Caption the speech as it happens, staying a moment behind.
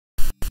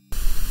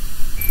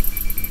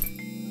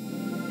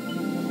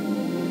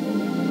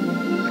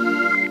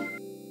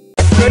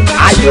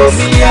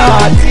Ayomi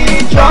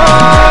àtijọ́,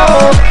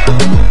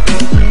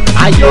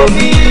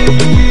 Ayomi,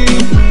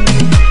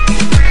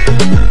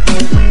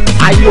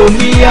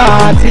 Ayomi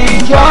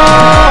àtijọ́,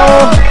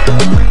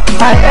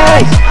 my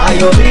ex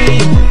Ayomi.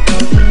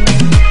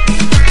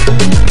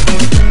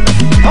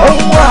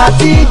 Ohun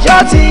àtijọ́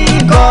ti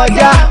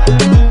kọjá,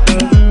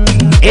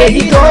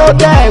 èyí tó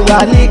dẹ̀ wà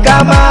ní ká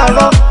máa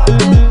rán.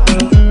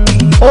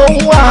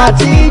 Ohun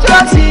àtijọ́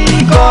ti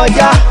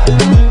kọjá,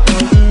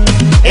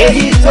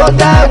 èyí tó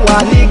dẹ̀ wà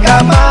ní ká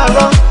máa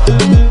rán.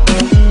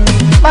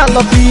 Má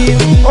lọ fi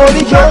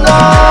orí jóná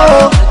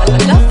o,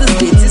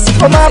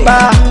 kó má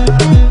bàa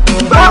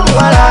báwọn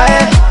ara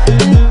ẹ.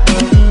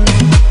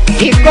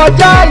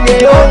 Ìkọjá lè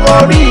ohun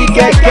orí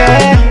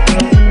kẹ̀kẹ́,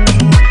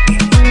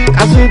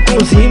 kásùkù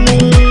sínú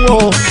o,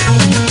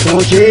 kò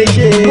ṣeé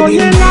ṣe.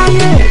 Oyè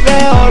láyé rẹ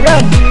ọ̀rẹ́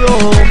mi o,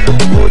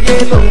 oyè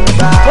ló ń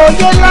gbà.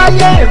 Oyè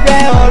láyé rẹ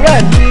ọ̀rẹ́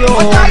mi o,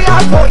 ọ̀táyà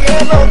oyè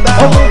ló ń gbà.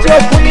 Ohun tí ó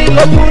kún ní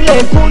lójú lè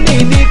kún ní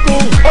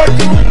níkùn,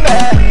 ojú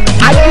rẹ̀.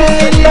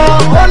 Àdúgbò lọ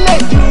ó lè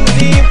jù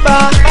nípa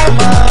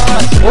ẹ̀mọ́.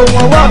 Ohun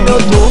ọwọ́ mi ò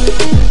tó,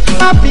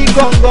 má fi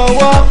gọ̀ǹgọ̀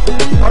wọ́.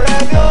 Ọ̀rẹ́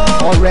mi o,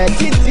 ọ̀rẹ́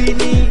títí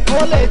ni ó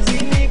lè ti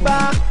nígbà.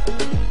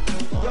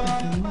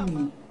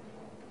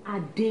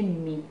 Adé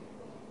mi,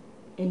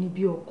 ẹni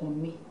bí ọkàn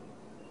mi,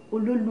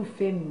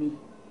 olólùfẹ́ mi,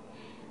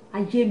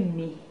 ayé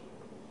mi.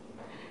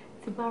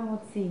 Tí bá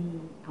rántí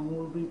àwọn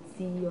oore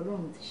tí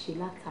Ọlọ́run ti ṣe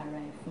látara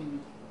ẹ̀ fún mi,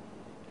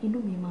 inú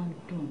mi máa ń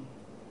dùn.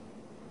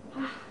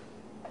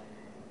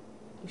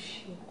 Ó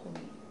ṣe ọkọ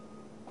mi.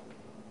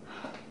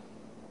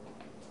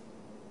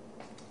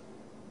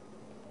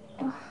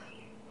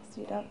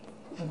 Sweetheart.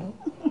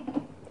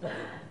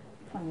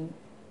 Fine.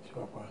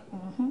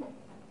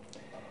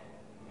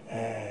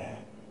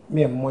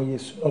 Mi ò mọye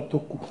sọ tó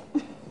kù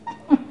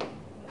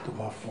tó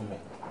máa fún mi.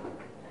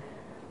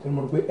 Tí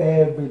mo rò pé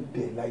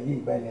everyday láyé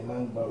ìbáyìí máa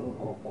ń gba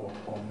orúkọ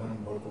kọ̀ọ̀kan, máa ń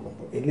gba orúkọ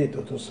kọ̀ọ̀kan. Eléyìí tó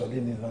tún sọ lé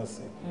ní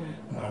lọ́sìn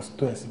máa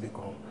stọ́ ẹ̀ síbi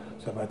kan.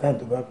 So by the time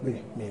tó bá pè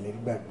mí ní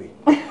gbàgbé.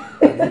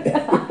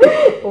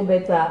 Oh,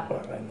 better.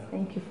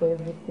 Thank you for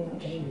everything.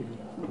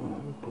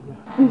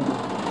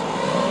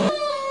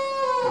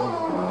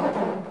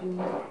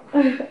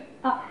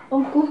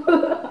 Uncle.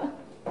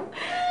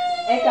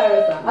 Ẹ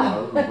káàárọ̀ sà.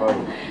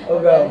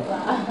 Ọ̀gá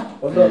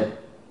ọ̀dọ́.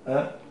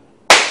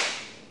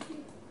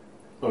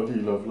 Love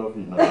you, love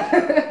you now.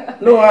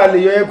 No,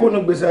 Ali, you're going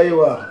to be saying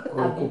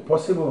what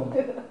possible.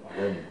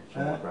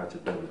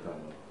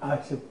 I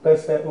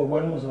person or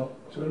one so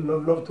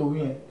love to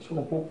win. So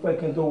put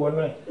back into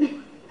one.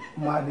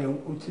 Ma de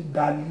o ti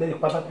da le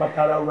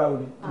pátápátá ra wa o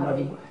ni.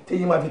 Tí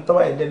yín ma fi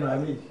tọ́ ẹ̀ dẹnu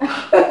àmì.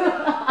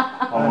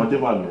 Ọmọdé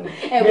máa lò.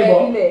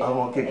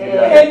 Àwọn kékeré.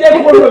 Ẹ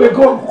jẹ́ kó lò mí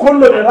kó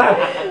lò mí láì.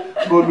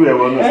 Kó lù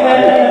ẹ̀wọ̀n náà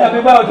sáré. Àbí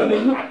báwo tó ní.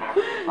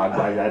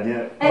 Àgbàyàdé.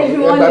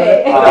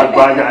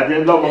 Àgbàyàdé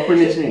lọ́mọ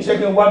finishing. Ṣé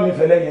kí n wá mi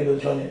fẹ́lẹ́ yẹn ló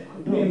sọ ni?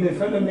 Mi lè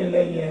fẹ́ lómi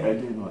lẹ́yìn ẹ̀.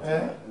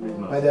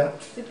 Madam.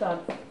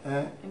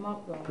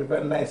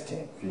 Prepare nice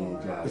thing.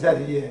 Is that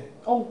the year?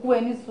 Oh,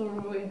 when is the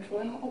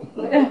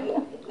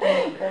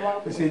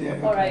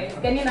all right,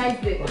 can you nice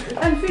day?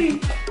 I'm free.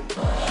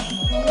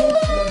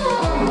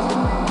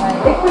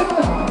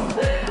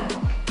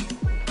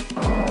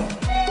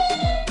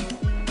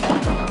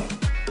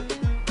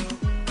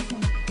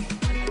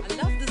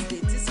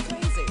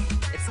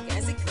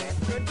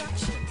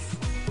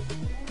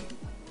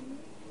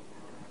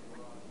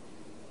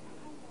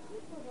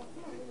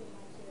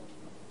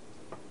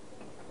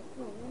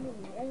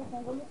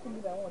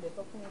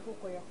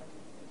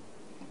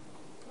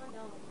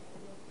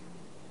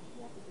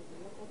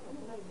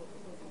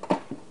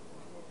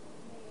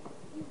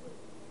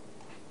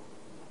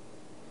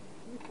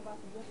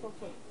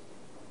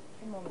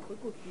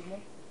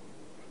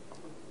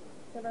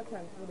 Several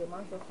times with the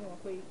man talking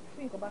of way,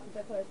 think about it,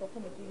 that's why I talk to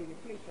me to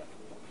replace her.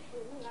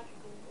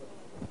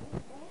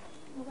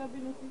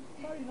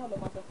 Sorry, no, the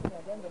matter for me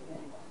at the end of the day.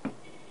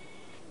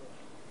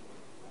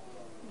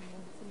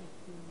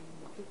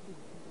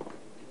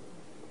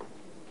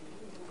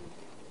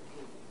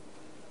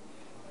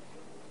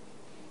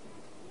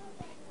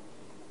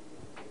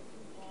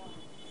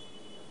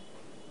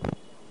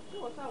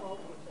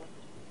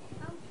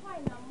 I'm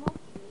fine, I'm okay.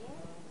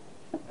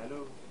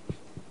 Hello.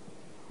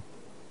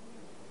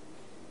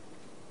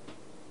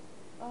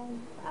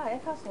 Ẹ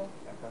káàsán.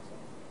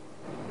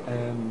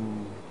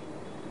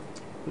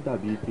 Ó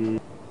dàbí pé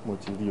mo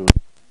ti rí o.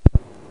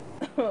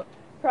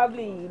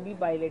 Probably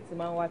bíbá ilẹ̀ tí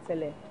máa ń wá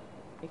tẹ́lẹ̀.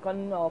 Ìkan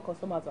nínú àwọn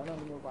customers wa náà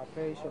ni mo wà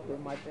very sure pé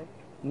máa jẹ́.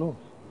 No.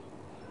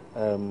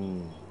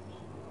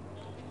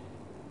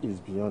 It's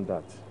beyond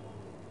that.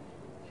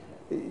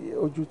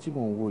 Ojú tí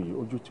mo ń wò yìí,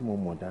 ojú tí mo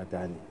mọ̀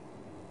dáadáa ni.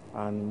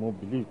 And mo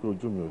believe pé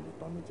ojú mi ò lè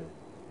tàn mí jẹ.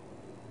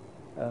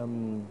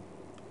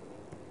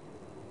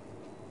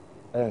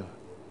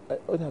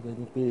 Ó dàbí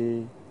ẹni pé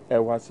ẹ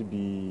wá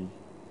síbi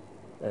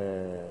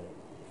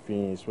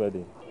Finn's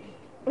wedding.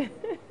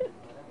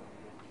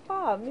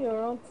 Mi ò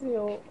rántí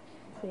o.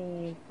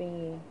 Finn's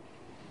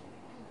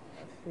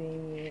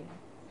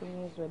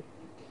wedding.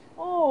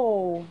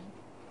 Oh.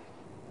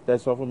 Tẹ́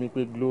sọ fún mi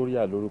pé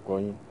Gloria lórúkọ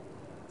yín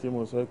tí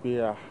mo sọ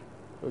pé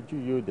ojú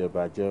yóò dẹ̀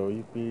bàjẹ́ o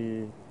yí pé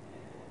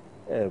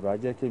ẹ bá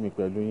jẹ́ kémi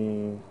pẹ̀lú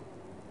yín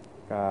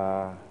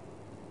ká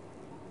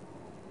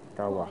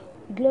wà.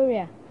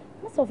 Gloria,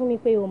 má sọ fún mi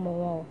pé o mọ̀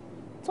wọn o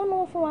tó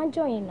náwó fún wa ń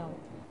jọ yẹn náà.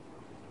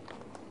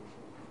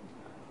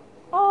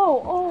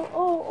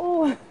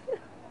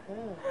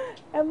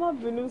 Ẹ má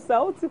bínú sá,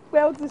 ó ti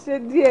pẹ́, ó ti ṣe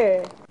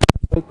díẹ̀.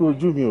 Ẹ pé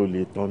ojú mi ò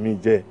lè tàn mí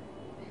jẹ. Ẹ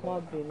má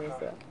bínú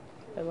sá,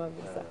 ẹ má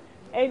bínú sá.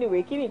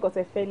 Anyway, kí ni nǹkan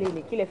tẹ fẹ́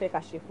léni? Kí lẹ fẹ́ ká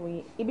ṣe fún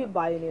yín? Ibi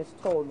báyìí ni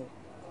store mi.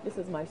 This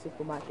is my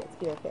supermarket.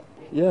 Kí lẹ fẹ́?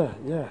 Yeah.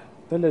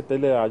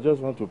 Tẹ́lẹ̀ I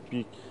just want to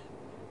pick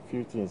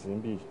few things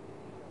níbí.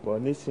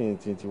 But nísìnyí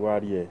tí ti wá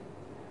rí ẹ,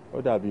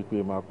 ó dàbí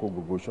pé máa kó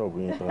gbogbo ṣọ́ọ̀bù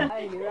yín tán.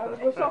 Ẹ lè ra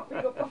gbogbo ṣọ́ọ̀bù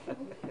yín lọ́pọ̀.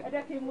 Ẹ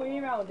jẹ́ kí n mú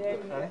yín round ẹ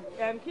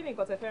ní. Kí ni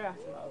nǹkan tẹ fẹ́ rà?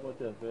 Mo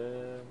tẹ̀ fẹ́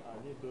I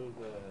need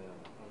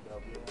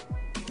those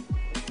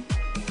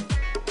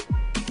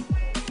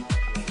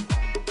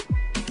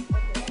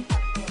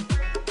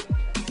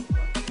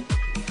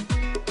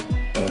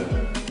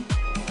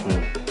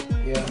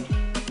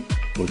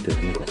ó tẹ̀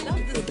ní kọ̀ọ̀kan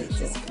ní fẹ́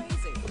sọ.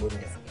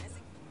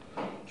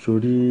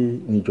 Sórí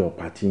níjọ́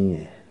pàtí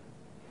yẹn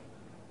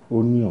ó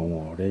ní àwọn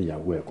ọ̀rẹ́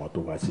ìyàwó ẹ̀ kan tó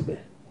wá síbẹ̀.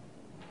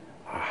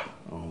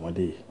 Àwọn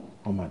ọmọdé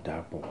wọ́n máa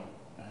dà pọ̀.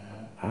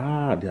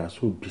 They are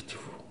so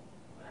beautiful.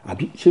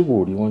 Àbí ṣé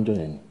wò rí wọ́n jọ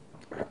yẹn ni?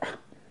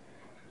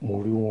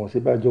 Mo rí wọn ṣé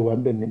bá jọ wà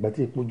ń bẹ̀ nígbà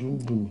tí ìpọ́njú ń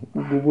dùn mí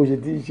gbogbo bó ṣe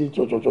ti ṣe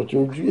ṣọ̀ṣọ̀ṣọ̀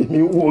ojú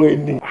èmi wò ẹ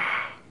ni.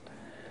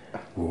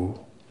 Wo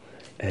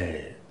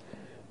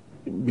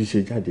bí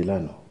ṣe jáde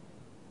lánàá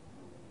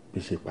bí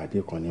ṣe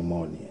pàdé kan ní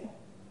mọ́ọ̀nì ẹ̀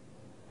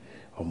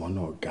ọmọ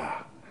náà ga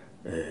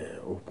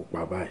ó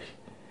pupa báyìí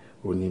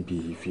ó ní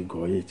bí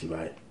fígọ̀ 8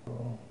 báyìí.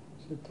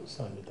 Ṣé tó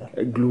sàn ní ta?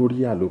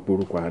 Gloria ló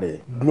porúkọ rẹ̀.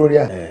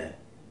 Gloria.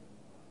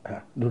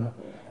 Dúró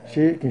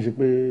ṣé kì í ṣe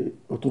pé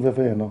o tún fẹ́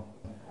fẹ́ yẹn náà?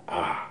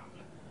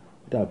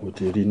 Dàbò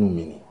ti rí inú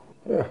mi ni.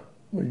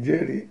 Mo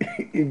jẹ́rìí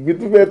ìgbín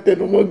tó fẹ́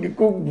tẹnu mọ́gi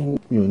kó gùn.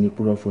 Mi ò ní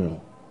purọ́ fún ẹ̀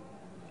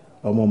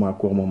ọmọ máa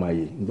kó ọmọ máa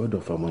yè ń gbọ́dọ̀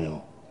fọmọ yẹn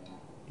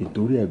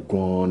ìtorí ẹ̀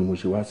gan-an ni mo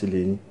ṣe wá sílé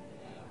yín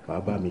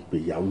wàá bá mi pè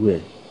ìyàwó ẹ̀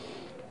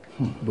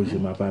bó ṣe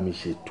máa bá mi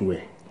ṣètò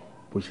ẹ̀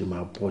bó ṣe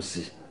máa bọ́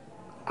sí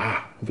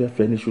n fẹ́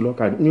fẹ́ ní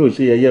ṣùlọ́kà mi ò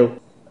ṣe yẹ̀yẹ́ o.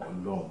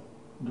 Ọlọ́run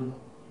dúró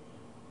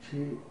ṣé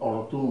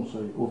ọ̀rọ̀ tó ń sọ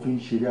yìí ó fi ń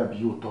ṣeré àbí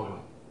yóò tọrọ?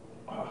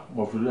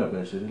 Mo fi rí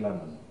ẹ̀bẹ̀ ṣeré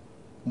lánàá ni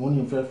mo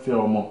ní n fẹ́ fẹ́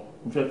ọmọ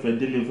n fẹ́ fẹ́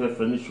délé n fẹ́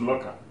fẹ́ ní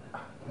ṣùlọ́kà.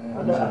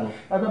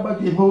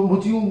 Adábàjẹ́ mo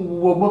ti ń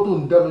wo ọgbọ́n tó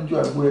ń dá lójú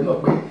àgbo ẹ̀ náà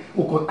pé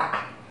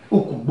o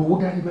kò gbowó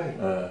dání báyìí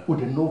o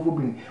dẹ̀ náwó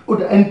fóbìnrin o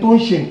dẹ̀ ẹni tó ń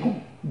ṣe nǹkan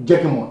jẹ́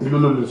kí n mọ̀ èló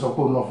ló lè sọ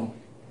pé ó ná fún.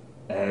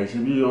 Ṣe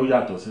bí ó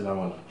yàtọ̀ síra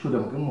wọn. ṣó dẹ̀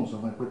mọ̀ kí mò ń sọ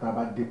fún ẹ pé tá a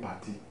bá dé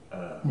pàtì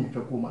mi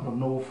fẹ́ kó o máa lọ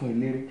náwó fún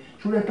eléré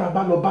ṣúlẹ̀ tá a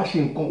bá lọ bá ṣe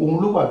nǹkan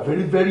òun ló wà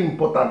very very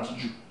important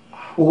jù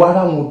o wá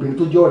ráwọn obìnrin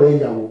tó jẹ́ ọ̀rẹ́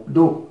ìyàwó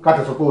dó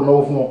káàtẹ̀ sọ pé o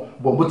náwó fún wọn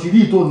bọ̀ mo ti rí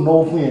ìtò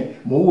náwó fún yẹn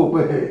mò ń wò pé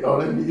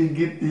ọ̀rẹ́ mi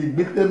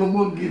ìgbé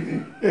tẹnumọ́ gidi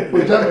o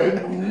jáde ẹ̀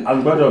gùn.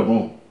 Agbọ́dọ̀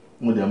gùn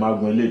mo dẹ̀ máa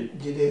gun ilé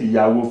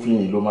ìyàwó fi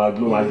yìn ló máa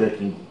jẹ́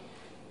kí n gùn.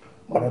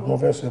 Ọ̀rọ̀ tí mo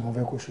fẹ́ sọ mo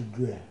fẹ́ kó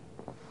ṣojú ẹ̀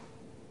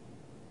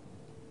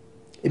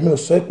èmi ò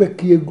sọ pé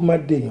kí eégún má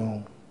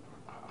dèèyàn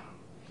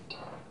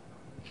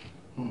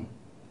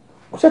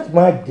kó ṣáà ti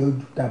máa jẹ́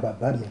ojú ta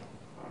bàbá mi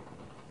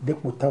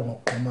dépò táwọn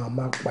kan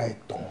máa pa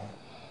ìtàn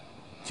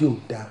tí ò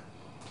dáa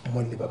ọmọ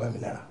ilé bàbá mi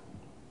lára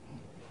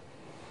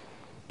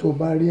tó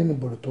bá rí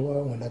ẹnìbọ̀dọ̀ tó wá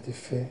wọn láti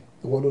fẹ́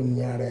ìwọ ló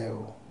ní ara ẹ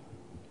o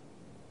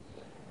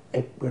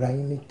ẹ pera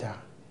yín níta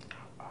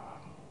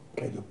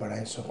kẹjọ bara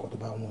yín sọ nǹkan tó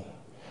bá wọn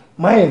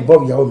má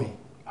involve ìyàwó mi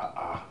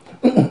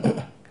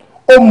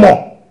ó mọ̀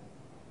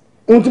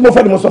ohun tí mo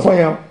fẹ́ ni mo sọ fún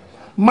yẹn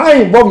má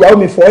involve ìyàwó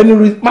mi for any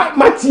reason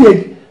má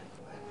tiẹ̀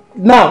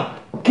now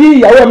kí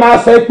ìyàwó ẹ máa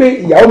sọ pé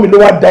ìyàwó mi ló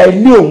wá da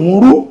ilé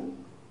òun rú.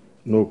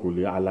 No kò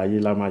lè àlàyé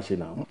la máa ṣe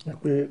náà.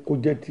 pé kó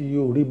jẹ́ tí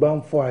orí bá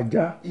ń fọ́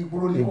ajá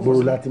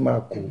ìgboro láti máa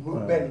kó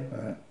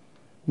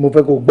mo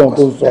fẹ́ kó gbọ́n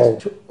kó sọ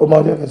ọ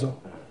máa fẹ́ sọ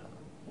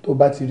tó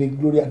bá ti rí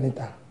Gloria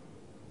níta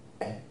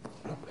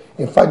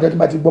in fact jẹ́ tí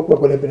bá ti gbọ́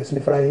pẹ̀pẹ̀lẹ̀ bẹ̀rẹ̀ sí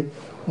ní fara yín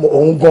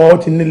òun gan-an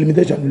ti ní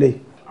limitation lè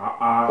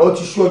ó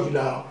ti ṣú ọ̀jù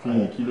náà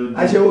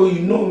aṣẹ́wó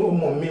iná ó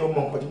mọ̀ mí ó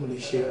mọ̀ nǹkan tí mo lè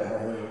ṣe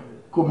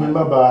kó mi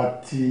má bàa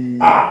ti.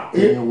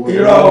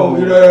 irọ́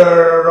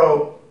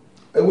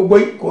gbogbo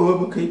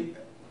kò kí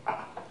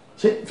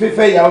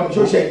fífẹ́ ìyàwó mi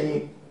ṣó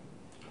ṣẹ̀yìn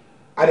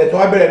àdẹ̀tún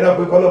wá bẹ̀rẹ̀ náà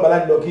pé kọ́ lọ́ba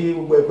láti lọ kí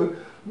gbogbo ẹ̀ pé.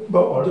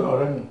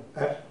 ọ̀rẹ́ mi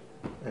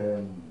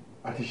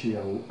àti ṣe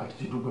ìyàwó àti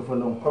ti dúpẹ́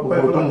fọlọ́run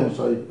gbogbo tó ń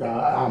sọ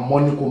àmọ́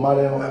ni kò má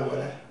rẹ́rán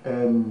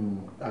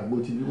àgbo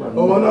ti bí wà ní.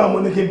 ọmọ náà mo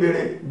ní kí n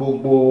béèrè.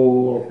 gbogbo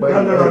ọ̀pẹ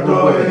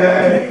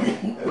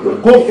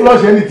kó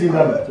flush anything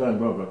náà. tí wàá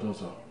gbọ́ ọ̀gá tó ń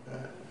sọ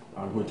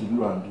àgbo ti bí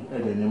wà ní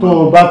ẹ̀dẹ̀ ní. tó o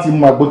bá ti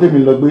mọ àgbo tèmi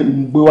lọ gbé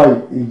wá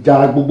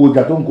ìjà gbogbo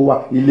ìjà tó ń kó wá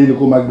ilé ni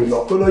kó máa gbé lọ.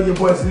 kó ló yẹ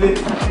bọ́ ẹ sílé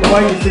ló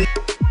máa yẹ sí.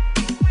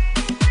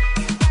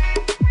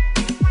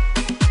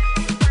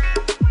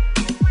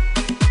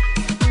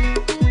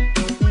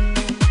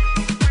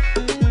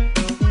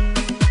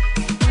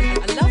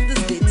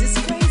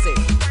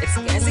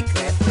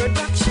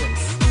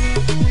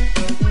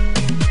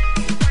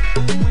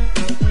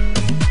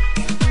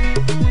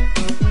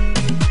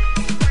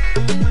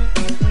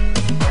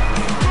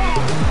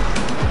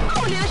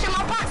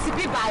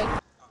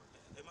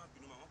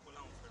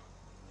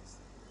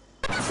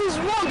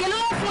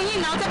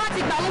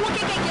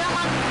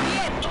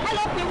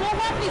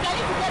 please, I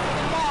need to get to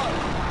the mall.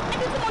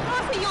 Maybe to the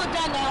grocery you're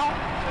done now.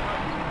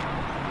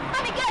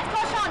 Let me get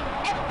caution.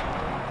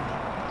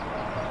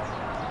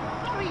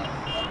 Sorry.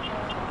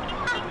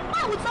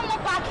 Why would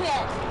someone back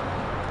here?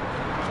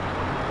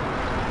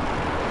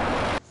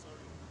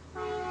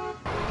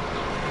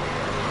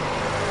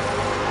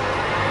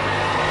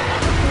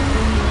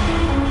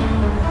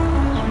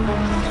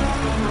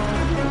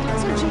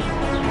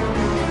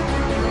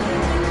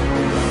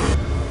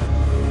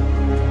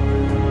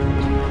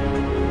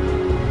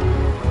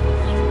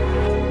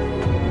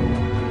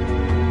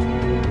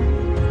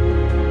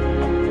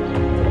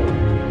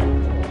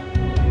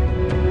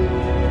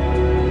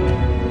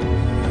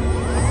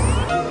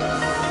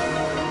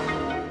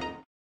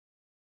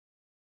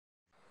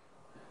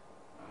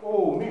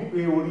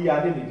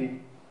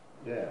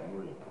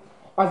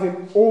 As in,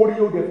 orí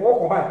o dẹ̀ fọwọ́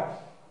kàn báyìí.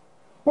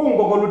 Fóun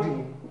gbogbo ló dì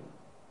mí.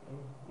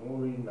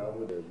 Mo rí náà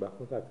mo dẹ̀ gba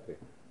contact ẹ̀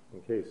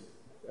in case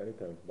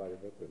anytime tó bá rí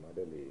fẹ́ pè má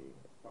dẹ̀ lè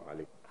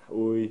wálé.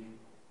 Oye,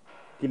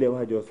 kí lẹ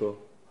wá jọ sọ?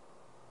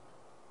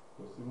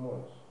 Kò sí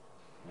much.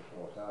 Mo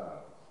kàn ṣáà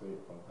save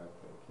contact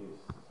in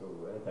case so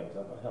anytime tí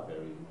a ṣàfẹ́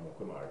rí mo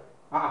pè má rí.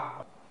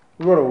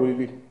 Irú ọ̀rọ̀ wo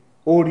lè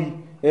orí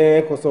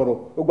kò sọ̀rọ̀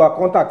ó gba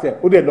contact ẹ̀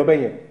ó dẹ̀ lọ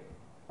bẹ́yẹn.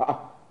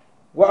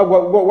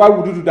 Why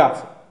would you do that?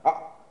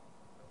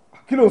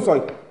 Kí ló ń sọ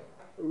yìí?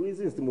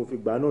 Reasons tí mo fi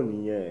gbà náà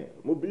nìyẹn.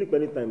 Mo believe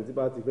anytime tí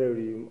bá ti fẹ́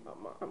rí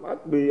má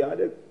pè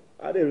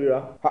adé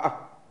ríra.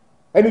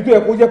 Ẹni tó yẹ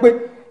kó jẹ́ pé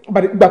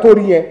ìgbà tó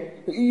rí yẹn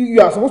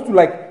you are supposed to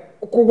like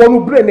kó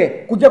wọnú brain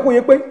ẹ̀ kó jẹ́ kó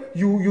yẹ pé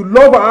you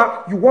love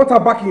her, you want her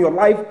back in your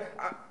life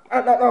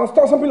and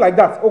something like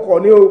that. O kò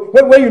ní o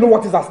when you know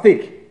what is at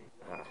stake.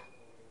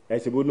 Ẹ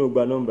ṣe bó ní o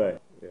gba nọ́mbà ẹ̀.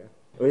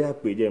 Ó yà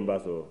pé jẹ́ ń bá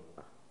sọ̀rọ̀.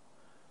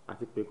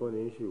 Àti pé kọ́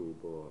ni issue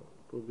but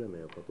problem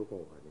ẹ̀ kan tó kàn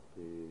wà ní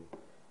pé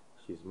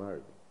she's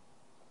married.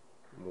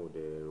 Mo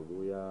dẹ̀ rò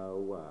bóyá ó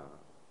wà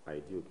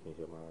ideal kí n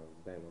ṣe máa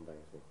dá ìmọ̀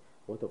báyìí sí.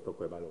 Wọ́n tọ̀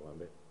tọkọ ẹ̀ bá lọ wà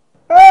bẹ́ẹ̀.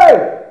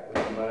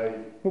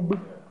 Mo gbé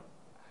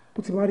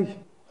ó ti marry.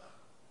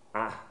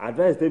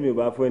 Advice tèmi ò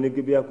bá fún ẹ ní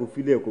kí bí a kò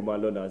fílẹ̀ kó máa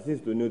lọ náà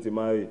since tó ní ó ti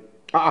marry.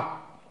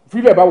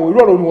 Fílẹ̀ báwo irú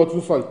ọ̀rọ̀ ni wọ́n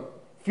tún sọ yìí.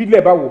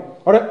 Fílẹ̀ báwo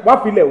ọ̀rẹ́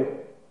wá fílẹ̀ o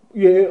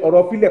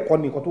ọ̀rọ̀ fílẹ̀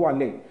kọ́ ni nǹkan tó wà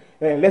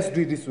lẹ́yìn. Let's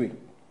do it this way.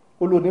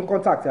 O lo ní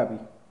contact àbí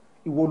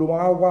ìwọ ló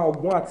máa wá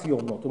ọgbọ́n àti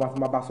ọ̀nà tó máa fi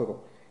máa bá sọ̀rọ̀.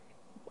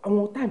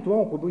 Àwọn time tó wà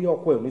wọ́n pé bóyá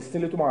ọkọ ẹ̀ ní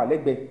sílé tó máa wà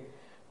lẹ́gbẹ̀ẹ́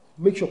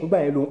make sure pé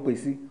báyẹn ló ń pè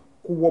sí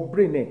kó wọ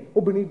brain ẹ̀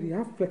obìnrin they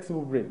have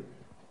flexible brain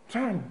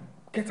try and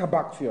get her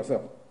back to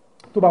yourself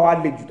tó bá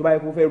wà le jù tó bá yẹ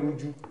kó fẹ́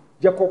rújú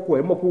jẹ́ kọ́kọ́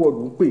ẹ̀ mọ̀ pé wọ́n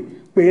ló ń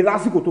pè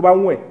lásìkò tó bá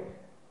wọ̀n ẹ̀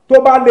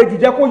tó bá le jù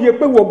jẹ́ kó yẹ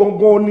pé wọ́n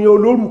gangan ni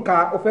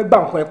olórùka ó fẹ́ gbà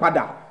nǹkan ẹ̀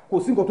padà kò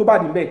sí nǹkan tó bá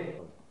níbẹ̀.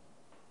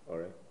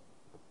 Ọ̀rẹ́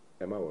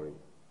ẹ má wọrí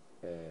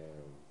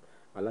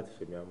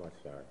alátiṣe mi á máa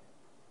ṣe ara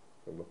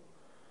ẹ̀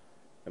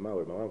ẹ má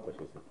wọrí màmá nǹkan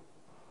ṣe sí.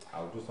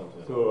 I'll do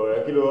something. So,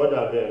 kilo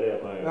order there.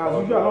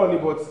 As usual, only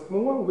but mo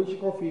wá wíṣí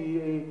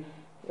coffee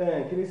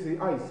kí ni sí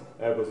ice.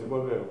 Kò sí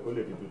problem, kó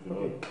lè di tútù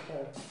náà.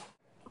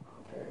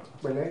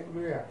 Pẹ̀lẹ́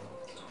lórí à.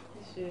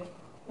 Ṣé.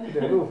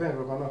 Ìdẹ̀ ló fẹ́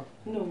nǹkan náà.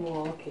 No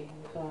more, okay,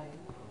 fine.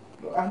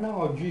 A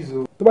náà juice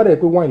o. Tó bá dẹ̀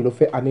pé wine ló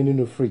fẹ́ a ní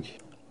nínú fridge.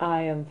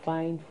 I am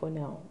fine for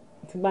now.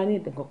 Tí bá ní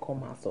ìdẹ̀kọ̀ kan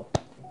máa sọ.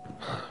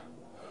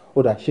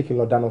 Ó dà ṣé kí n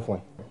lọ dáná fún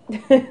ẹ.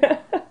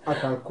 I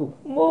can cook.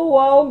 Mo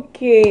wà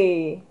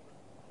okay.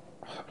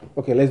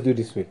 Okay, let's do it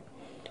this way.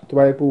 To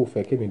buy people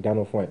who came in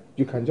down for it,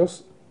 you can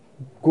just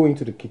go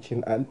into the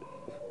kitchen and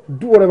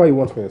do whatever you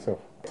want for yourself.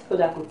 So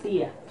that could see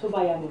ya. To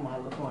buy me my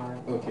look.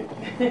 Okay.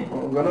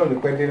 We're not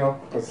depending on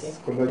because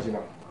college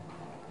now.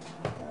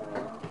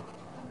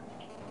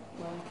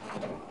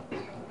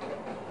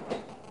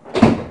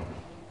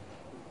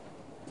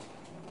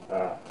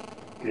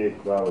 Okay,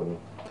 wow.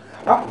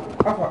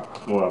 Apa.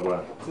 Mo wà bá.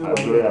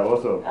 Àgbẹ̀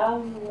what's up?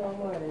 I'm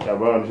alright.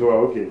 Yàbá I'm sure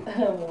okay.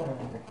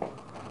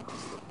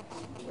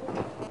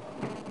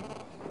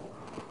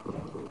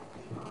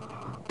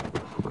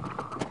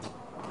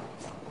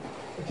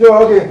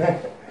 Sure, okay.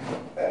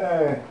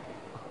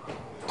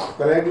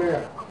 Thank you.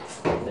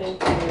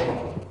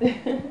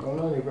 Come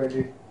on, if I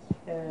did.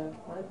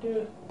 I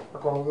do.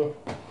 Come on, go.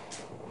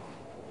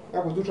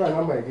 I could do try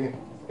number again.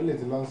 A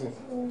little nonsense.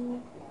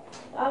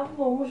 I'm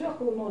more sure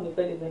I know the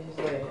very best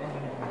way.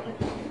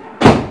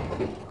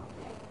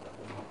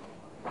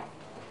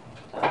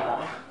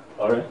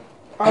 Alright.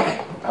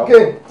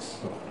 Okay.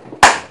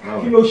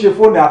 Kí ló ṣe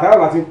fóònù àtàrà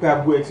láti pe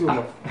àgbo ẹ̀ tí o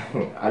mọ̀?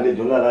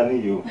 Àlejò ńlá la ní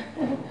yìí o.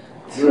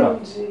 Dúrà.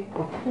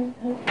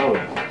 Oh,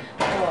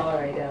 all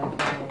right.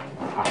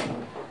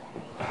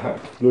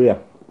 Lóyà,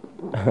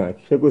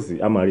 ṣé kò sí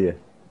àmàrí ẹ?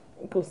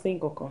 Kò sí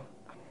nǹkan kan.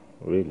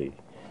 Really?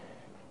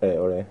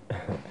 Ọ̀rẹ́,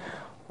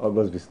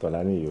 August visitor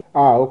la ní yìí o.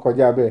 Ó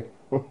kọjá bẹ́ẹ̀.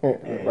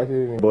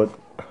 But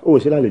ó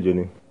ṣe lálejò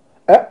ni?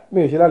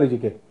 Mi ò ṣe lálejò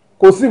kẹ̀.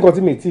 Kò sí nǹkan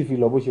tí mi tí fi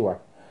lọ bó ṣe wà.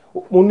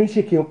 Mo ní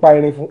ṣé kí n pa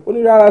irin fún. Ó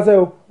ní rárá sẹ́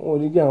o, wọn ò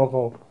ní jẹ́ àwọn kan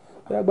o.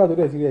 Bóyá gbà tó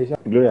dẹ̀ sí rí ẹ̀ ṣá.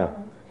 Gloria,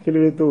 kí ló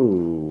dé tó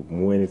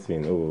mú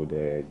anything o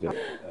dẹ̀ jẹ?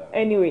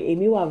 Anyway,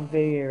 Amy was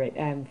very right.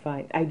 I'm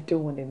fine. I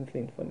don't want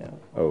anything for now.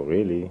 Oh,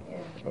 really?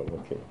 Yeah. Oh,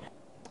 okay.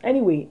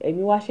 Anyway,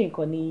 Amy was in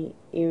Connie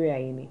area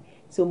ini.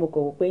 So mo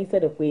kọ̀ pé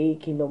instead of pé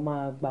kí n lọ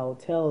máa gba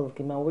hotel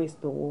kí n máa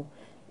waste owó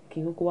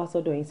kí n kúkú wá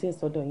sọ́dọ̀ yín since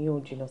sọ́dọ̀ yín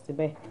ò jìnnà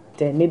síbẹ̀.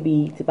 Then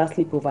maybe if I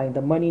sleep over in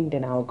the morning,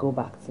 then I'll go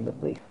back to the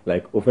place.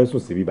 Like o fẹ́ sùn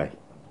síbí báyìí?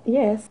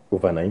 Yes.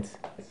 Overnight?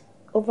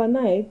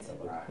 Overnight?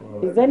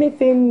 Is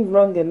anything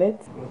wrong in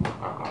it?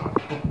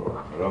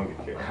 Wrong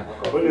in it.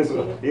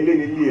 Ilé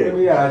nílé ẹ̀.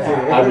 Ilé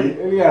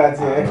yàrá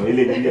tiẹ̀.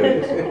 Ilé nílé ẹ̀.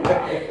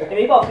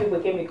 Èmi kàn fi pé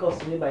kémi kọ́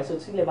sí mi báyìí so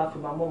tí ilé bá fi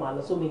máa mọ́ màá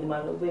lọ so mi ni màá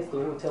lọ waste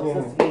owó hotel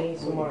so sí lẹ́yìn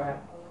súnmọ́ra.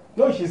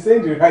 No, she's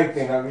saying the right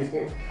thing, I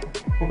mean.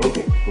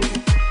 Okay.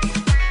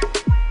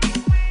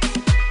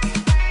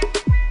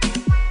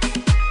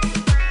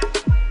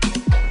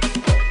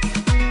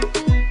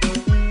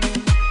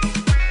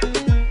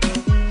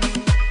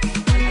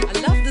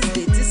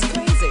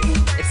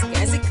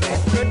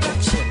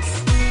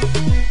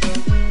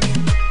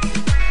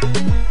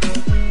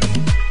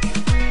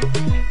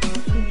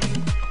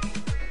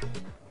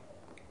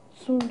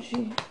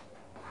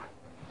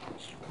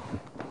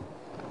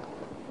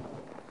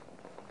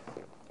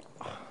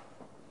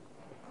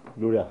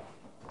 Gloria,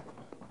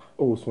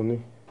 ó sùn ni.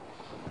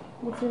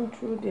 Mo ti ń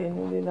dúró dé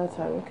nílé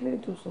látàrí kí lè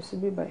tó sùn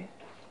síbí báyìí.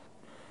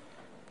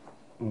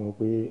 Mo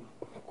pé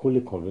kó lè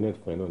convenient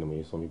fún ẹ náà ni mo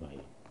yẹ sọ mí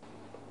báyìí.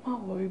 Má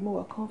worry, mo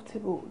wà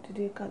comfortable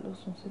dídé ká lọ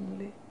sùn sínú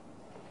ilé.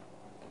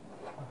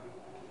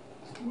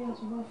 Ní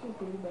àtúntò bá fẹ́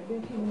pẹ̀lú bàbá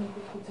kí ni mo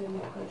kó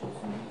tẹ́lẹ̀ kájọ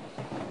sùn.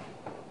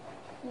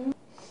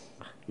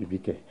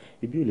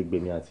 Ibi ò lè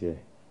gbẹ̀mí àti ẹ.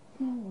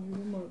 Má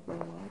worry, mo gbà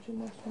wá ọjọ́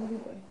máa sùn bí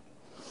báyìí.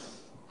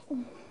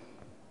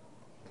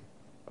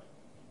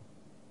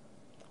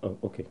 Oh,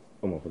 okay.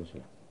 Ọmọ ọ̀pọ̀ tó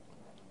ṣẹlẹ̀.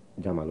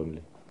 Já máa lọ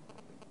nílé.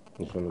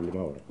 Mo sọ nílé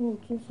máa wọ̀rẹ́. Mo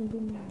tún sùn bí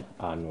mi.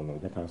 No,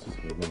 jẹ́ ká sùn sí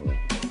ilé máa wọ̀rẹ́.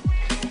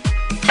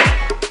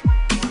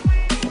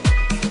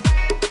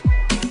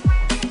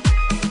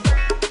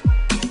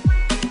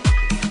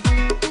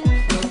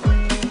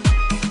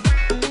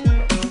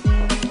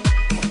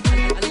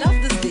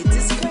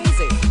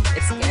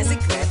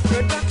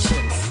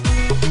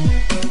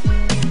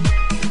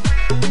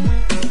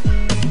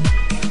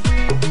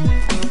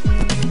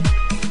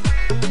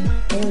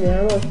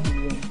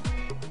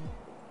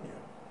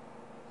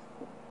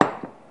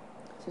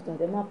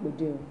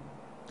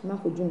 Má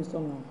fojú mi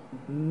sọ́nà.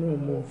 No,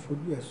 mo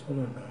fojú ẹ̀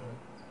sọ́nà náà.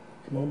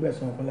 Mo bẹ̀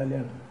sọ́nà kan lálẹ́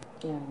àná.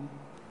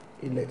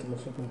 Ilẹ̀ tí mo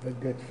sọ fún fẹ́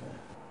get fún.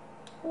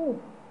 Oh.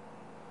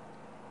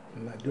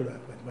 Màá dúró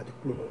àpẹẹrẹ máa ti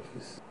kúrò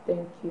lọ́fíìsì.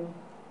 Thank you.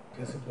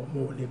 Kẹsì bọ̀ mo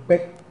ò lè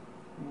pẹ́.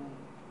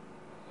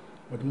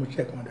 Mo ti mú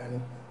check wọn dání.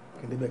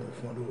 Kí n débẹ̀ kí n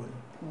fún ọ lówó ni.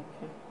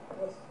 Okay.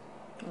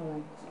 All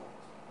right.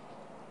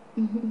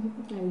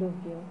 I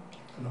love you.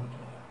 I love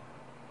you.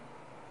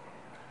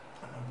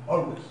 And I'm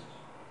always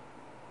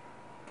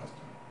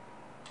trusting you.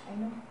 I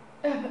know.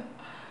 Yeah.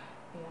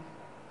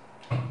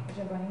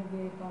 Ọjọ́ bá yín gbé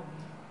báwo?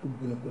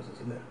 Gbogbo ní kò sí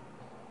sílẹ̀.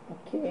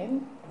 Okay.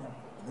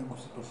 Ní kò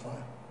sí tó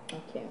fine.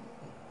 Okay.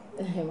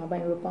 Màá bá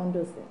yín ro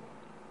poundo sí.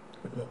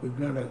 O ti mọ̀ pé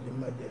grand rice ni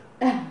máa jẹ.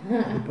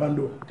 Àbí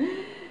poundo.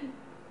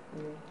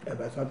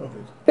 Ẹ̀bà sort of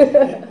it.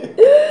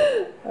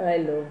 All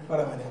right, love.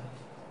 Fara mi ni.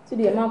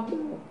 Sídi ẹ̀ máa pọ̀.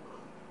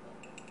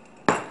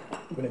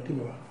 Gbọ́dọ̀ kí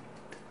mi wá.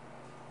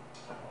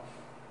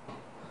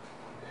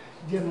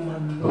 Jẹ́ máa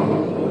lọ.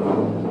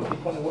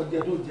 Ìkànnì wọ́n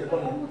jẹ́ tó jẹ́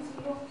kọ́ni.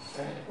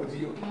 O ti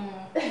yọ.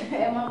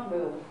 Ẹ máa pẹ́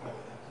o.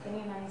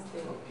 Any nice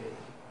day. Okay.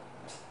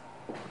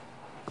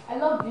 I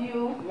love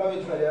you. Love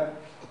you too, yeah.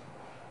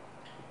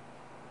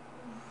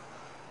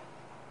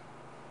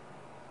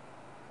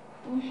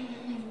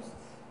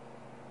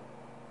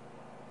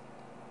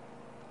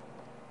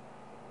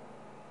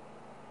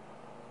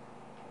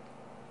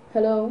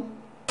 Hello.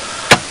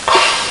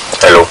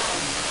 Hello.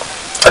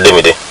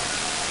 Adémídé.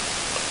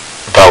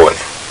 Báwo ni?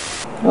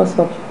 What's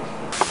up?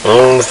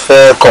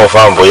 Fẹ́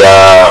confirm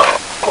bóyá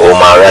o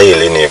máa ráyè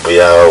léni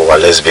bóyá wà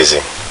less busy.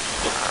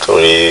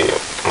 Torí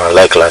máa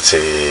like láti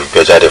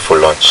gbé jáde for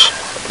lunch.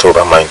 Tó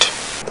bá mind.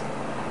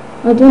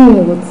 I don't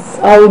know,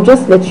 but I will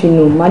just let you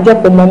know. My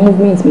job for my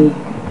movement me.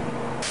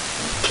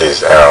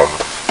 Please,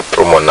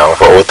 promo now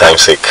for old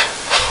time's sake.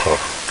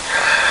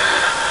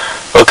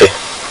 Okay.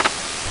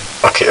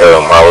 Okay,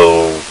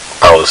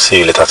 I will see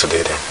you later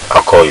today then.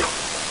 I'll call you.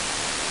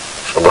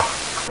 Sure.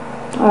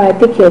 Alright,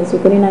 take care. It's a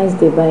very nice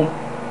day. Bye.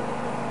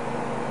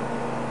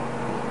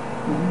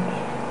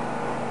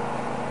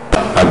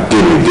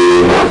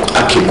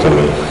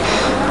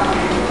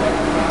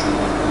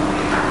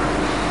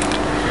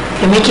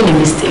 You're making a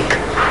mistake.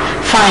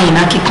 Fine,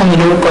 Akikomi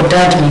no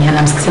dad me and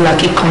I'm still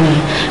Akikomi.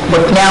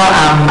 But now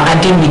I'm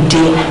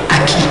Ademide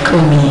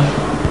Akikomi.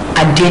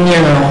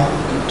 Adeniro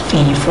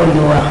Fee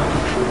follower.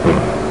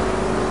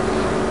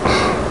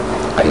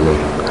 I know.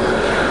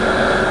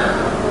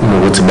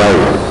 Mo ti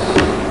báwo.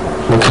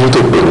 Mo kí ló tó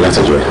pè mí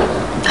láti jọ ẹ.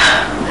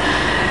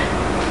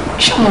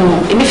 Sure,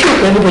 if you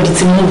feel everybody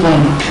to move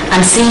on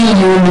and seeing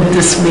you look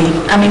this way,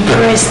 I'm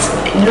impressed.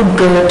 You look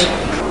good.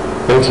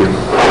 Thank you.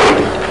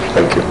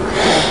 Thank you.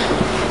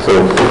 So,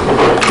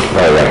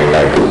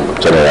 life,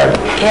 generally.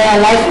 Yeah,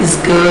 life is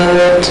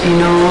good, you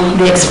know.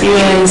 The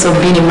experience of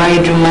being a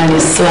married woman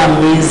is so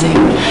amazing.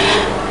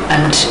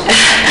 And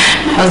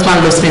my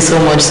husband loves me so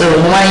much, so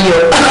 1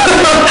 year.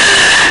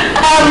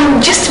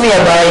 Just me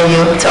about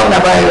you. Tell me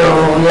about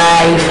your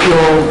life,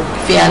 your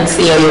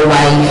fiancé or your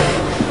wife.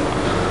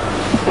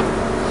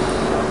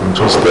 I'm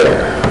just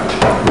there.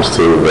 I'm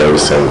still very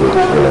single, you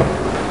know.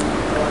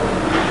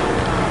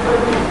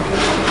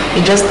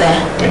 You're just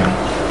there? Yeah.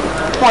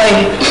 Why?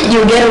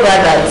 You get over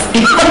that.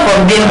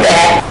 From being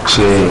there.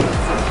 She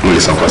will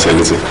some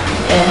facility.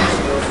 Yeah.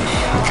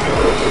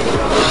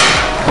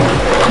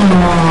 Come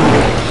on.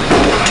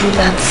 Do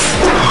that.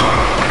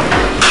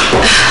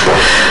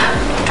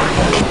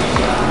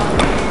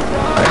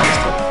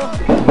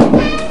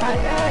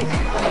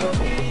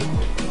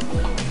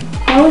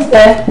 Who's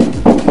there?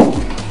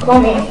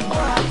 Come in.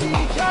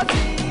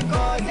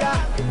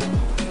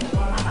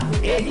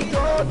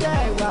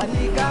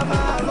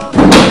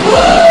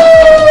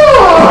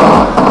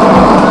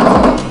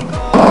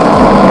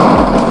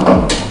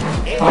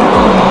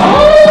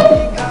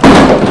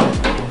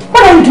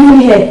 What are you doing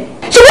here?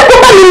 Should I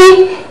come me?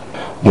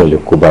 Molly,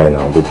 go by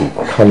now, baby.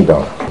 Calm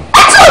down. I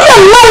told you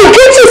I'm married,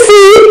 can't you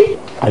see?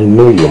 I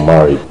know you're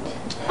married.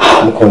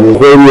 I'm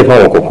very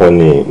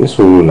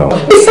now.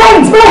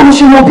 Besides, where am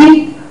I be?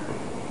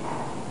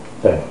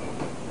 Hey,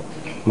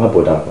 my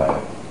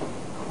brother.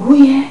 Oh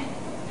yeah?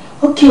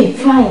 Okay,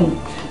 fine.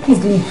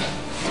 Please leave.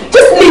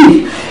 Just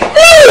leave!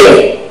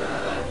 Leave!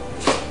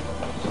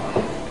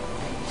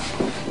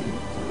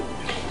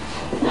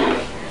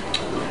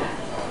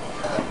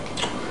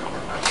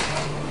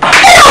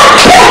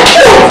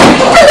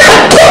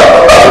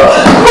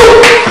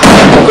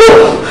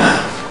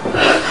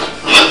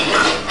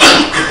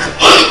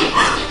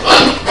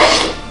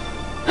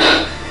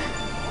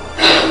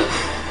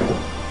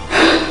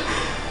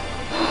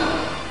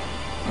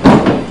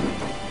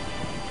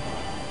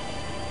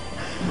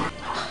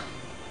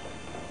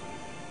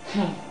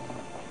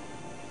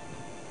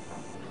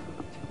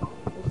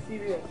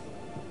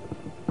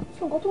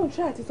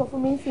 try àti sọ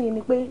fún mi sí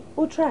ni pé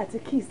ó try àti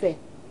kiss ẹ.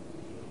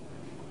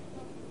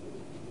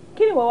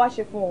 Kí ni wọ́n wá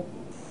ṣe fún ọ?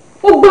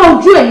 Ó gbá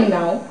ojú ẹ̀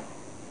now.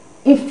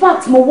 In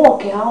fact, mo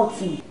work it out.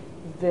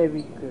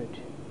 Very good.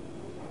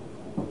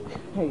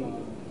 Hey,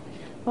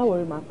 má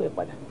worry, máa pè é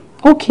padà.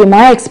 Okay,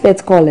 my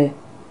expert call it.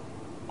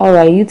 All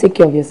right, you take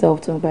care of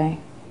yourself too, bye.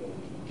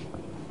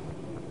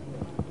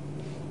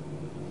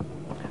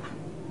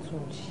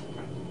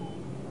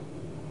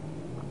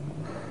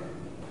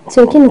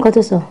 So kí ni nǹkan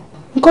tó sọ?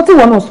 Nǹkan tí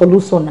wọ́n náà sọ ló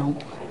sọ now.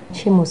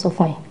 Ṣé mo sọ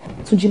fún ẹ?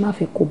 Túnjí má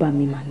fẹ́ kó bá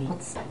mi mà ní.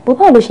 Bó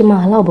báwo ló ṣe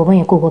máa allow bọ̀bọ́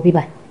yẹn kó wọ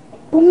bíbá?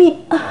 Bumi,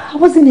 I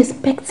wasn't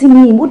expecting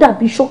him. Ó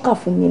dàbí shocker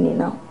fún mi ni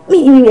now.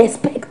 Me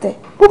respect ẹ.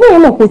 Bọ̀bọ́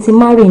yẹn mọ̀ pé ti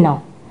marry now.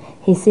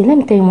 He say, let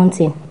me tell you one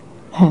thing.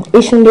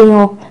 Èṣù lè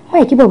yan, má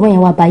yẹ kí bọ̀bọ́ yẹn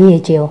wá báyé ẹ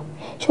jẹ́ ọ.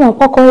 Ṣé wọn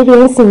kọ́kọ́ rí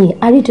ẹ ń sìn yìí,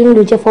 àrídùnú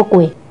ló jẹ́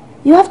fọ́kọ ẹ.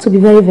 You have to be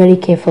very, very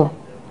careful.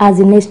 As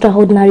in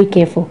extraordinary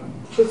careful.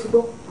 Ṣé ti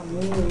gbọ́?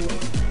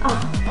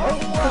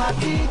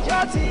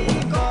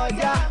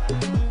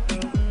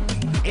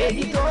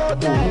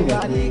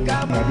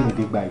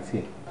 Adémídé gba etí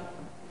ẹ̀.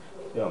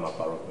 Ṣé àwọn máa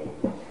parọ́ pẹ̀lú?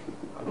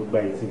 Àló gba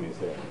etí mi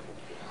sẹ́.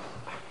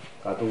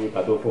 Ká tó wí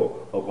ká tó fọ̀,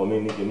 ọkọ mi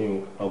ní kinní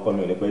o, ọkọ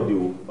mi ò ní pẹ́ dé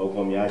o,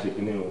 ọkọ mi á ṣe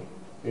kinní o.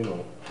 You know,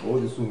 owó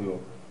ti sú mi o.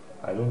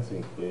 I don't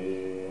think pé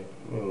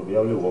mi ò bí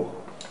ẹ lè wọ́pọ̀.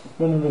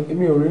 No,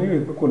 èmi ò rí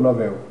nílò pé kò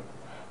lọ́bẹ̀ o.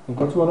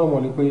 Nǹkan tí wọ́n náà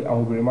mọ̀ ni pé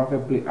àwọn obìnrin máa fẹ́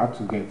play hard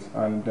to get,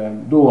 and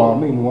though àwọn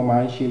míì ni wọ́n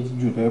máa ń ṣe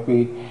jù tó yẹ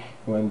pé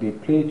when they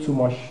play too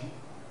much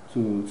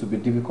to be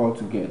difficult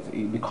to get,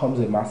 it becomes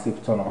a massive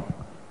turn off.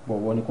 But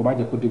when you come out,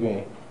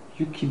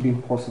 you keep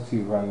being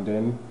positive, and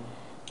then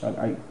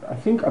I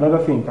think another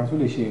thing that's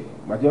really shame.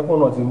 There's a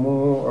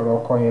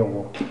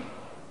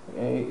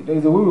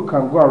way we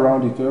can go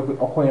around it.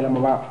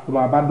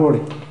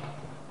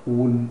 We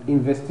will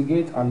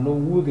investigate and know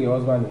who the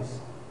husband is.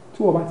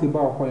 Two of us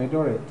about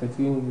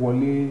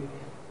 13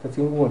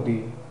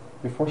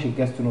 before she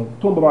gets to know.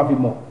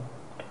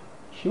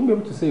 She won't be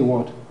able to say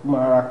what.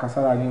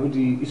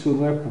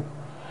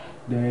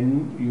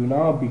 Then you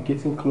now be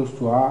getting close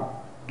to her,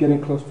 getting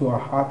close to her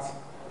heart.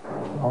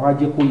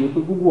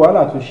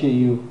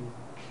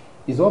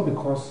 It's all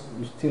because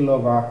you still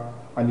love her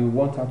and you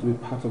want her to be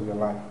part of your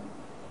life.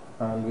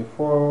 And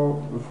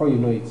before you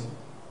know it,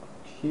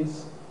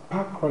 she's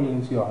back crawling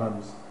into your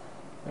hands.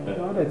 And you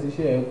know that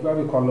she grab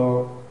a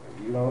color,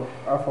 you know,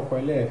 after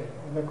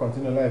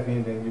continue life,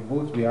 and then you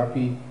both be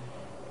happy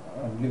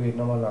and live a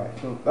normal life.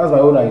 So that's my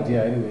own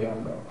idea anyway.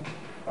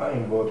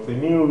 Fine, but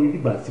me already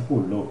but people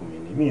love me.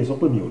 Me sọ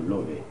pé mi ò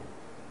love ẹ.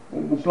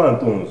 Gbogbo plan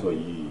tó ń sọ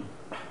yìí.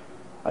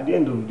 At the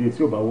end of the day,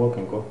 tí o bá work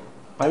nǹkan.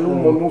 I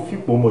know mo fi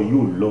pọ̀ mọ́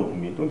you love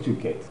me, don't you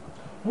get?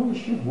 No, it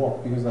should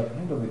work because at the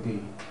end of the day,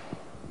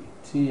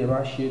 tí ẹ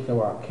bá ṣe tẹ́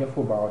wà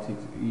careful about it,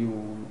 you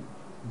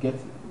get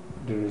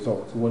the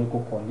result. When you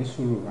go on ní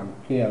sùúrù and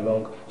play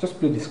along, just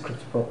play the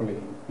script properly.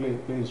 Play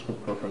the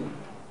script properly.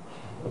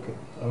 Okay.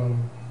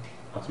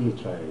 Actually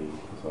try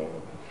this one.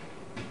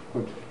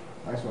 Good.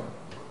 Nice one.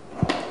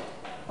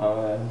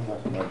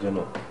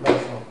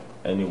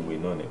 Anyway,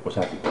 no, push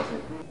out it. Okay.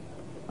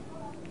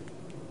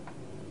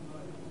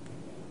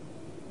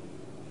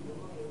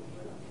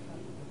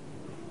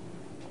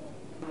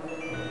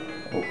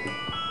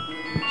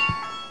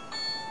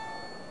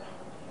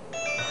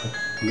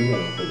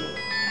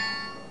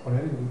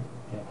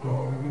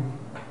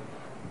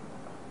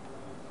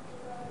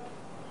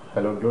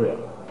 Hello, Gloria.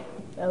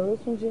 Hello,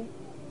 Túnjí.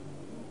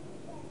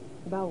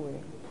 Báwo ni?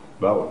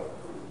 Báwo?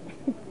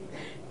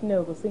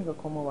 No, kò sí nǹkan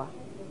kan mọ́ wa.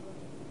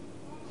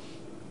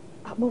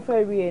 Mo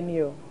fẹ́ rí ẹ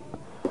ní o.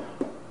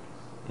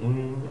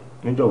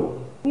 Níjọ́ wo?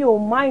 Mi ò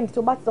mind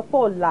tó bá ti sọ pé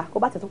ọ̀la, tó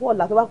bá ti sọ pé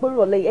ọ̀la, tó bá pé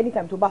ìrọ̀lẹ́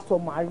anytime tó bá sọ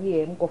màá rí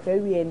ẹ, mo kàn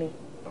fẹ́ rí ẹ ní.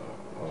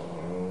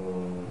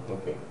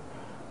 Okay.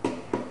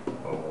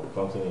 Oh,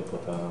 something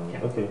important.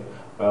 Okay.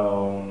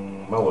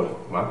 Má worry,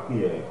 màá pè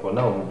ẹ́. For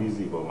now, I'm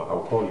busy, but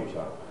I'll call you,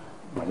 sha.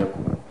 Màá jẹ́ kó.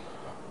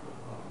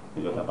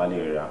 Ìjọba bá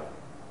lè ra.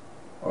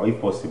 Or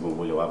if possible,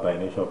 mo lè wá bá ẹ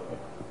ní shop.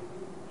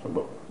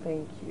 Ṣùgbọ́n.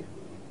 Thank you.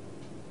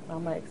 I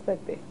might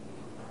expect it.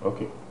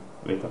 Okay,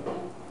 later.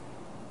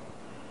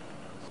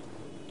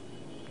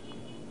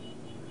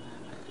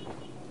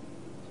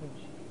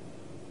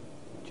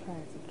 Try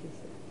to kiss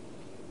it.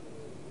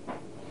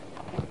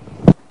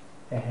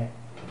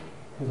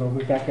 Ṣé sọ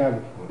pé kíákíá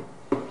rẹ̀?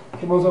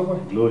 Ṣé mo sọ fún ẹ?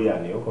 Gloria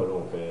ni ó kọ́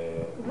lóun fẹ́.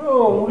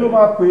 Òun ló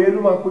máa pè é,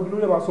 ló máa pe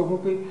Gloria máa sọ fún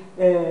pé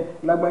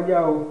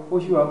lágbájá o, ó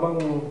ṣì wà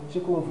báwọn o, ṣé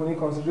kò ń fún ní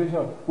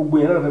consideration. Gbogbo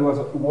yẹn náà fẹ́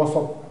wọ́n sọ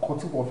kọ́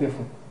tí wọ́n fẹ́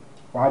fún.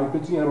 Wàá rí pé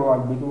tí yẹn rọra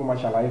gbé tó máa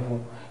ṣàlàyé fún.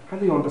 How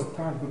do you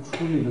understand pé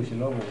truly ló ṣe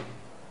lọ́wọ́?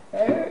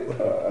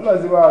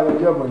 Ọlọ́run ti wá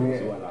ọjọ́ ọ̀bọ̀ ni.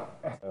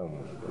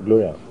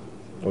 Gloria,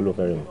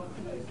 olùfẹ́ rẹ̀ mi.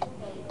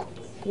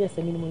 Yes,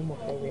 èmi ni mo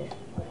fẹ́ rí ẹ.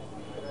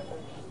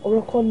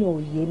 Ọ̀rọ̀ kan ni ò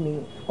yé mi.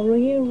 Ọ̀rọ̀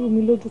yẹn rú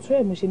mi lójú tó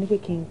ẹ̀ mo ṣe ní pé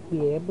kí n pè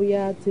ẹ́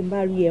bóyá tí n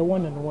bá rí ẹ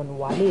one on one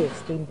wà lè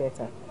explain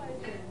better.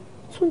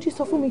 Túnjí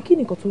sọ fún mi kí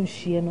nìkan tó ń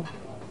ṣe ẹ náà.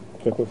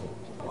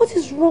 What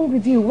is wrong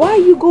with you? Why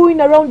are you going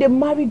around a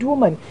married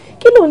woman?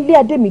 Kí ló ń lé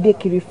Adémídé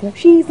kiri fún?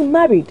 She is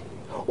married.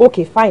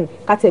 Okay, fine.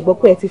 Ká tẹ̀ gbọ́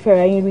pé ẹ ti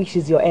fẹ́ra yín rí,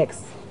 she's your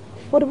ex.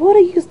 But what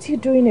are you still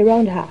doing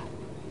around her?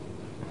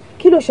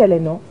 Kí ló ṣẹlẹ̀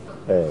náà?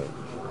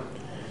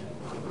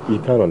 You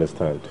can't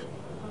understand.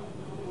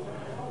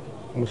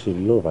 Mo ṣe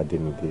love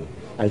Adémídé.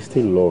 I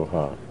still love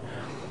her.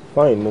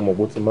 Fine, mo mọ̀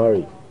bó ti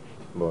marry,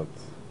 but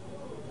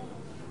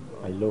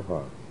I love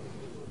her.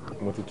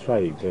 Mo ti try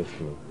against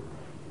me,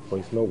 but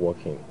it's not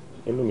working.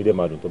 Inú mi dẹ̀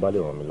máa dùn tó bá lè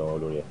ràn mí lọ́wọ́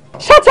lórí ẹ̀.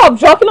 Shut up,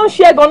 Joe. Kí ló ń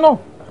ṣe ẹ́ gan-an?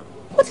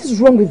 What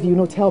is wrong with you?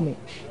 No, tell me.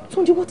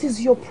 Túnjí, what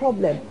is your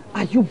problem?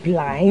 Are you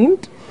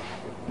blind?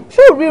 Ṣé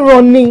o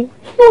ríran ni?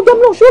 No,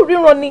 ṣé o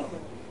ríran ni?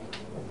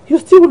 You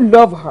still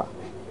love her.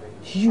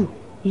 You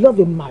love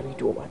a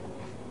married woman.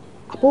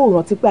 Àbó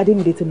rántí pé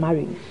Adémídé ti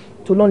marry ni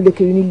tó lọ ń lé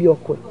kiri nílé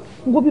ọkọ ẹ̀.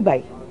 Ń gbó bí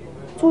báyìí.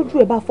 Tójú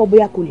ẹ̀ bá fọ́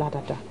bóyá kò là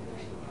dáadáa.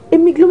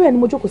 Èmi Gloria ni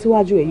mo jókòó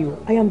síwájú ẹ̀ yìí o.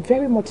 I am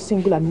very much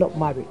single and not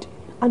married.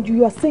 And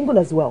you are single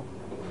as well.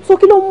 So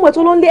kí ló mú ẹ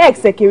tó lọ ń lé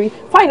ex ẹ̀ kiri?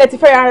 Fine, ẹ ti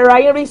fẹ́ ara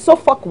yín rí, so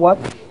fuck what?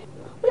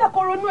 Bóyá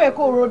kó ronú ẹ̀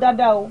kó ro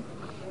dáadáa o.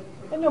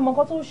 Ẹni ọmọ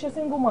kan tó ń ṣe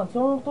single man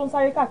tó ń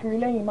sáré káàkiri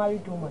lẹ́yìn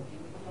married woman.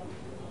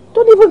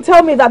 Don't even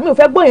tell me that mi ò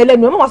fẹ́ gbọ́ yẹn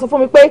lẹ́nu. Ẹ má wá sọ fún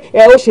mi pé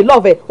ó ṣe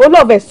love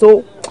ẹ̀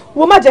so.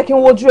 Wo má jẹ́ kí n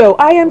wojú ẹ o.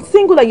 I am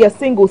single and you are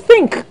single.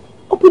 Think.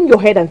 Open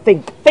your head and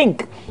think.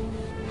 Think.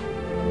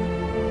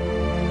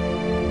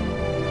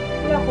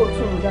 Bóyá kò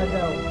tún un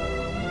dáadáa o.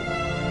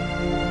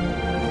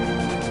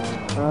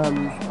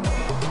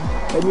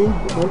 Ẹni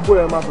mo ń gbọ́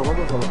ẹ máa sọ̀rọ̀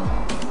tó sọ̀rọ̀.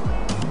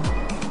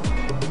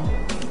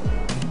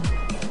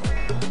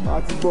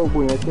 A ti gbọ́ gbogbo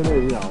yẹn tẹ́lẹ̀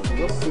rí àwọn.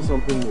 Just say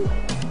something new.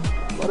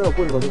 Wọ́n dẹ̀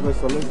kó nǹkan tó fẹ́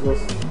sọ.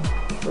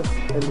 Let's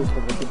end this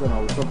conversation and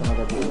we'll talk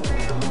another day.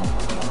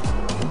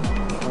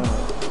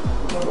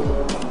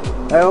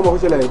 Ọmọ kò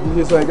ṣẹlẹ̀ bí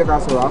ṣe sọ ẹ jẹ́ ká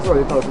sọ̀rọ̀ àsọ̀rọ̀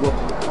yìí tán ọ̀tún.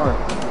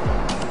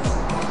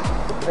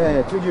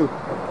 Túnjí.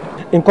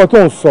 Nǹkan tó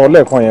ń sọ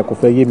lẹ́ẹ̀kan yẹn kò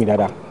fẹ́ yé mi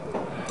dáadáa.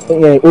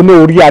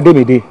 Olórí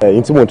Adémídé.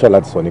 Ẹ̀yin tí mò ń try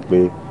láti sọ ni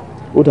pé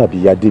ó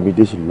dàbí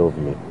Adémídé ṣì love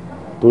me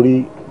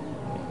torí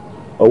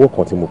ọwọ́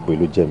kan tí mo pè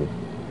ló jẹ́ mi.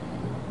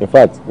 In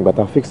fact, ìgbà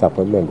tá a fix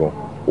appointment gan,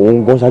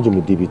 òun gan ṣáájú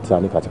mi débi tí a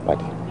ní ká ti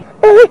pàdé.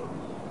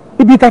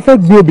 Ibi tá a fẹ́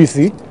gbé obì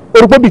sí,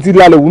 orúkọ bíi ti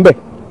lálẹ́ òun bẹ̀.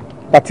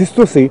 That is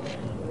to say,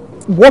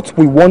 what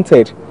we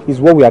wanted is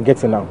what we are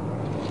getting now.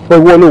 But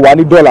ìwọ ló wà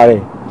ní dọ́là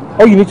rẹ̀.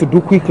 All you need to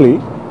do quickly,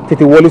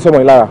 tètè wọlé sọmọ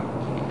yìí lára.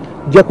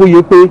 Jẹ́ kó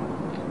yé pé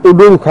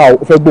olórùka ò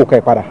fẹ́ gbòòkà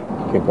ẹ̀ padà.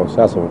 Kí n kàn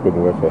ṣáàsọ pé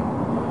mo fẹ́.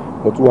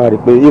 Mo tún wá rí i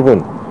pé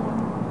even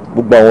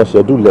gbogbo àwọn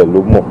schedule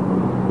ló mọ̀,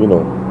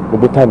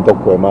 gbogbo time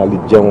tọkọ ẹ̀ máa lè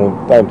jẹun,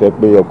 time tẹ́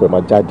pé ọkọ ẹ̀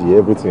máa jáde,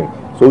 everything.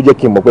 So ó jẹ́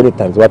kí n mọ̀ pé ní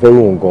time tí wọ́n fẹ́ rí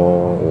òun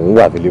gan-an òun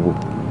wà available.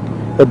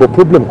 But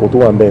problem kan tó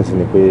wà ń bẹ́ẹ̀ sí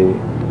ni pé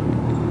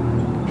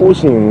ó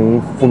sì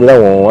ń fún mi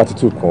láwọn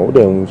attitude kan, ó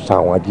dẹ̀ ń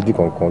ṣàwọn agídí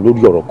kankan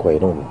lórí ọ̀rọ̀ ọkọ ẹ̀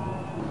náà ni.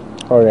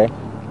 Ọ̀rẹ́,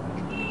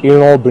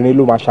 ìran obìnrin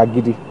ló máa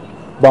ṣagídí.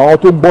 But àwọn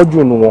tó gbọ́n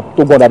jù nù wọn,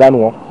 tó gbọ́n dáadáa nù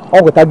wọn,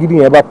 àwọn kẹta gidi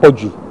yẹn bá pọ̀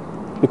jù,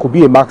 it could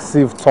be a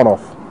massive turn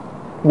off.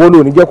 Wo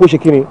ló ní jẹ́ kó ṣe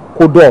kíni,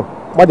 kó dọ̀,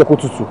 má jẹ́ kó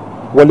tutù,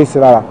 wọlé sí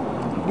rárá.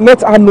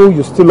 Let her know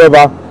you still love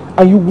her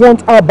and you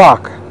want her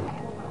back.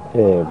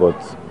 Yeah, but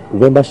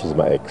remember she's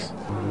my ex.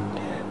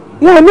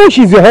 Yeah, I know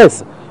she's your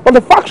ex, but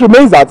the fact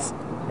remains that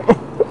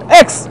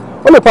ex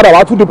only padà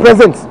wá to the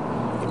present.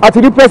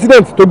 Àti the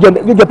president tó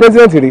jẹ́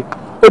president rí,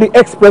 or the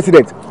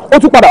ex-president, ó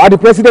tún padà wá the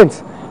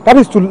president. That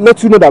is to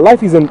let you know that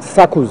life is in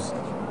circles.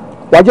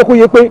 Wàá jẹ́ kó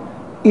yé pé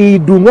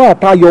ìdùnnú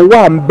àtayọ̀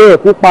wà ń bẹ́ẹ̀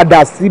kó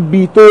padà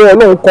síbi tó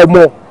Ọlọ́run kọ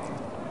mọ́.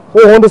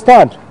 Oh,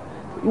 understand?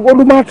 Ìwọ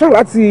ló máa try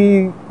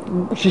láti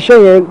ṣiṣẹ́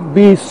yẹn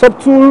be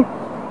subtle,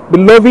 be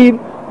loving,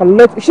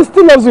 and she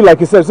still loves you like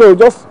you said. So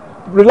just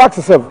relax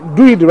yourself,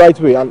 do it the right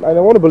way, and I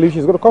want to believe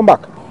she's going to come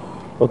back.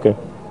 Okay.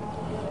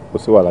 Kò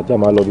sí wàhálà, jẹ́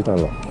máa lọ bí tàn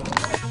lọ.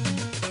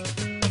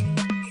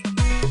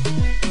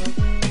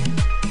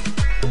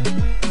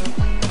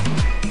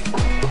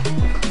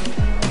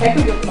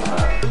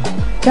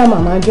 Chama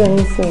máa join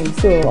soon,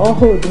 so I'll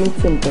hold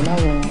meeting pẹ̀lú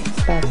àwọn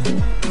staff.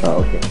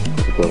 Okay.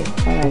 Kò sí problem.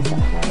 All right, sir.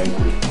 Thank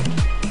you.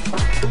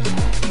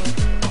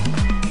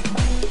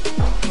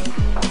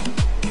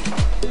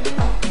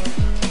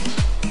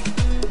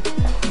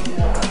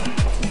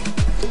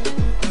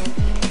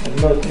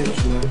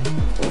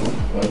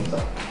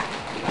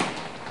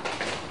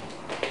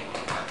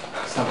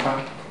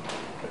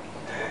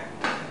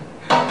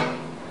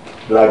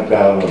 Black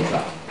diamond,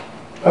 sir.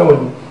 Báwo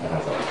ni?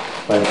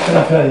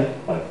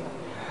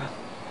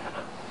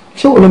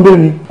 Ṣé wo ló ń bẹ̀rẹ̀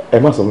ni? Ẹ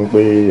má sọ fún mi pé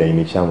ẹ̀yin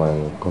ni chairman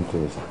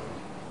company, sir.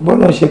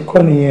 Bọ́lá ṣe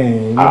kọ́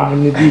nìyẹn ní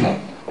níbí.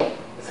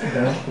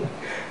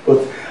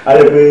 A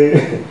lè pe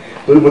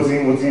torí mo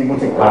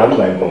ti pa á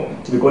nígbà ìgbọ̀n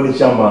tí kò ní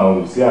chairman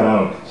ò sí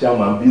around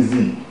chairman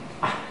busy.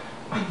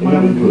 Inú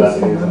mi dùn láti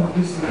ní sá.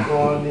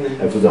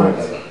 Ẹ tó dára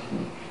kàdà.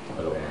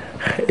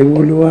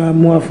 Èwo ló wá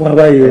mú wá fún wa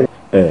báyìí?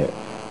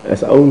 Ẹ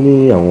sá ó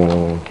ní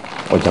àwọn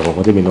ọjà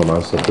kọ̀ọ̀kan tèmi náà máa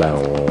ń supply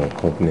àwọn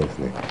companies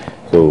ni,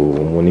 so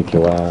mo ní kí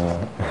n wá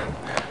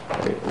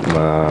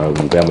máa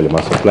bẹ́ẹ̀ mo lè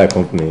máa supply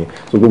company,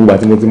 so gbogbo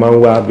àti mo ti máa ń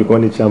wá bí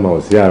wọ́n ní chairman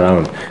ò sí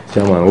around,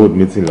 chairman hold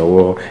meeting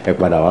lọ́wọ́ ẹ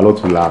padà wá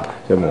lọ́tùlá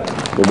ṣẹ́mọ̀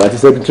gbogbo àti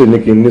secretary ní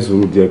kí n ní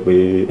sùúrù díẹ̀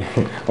pé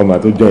ọmọ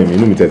àti ojú ẹ̀mí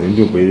inú mi tẹ̀sí ń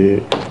dùn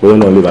pé bóyá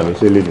náà lè bá mi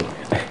ṣe lé mi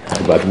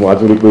ìgbà tí mo wá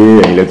tó rí pé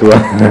ẹ̀yin lẹ tó wá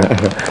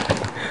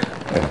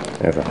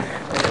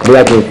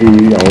bóyá kí n fi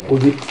àwọn.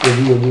 orí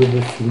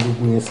fi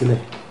gbogbo yẹn sílẹ̀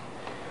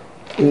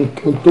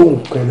nǹkan tó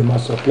nǹkan lè máa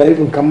supply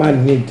nǹkan máa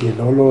ní ìdí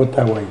lọ́wọ́lọ́wọ́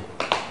tàwa yìí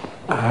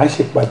àá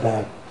ṣe padà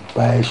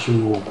bá ẹ ṣe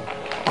wò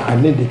àá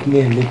ní ìdí kíní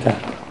ẹ̀ lẹ́tà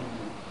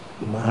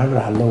máa rà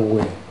á lọ́wọ́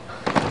ẹ̀.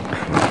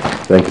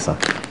 Thank you, sir.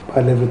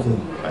 Pal everything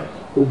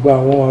gbogbo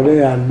àwọn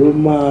ọ̀rẹ́ àló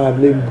máa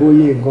lè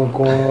bóyè nǹkan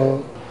kan.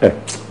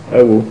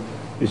 Ẹ wo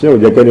iṣẹ́ ò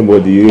jẹ́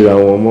kẹ́nìbọ̀dì ríra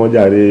wọn mọ́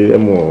jàre ẹ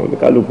mọ̀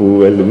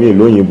kálukú ẹlòmíì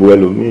lóyìnbó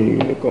ẹlòmíì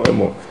nìkan ẹ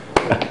mọ̀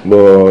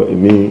bọ́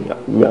èmi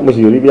mo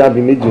sì rí bí ábí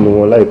méjì nu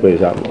wọn láìpẹ́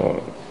ìṣá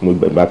mo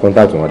gba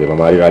contact wọn àti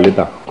màmá ríra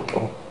later.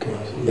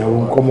 Ìyàwó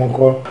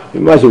ńkọ́. bí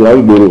má ṣe wà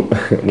gbòòrò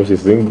mo ṣe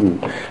single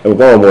ẹ̀kọ́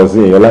káwọn ọmọ sí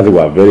èèyàn láti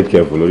wà very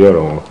careful lórí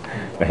ọ̀rọ̀ wọn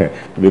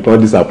bí kàn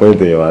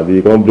disappoint èèyàn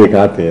àbí kàn break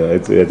heart èèyàn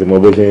ẹ ti mọ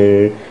bó ṣe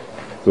ń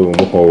so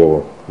mo kàn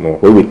wọ̀ mọ̀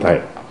pé with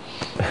time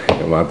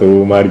màá tó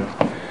marry.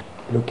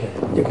 lókè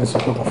jẹ́ kí n sọ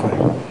fún ọkọ̀ fún ẹ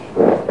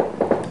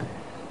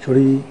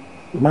sórí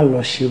má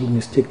lọ ṣerú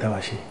mistake táwa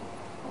ṣe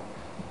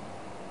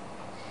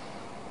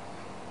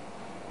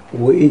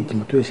wo age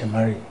mi tó ṣe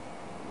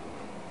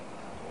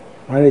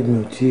marriage mi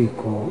ò tí ì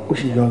kọ ó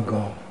sì yọ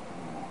gan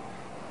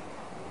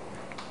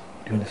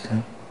do you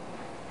understand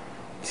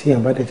tí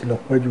àwọn bá dẹ̀ ti lọ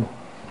pẹ́ jù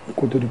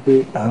kó tó di pé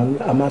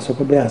a máa sọ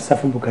pé bẹ́ẹ̀ à ń sá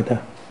fún bùkátà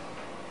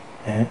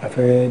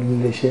afẹ́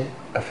níléeṣẹ́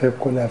afẹ́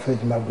kọ́lé afẹ́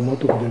ti máa gun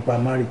mọ́tò kó tó di pé a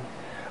marry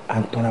à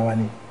ń tanra wa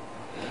ni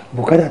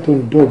bùkátà tó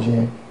ń dọ̀jì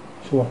yẹn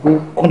sọ wà pé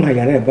kọ́nà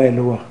yàrá ẹ̀ báyìí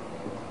ló wà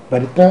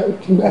bàdìtà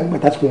tí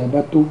àgbàtà tí kò yẹn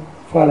bá tó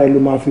fúnra ẹ̀ ló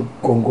máa fi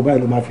gọ̀ǹgọ̀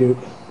báyìí ló máa fi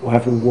wàá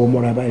fi wọ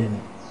ọmọra báyìí ni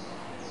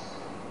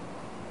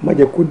má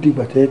jẹ́ kó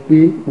dìgbà tó yẹ pé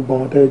gbogbo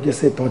àwọn tẹ́lẹ̀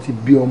jẹ́sẹ̀ tán ti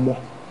bí ọmọ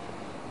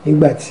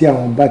nígbà tí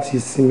àwọn bá ti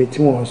sinmi tí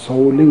wọ́n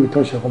sanwó léwé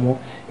tó ṣe ọmọ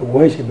ìwọ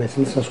ẹ̀ṣẹ̀ bẹ̀rẹ̀ sí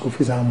ní san school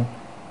fees àwọn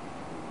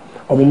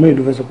ọmọ mẹ́rin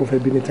ló fẹ́ sọ pé ó fẹ́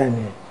bí ní time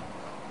yẹn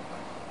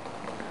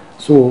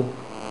so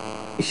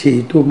ṣe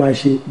èyí tó máa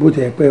ṣe bó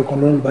tẹ̀ pẹ́ ẹ̀kan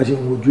lọ́nà bá ṣe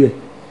ń wojú ẹ̀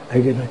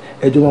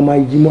ẹjọ́ máa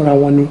yí mọ́ra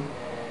wọn ní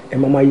ẹ̀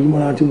máa yí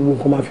mọ́ra tí gbogbo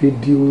nǹkan máa fi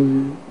di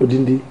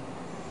odindi.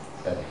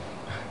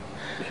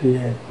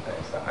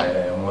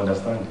 I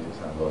understand this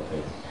about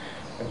it.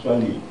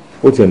 Actually,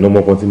 ó tiẹ̀ ní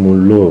ọmọ kan tí mo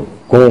lọ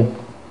gan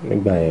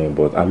nígbà yẹn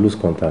but I lose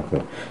contact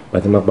náà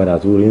bàtí má padà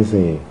tó rí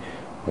nsìn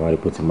àwọn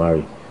àrípò ti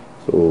marry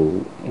so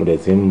mo dẹ̀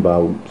ti ń bá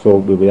sọ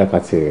pé bóyá ká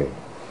tiẹ̀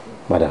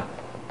padà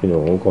nínú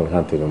òun kàn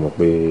hàn tẹ̀lé mọ́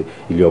pé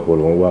ilé ọkọ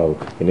lòun wà o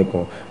ẹni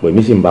kan but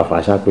èmi sì ń bá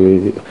fàṣà pé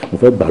mo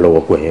fẹ́ gbà lọ́wọ́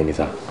ọkọ yẹn ni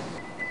sá.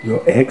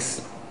 Your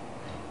ex?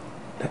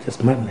 That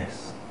is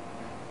madness.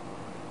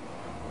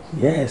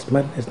 Yes,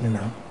 madness ni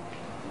now.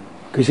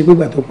 Kì í ṣe pé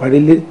ìgbà tó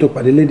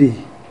parí lédè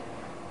yìí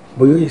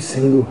bóyá yìí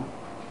single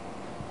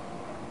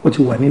ó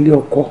ti wà nílé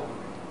ọkọ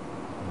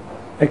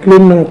ẹ kí ló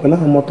ń náà pẹ̀lú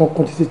àwọn ọmọ tó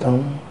kún títí tán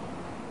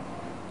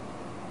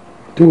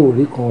tó ò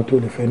rí kan tó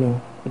lè fẹ́ náà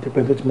ó ti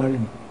pẹ́ tó ti má rí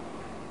ni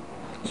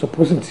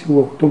suppose tí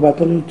ìwọ tó bá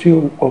tọ́lú tí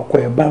ọkọ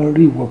ẹ̀ bá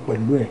rí ìwọ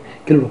pẹ̀lú ẹ̀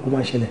kí ló rò kó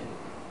máa ṣẹlẹ̀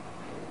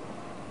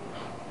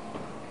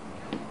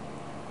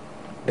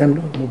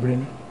dáná ọmọbìnrin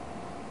ni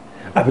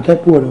àbítá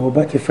pé ọ̀rẹ́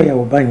ọba ti fẹ́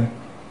ìyàwó báyìí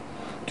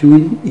tí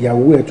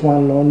ìyàwó ẹ̀ tún wá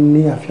lọ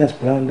ní àfíà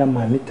spiranda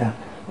mà níta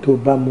tó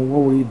bá mu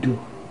what will you do.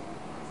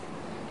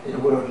 ẹ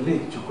gbọ́dọ̀ lé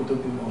ìjókòó tó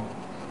bímọ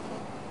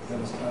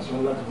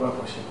ìyàlọ́sọ̀rọ̀ láti wá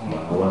àkọsí fún wa.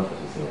 àwọn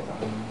àkọsí sí ẹ̀ka.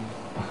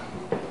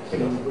 ṣé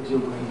o ní kó tí o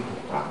gbọ́ yìí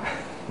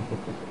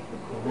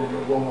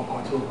gbogbo ọmọ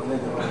kan tí o gbọ́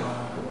lẹ́jọ́ wa máa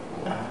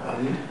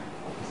àrí.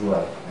 sí wa.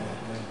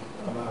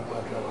 ọba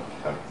àgbàdo wa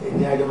èyí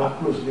ni àjọ máa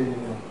close lé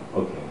nínú.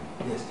 okay.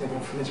 yes Tẹ̀mí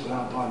finish pẹ̀lú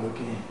àwọn tó wà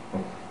lókè yẹn.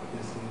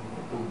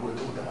 Gbogbo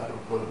ètò ìdára ló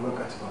pọ̀ lórí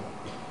wákàtí kan.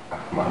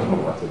 Màá lọ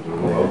wá tọ́jú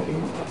ní ọ̀kẹ́.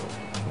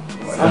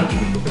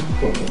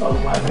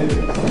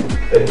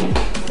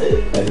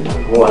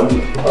 Mo wà ní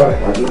ọ̀rẹ́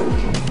àjọ.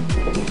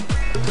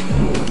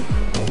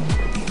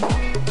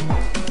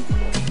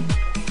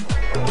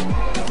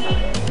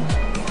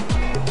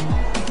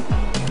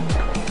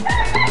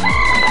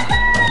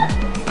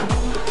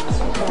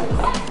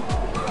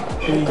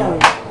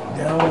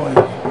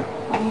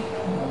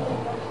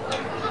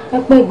 Ẹ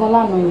pé gan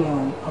lánàá yẹn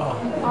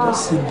o.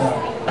 Just sit down.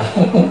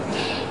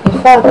 In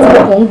fact,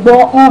 mo ń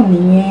gbọ́ hàn mí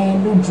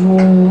yẹn lójú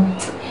oorun.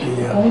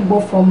 Mo ń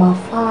gbọ́ from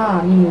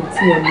afar mi ò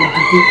tiẹ̀ lè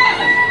dìde.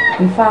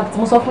 In fact,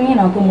 mo sọ fún yín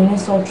náà pé mo ní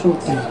sore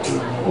throat.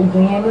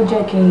 Oògùn yẹn ló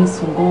jẹ́ kí n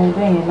sùn gan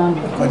bẹ́ẹ̀ yẹn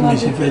lánàá. Ọkọ ni mi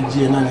ṣe fẹ́ jí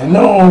ẹ náà ni.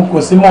 Náà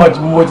kò sí much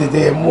mo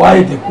tètè mú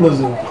ayé tè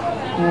close o.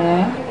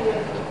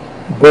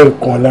 Bọ́ọ̀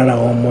kan lára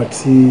àwọn ọmọ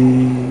tí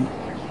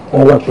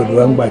wọ́n wà pẹ̀lú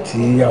àgbà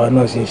tí àwa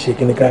náà ṣe ń ṣe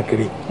kíní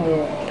káàkiri.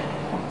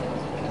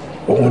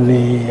 Òun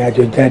ni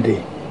àjọ jáde.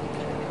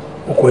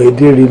 Ọkọ̀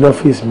èdè rí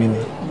lọ́fíìsì mi ni.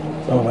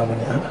 Báwo bá mi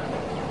ní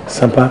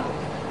Sampa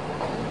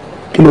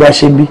kí ló wá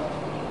ṣe bí?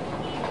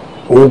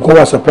 Òun kọ́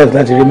wá surprise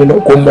láti rí mi náà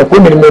kò mọ̀ pé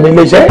mi ni mo ní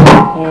iléeṣẹ́.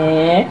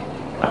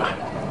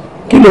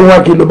 Kí ló wá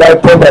kí ló bá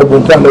tọ́ bá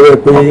ìgbóhùn tí a lọ́wọ́ ẹ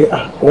pé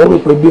òun rò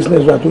pé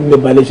business wa tún lè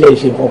ba iléeṣẹ́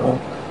ìṣe kankan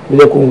ló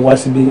jẹ́ kó ń wá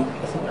síbi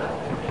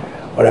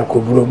ọ̀rẹ́ kò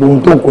burú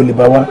ohun tó ń kó lè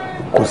bá wa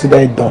kò sí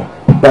dáì dán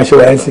bá ṣe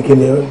wà ẹ́ sí kí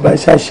ni bá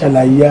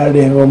ṣàṣàlàyé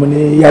ààrẹ ọmọ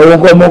ní ìyàwó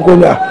nǹkan ọmọ kó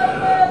ní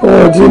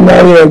ohun tí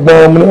mari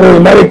ẹ̀gbọ́n ọmọ ní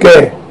ohun mari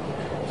kẹ́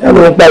ṣáàbù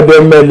ń pàdé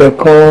ọmọ ẹ̀lẹ̀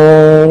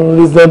kan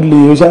recently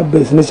ó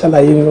ṣàbẹ̀ sí ní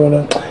ṣàlàyé ní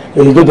wọn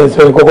èyí tó tẹ̀sí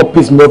ọ̀rẹ́ kọ́kọ́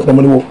peace milk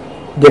ọmọ níwò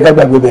jẹ́ ká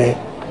gbàgbé bẹ́ẹ̀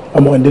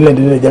ọmọ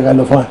ìdílé jẹ́ ká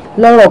lọ fún wa.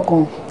 Lọ́rọ̀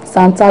kan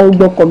Santa ló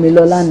gbọ́kọ̀ mi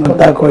lọ lánàá.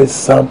 Santa kọ́ ẹ̀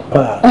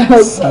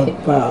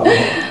Sampa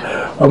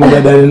ọmọ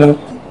dáadáa ni náà.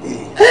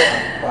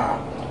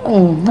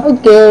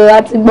 Ok,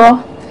 a ti gbọ́.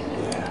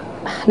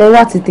 Lẹ́wọ́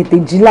àti tètè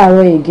jí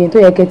láàárọ̀ ègé tó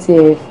yẹ kẹ́ ti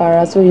ẹ̀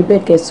fara sórí bẹ́ẹ̀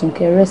kẹsùn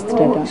kẹ́ rest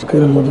dáadáa. Kí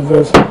ni mo ti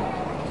fẹ́ sọ?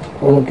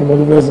 Òun kí mo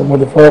ti fẹ́ sọ, mo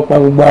ti fọwọ́ pa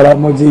gbogbo ara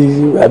mo ti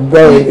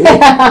àbẹ̀rẹ̀.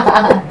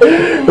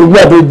 Gbogbo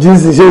àti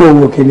jíǹsì ṣé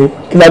òwò kìíní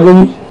kí la gbé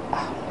mú.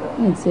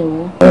 Mi ti ẹ̀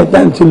wọ́. Ẹ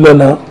táyì ti lọ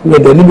náà, mi ò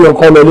dẹ̀ níbi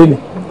ọkọ lọ lé ní.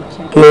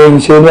 Kí n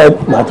ṣe ní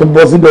màá tún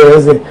bọ́ síbẹ̀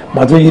ẹsẹ̀,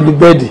 màá tún yí ní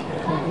bẹ́ẹ̀dì.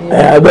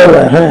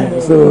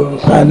 Abẹ́rẹ́ so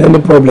any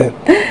problem.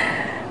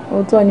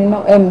 Òótọ́ ni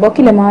náà bọ́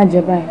kí lè máa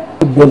jẹ báyìí.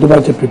 Gbogbo tó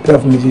bá ti prepare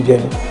fún mi jíjẹ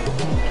ni.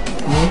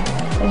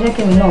 Ẹ jẹ́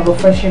kí mi náà lọ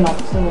freshen up.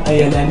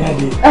 Ayẹyẹ ni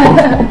adé.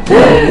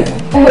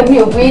 Mi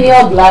ò fún yín ní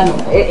ọ̀gbìn lánàá,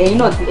 ẹ̀yin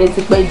náà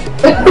ti pẹ́ jù.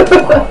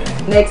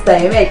 Next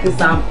time, ẹ̀ kí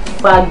Sam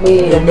bá gbé.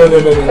 No, no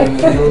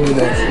need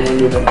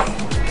that.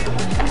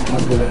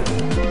 Not do that.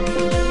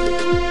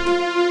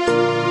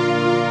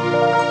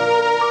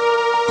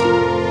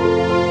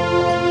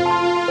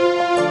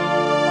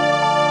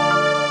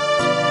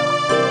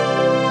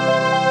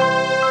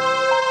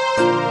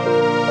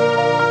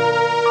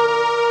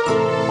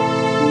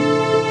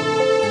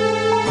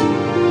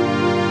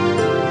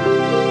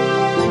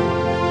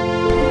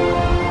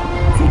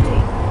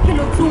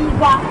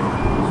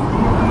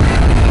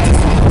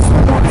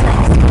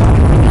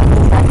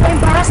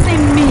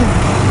 Embarrassing me.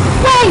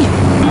 Why?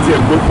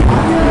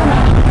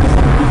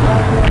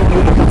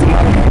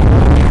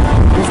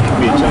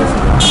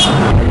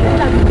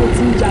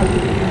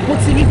 Mo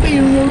ti rí pé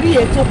irun orí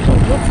ẹ̀ tó kù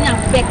ló ti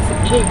affect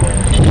brain.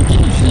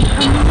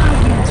 I'm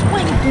married.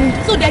 Why you doing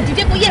this? So that you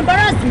dey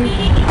embarrass me.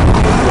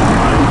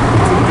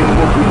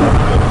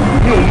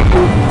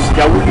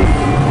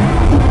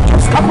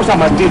 Kápò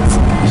ṣàmà date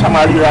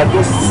ṣàmà ríra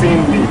just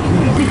same day.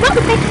 Ìgbà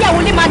tó fẹ́ kí ìyàwó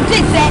lè máa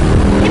date ẹ,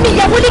 èmi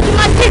ìyàwó lè kí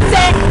máa date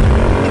ẹ.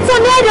 It's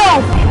unheard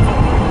of.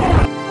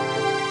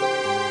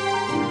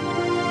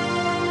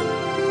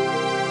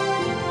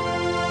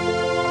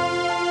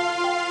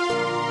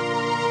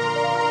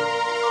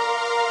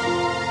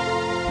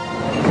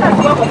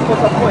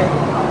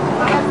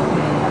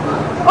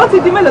 Ó ti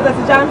di mélòó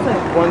tẹ̀sí Jansen?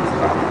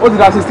 Ó ti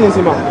da 16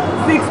 sí ma.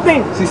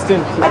 16. 16.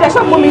 Ẹ̀dẹ̀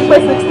ṣọ́pọ̀ mi pé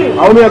 16.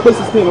 Àwọn omi ẹ pé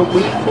 16 ló pé.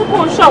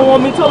 Púpọ̀ ń ṣàwọn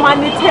omi tó máa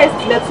ní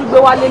taste lẹ́tún gbé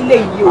wálé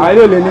léyìí o.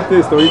 Àìlè lè ní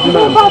taste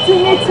original. Tó bá ti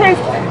ní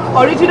taste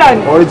original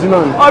ni.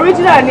 Original ni.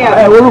 Original ni à.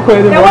 Ẹ orúkọ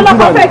ẹni original. Ẹ̀wọ́n lọ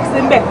perfect sí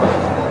mbẹ̀.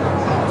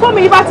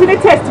 Tómi bá ti ní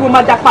taste mo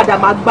máa dá padà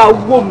máa gba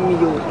owó mi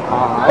o.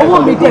 Owó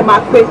mi dẹ̀ máa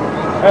pé.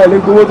 Ẹ lè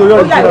gbowó torí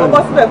original. Ó yà ìwọ́n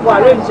bọ́ síbẹ̀ fún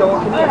arrange wọn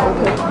kí ní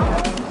ẹ̀kọ́.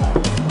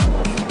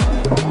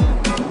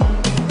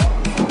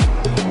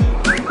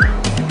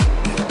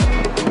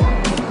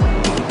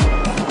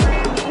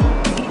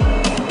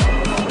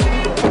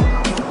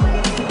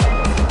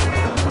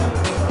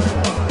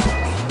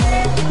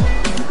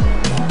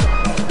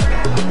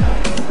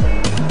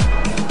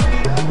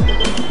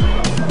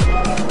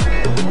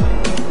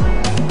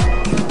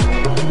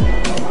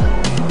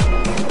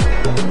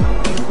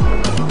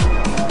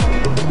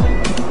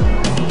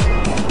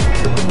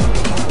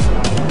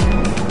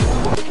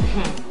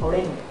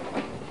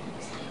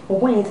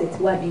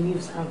 Wá bí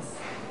news hands.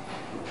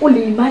 O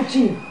lè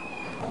imagine.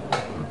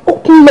 Ó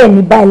kúnlẹ̀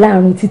ní báyìí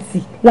láàrin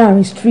títì,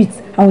 láàrin street,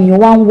 àwọn èèyàn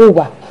wá ń wò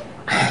wá.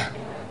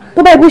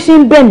 tó bá ibi ṣe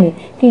ń bẹ̀ mí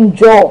kí n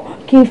jọ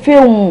kí n fẹ́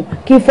òun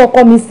kí n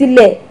fọkọ mi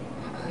sílẹ̀.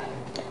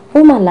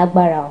 Ó mà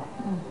lágbára o.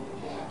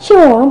 Ṣé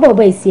wọn rán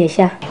bọ̀bọ̀ ìsì ẹ̀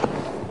ṣá?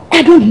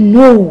 I don't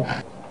know.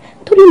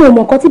 Torí mo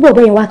mọ̀ nǹkan tí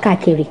bọ̀bọ̀ yẹn wá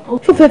káàkiri.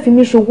 Ṣó fẹ́ fi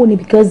mí ṣòwò ni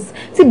because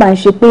tí bá ń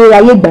ṣe pé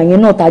ayé ìgbà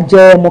yẹn náà ta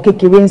jẹ́ ọmọ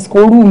kékeré ń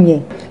skorú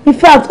yẹn. In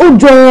fact ó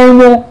jọ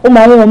ẹran ó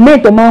máa wọn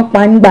mẹ́ẹ̀tọ́ máa ń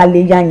pa nígbà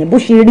lè ya yẹn bó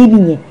ṣe rí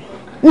nìyẹn.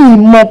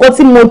 Ìmọ̀ nǹkan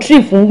tí mo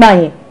trip fún gbà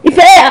yẹn.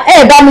 Ìfẹ́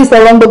ẹ bá mi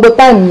sọ̀rọ̀ gbogbo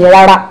time yẹn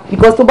rárá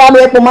because tó bá lọ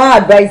ẹ pé máa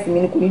advice mi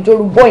ni kò ní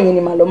jórú boy yẹn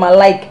ni màá lọ máa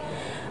like.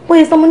 But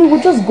yes, someone will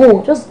just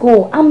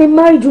go. I'm a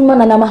married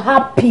woman and I'm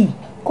happy.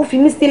 Kó fi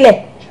mí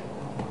sílẹ̀.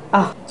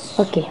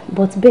 Okay,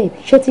 but babe,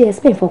 ṣé o ti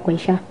explain fọkàn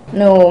ṣá?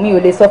 No, mi ò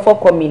lè sọ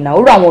fọ́kọ mi náà.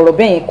 Irú àwọn ọ̀rọ̀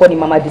bẹ́ẹ̀ yẹn kọ́ ni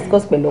màmá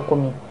discuss pẹ̀lú ọkọ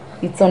mi.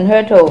 It's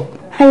unheard of.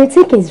 And you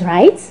think it's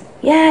right?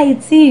 Yeah,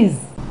 it is.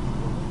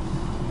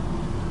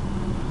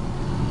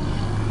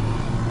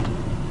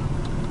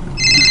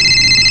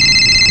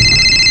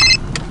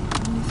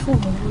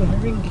 Fóònù mi ò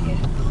ríngì yẹn.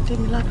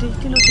 Tẹ́miládé,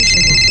 kí ló tún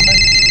ṣẹlẹ̀ sí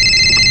báyìí?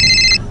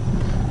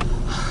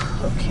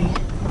 Okay.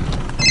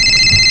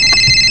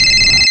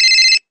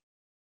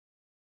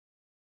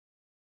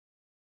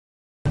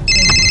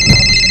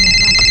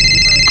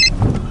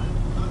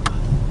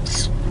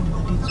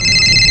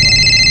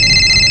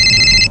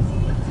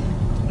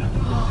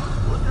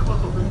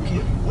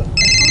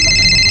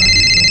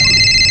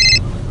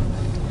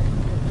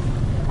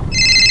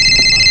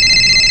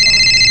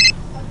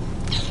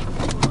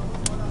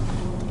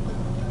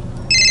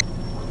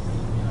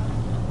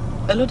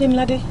 Hello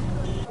Demilade.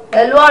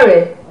 Hello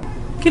ọ̀rẹ́.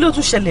 Kí ló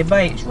tún ṣẹlẹ̀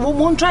báyìí?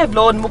 Mo ń drive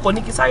lọ́wọ́ ni mo kàn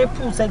ní kí sáré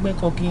pull sẹ́gbẹ̀ẹ́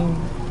kan kí n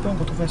gbọ́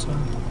nǹkan tó fẹ́ sọ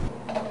ni.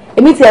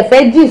 Èmi tiẹ̀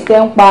fẹ́ jí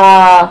ìfẹ́ ń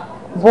pa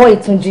boy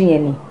Túnjí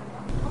yẹn ni.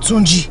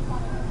 Túnjí.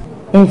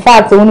 In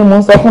fact òun ni mo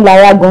ń sọ fún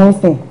Lára gan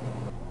sìn.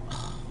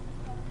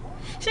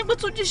 Ṣé pé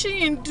Túnjí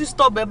ṣì ń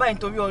disturb ẹ báyìí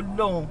nítorí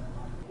Ọlọ́run?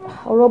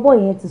 Ọ̀rọ̀ boy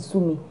yẹn ti sú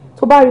mi.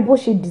 Tó bá rí bó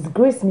ṣe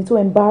disgrace mi tó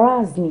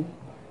embarrass mi.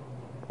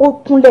 Ó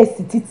kúnlẹ̀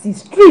sí títí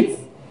street.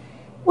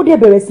 Ó dẹ̀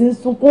bẹ̀rẹ̀ sí ń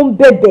sunkún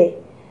bẹ̀bẹ̀.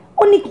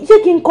 Ó ní ṣé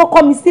kí n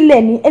kọ́kọ́ mi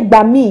sílẹ̀ ní ẹ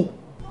gbà mí.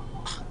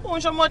 Ó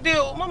ń ṣọmọdé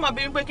o, má máa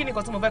bí pé kí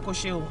nìkan tí mo fẹ́ kó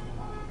ṣe o.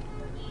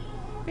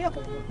 Bí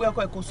àkókò pé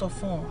ọkọ ẹ̀ kò sọ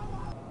fún ọ.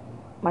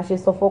 Má ṣe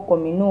sọ fọ́kọ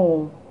mi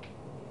no.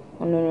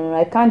 No,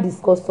 I can't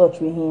discuss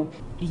such with him.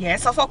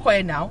 Yes, sọ fọ́kọ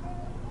ẹ now.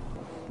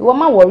 Ìwọ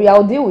má worry,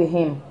 I'll deal with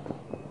him.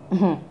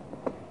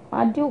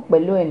 I'll deal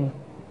pẹ̀lú ẹ̀ ni.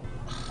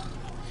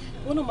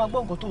 Wọ́n náà máa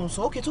gbọ́ nǹkan tó ń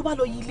sọ. Okay, tó bá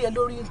lọ yí ilé ẹ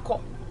lórí ńkọ́.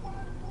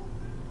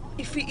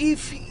 If he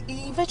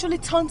eventually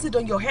turns it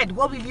on your head,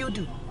 what will you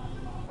do?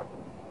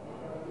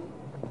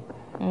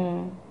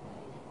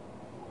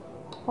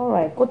 All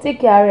right, go take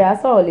care. I'll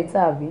sọ̀rọ̀ later,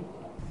 àbí?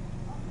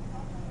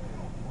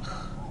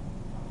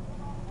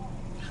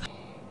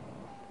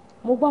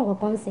 Mo gbọ́ nǹkan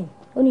kan sìn.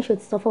 Ó ní ṣó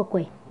ti sọ fọ́kọ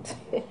ẹ̀.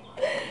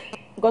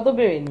 Nǹkan tó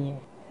béèrè nìyẹn.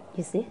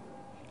 You see?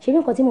 Ṣé bí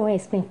nǹkan tí mo rán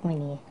explain fún ẹ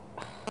nìyẹn?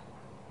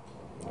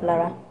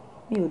 Lára,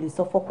 mi ò lè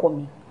sọ fọ́kọ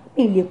mi.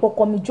 Mi lè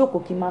pọkọ mi jókòó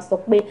kí n máa sọ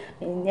pé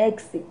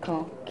ex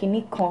kan,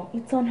 kinní kan.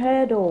 It's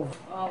unheard of.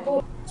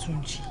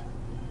 Túnjí.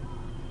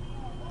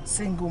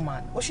 Single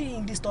man. Ó ṣì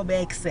ń disturb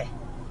ex ẹ̀.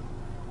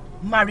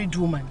 Married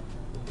woman.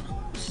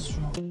 This is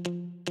wrong.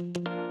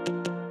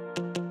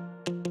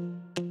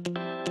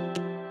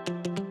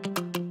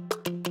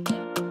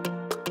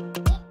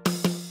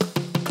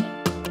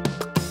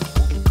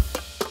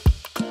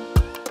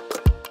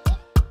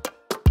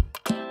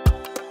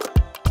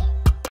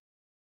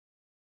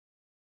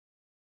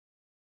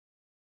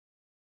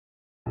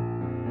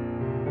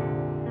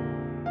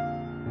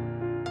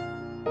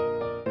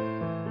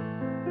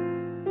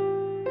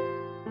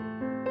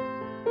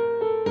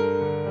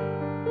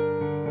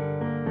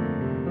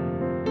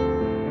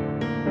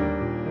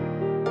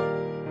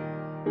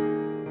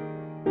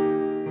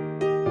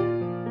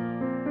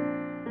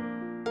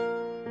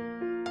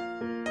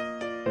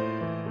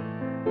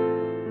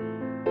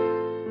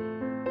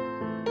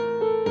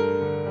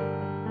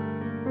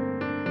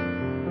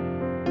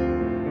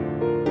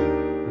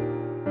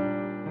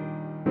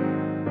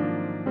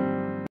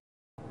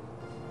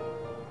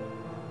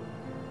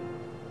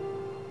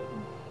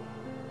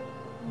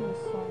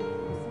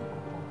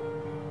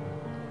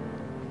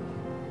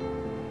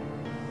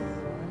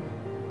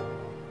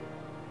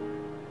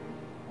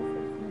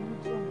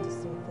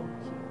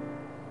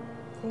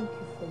 Thank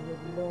you for your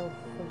love,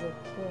 for your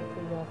care,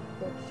 for your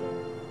affection.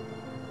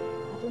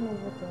 I don't know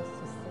what else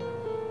to say.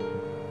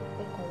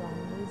 Eko wa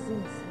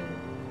amazing to me.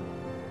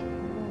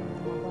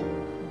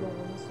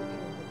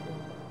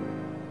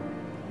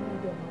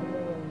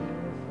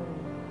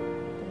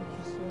 Thank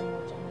you so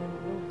much and I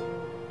love you.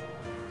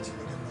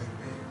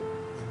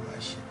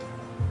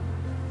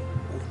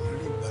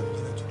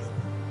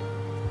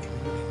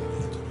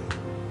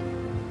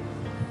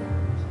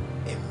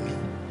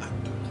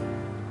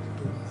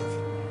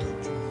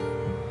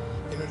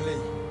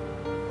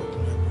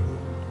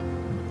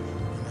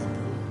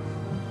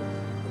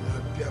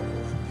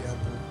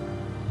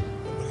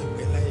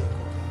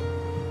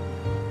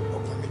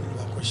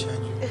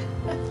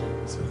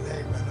 So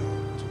like man,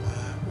 to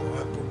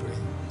my property.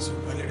 So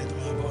I let it to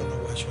my boy no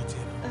wash your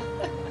tail.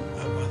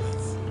 About that.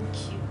 Thank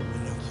you. I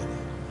love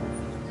you.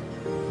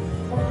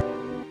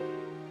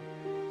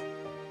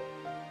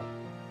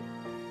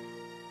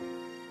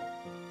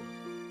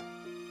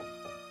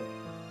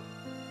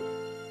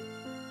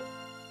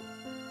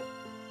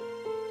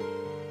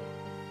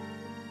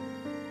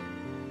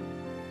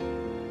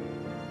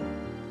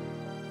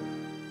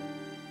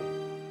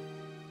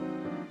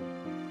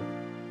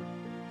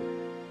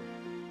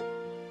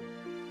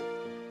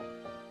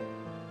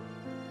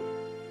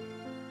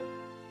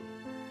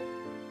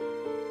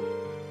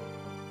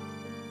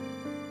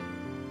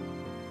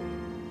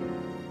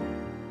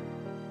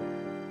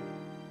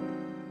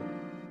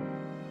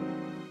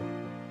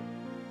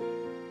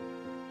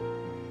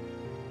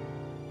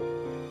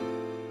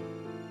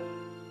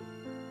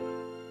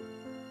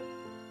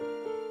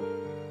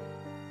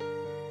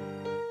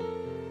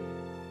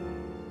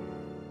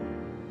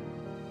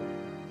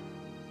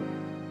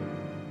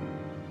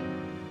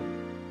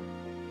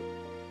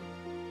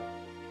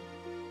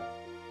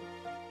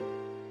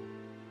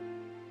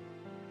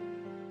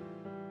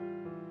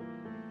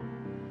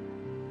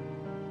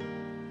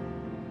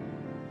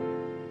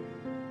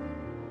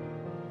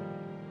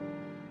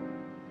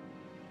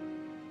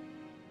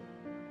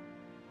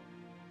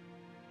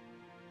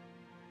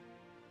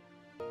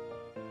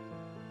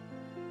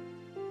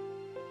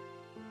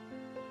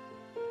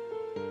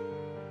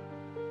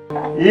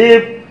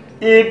 Hip,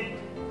 hip,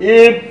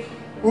 hip.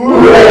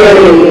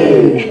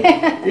 Hooray!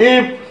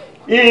 Hip,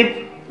 hip,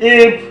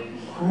 hip.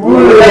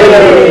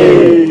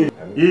 Hooray!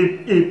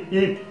 Hip, hip,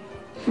 hip.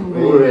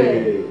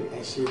 Hooray!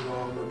 And she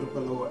know the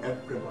people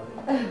everybody.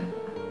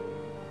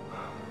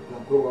 We'll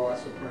go our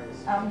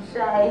surprise. I'm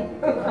shy.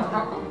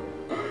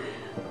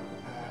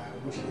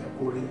 Mo ṣe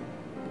ẹ̀kọ́rí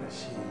la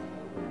ṣe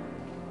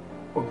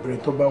obìnrin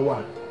tó bá wà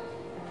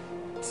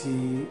tí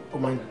ó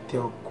máa ń tẹ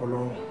ọkọ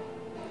lọ́rùn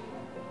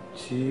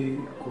tí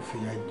kò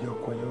fìyà jẹ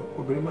ọkọ yẹn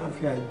obìnrin máa ń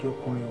fìyà jẹ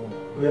ọkùnrin o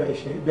bóyá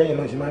bẹ́ẹ̀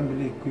náà ṣe máa ń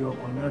bilé pé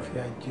ọkùnrin máa ń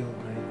fìyà jẹ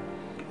obìnrin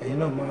ẹ̀yin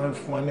náà máa ń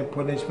fún wa ní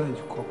punishment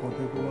kọ̀ọ̀kan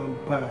tó pé wọ́n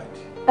bad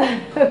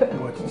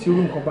but tí irú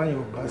nǹkan báyìí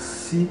ò bá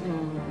sí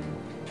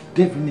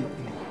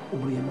definitely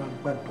obìnrin yẹn máa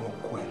gbádùn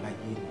ọkọ ẹ̀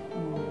láyé ni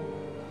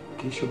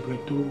kì í ṣe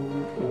obìnrin tó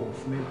ò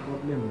fún mi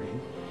problem rẹ̀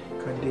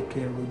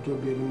kádékẹ́ rojọ́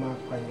bí ẹni máa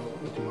pa ẹ̀yàn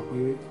ó ti mọ̀ pé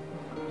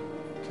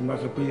tí n bá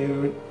sọ pé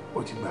ó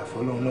ti gbà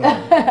fọ́lọ́ náà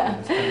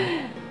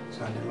so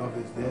the love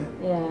is there.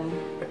 Yeah.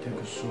 Thank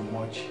you so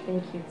much.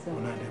 Thank you too.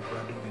 Ọ̀nà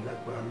àdẹ̀gbàdùn mi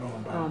lágbára náà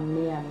bá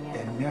àmín.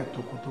 ẹ̀mí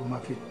àtọkùn tó máa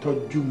fi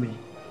tọ́jú mi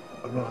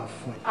ọlọ́run á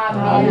fún ẹ.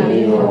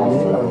 àmín.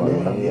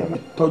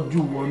 Tọ́jú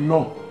wọn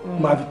náà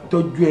máa fi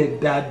tọ́jú ẹ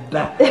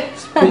dáadáa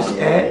special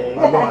ẹ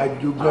ọlọ́run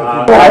àjogún ẹ.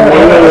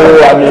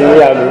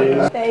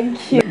 àmín. Thank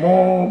you. Mo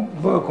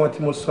bọ́ọ̀ kan tí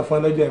mo sọ fún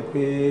ẹ lọ́jọ́ ẹ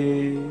pé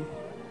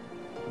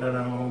lára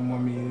àwọn ọmọ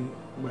mi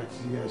nígbà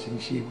tí a ṣe ń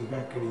ṣe ìwé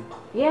káàkiri.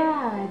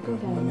 Yeah, I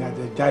think mo ní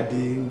àjọ jáde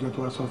níjọ́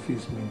tó wá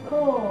sọ́fíìsì mi.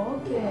 Oh,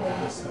 okay.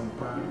 This is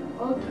Sampa.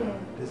 Okay.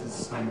 This is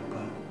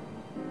Sampa.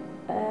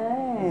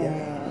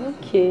 Yeah.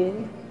 Okay.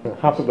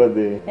 Happy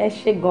birthday. Ẹ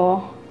ṣé gan.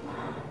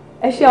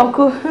 Ẹ ṣé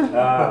uncle. You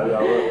are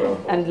welcome.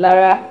 And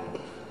Lara,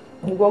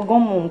 ìwọ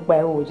gan mò ń pa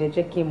ẹ̀ ò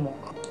jẹ́ kí n mọ̀.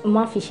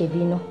 Má fi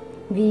ṣèbínú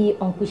bí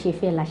uncle ṣe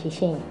fẹ́ la ṣe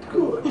ṣe yẹn.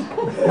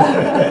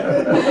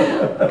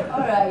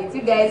 All right,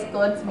 you guys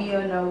got me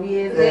on a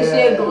way. Ẹ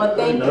ṣé gan,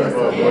 thank you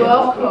so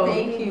much.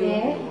 Thank you.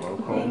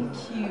 Thank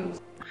you.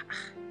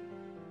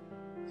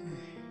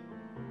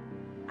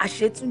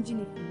 Àṣetúnjí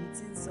ni èmi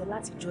ti ń sọ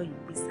látijọ́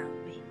ìgbésà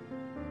pé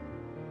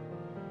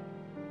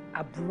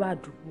àbúrò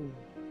àdúgbò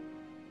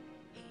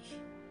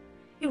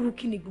irú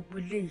kí ni gbogbo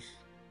eléyìí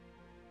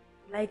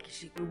láì kìí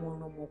ṣe pé wọ́n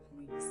rán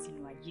ọmọkùnrin yìí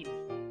sínú ayé mi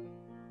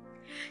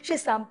ṣé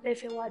Sàmpẹ́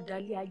fẹ́ wá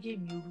dalé ayé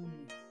mi rú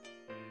mi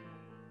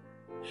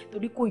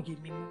torí kò yé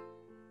mi mọ́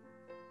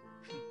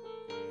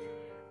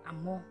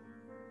àmọ́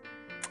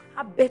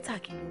á bẹ́tà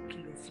kí n lọ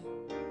kìlọ̀ fún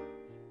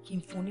kí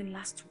n fún ní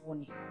last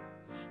warning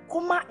kó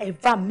má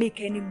ever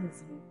make any move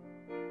mọ́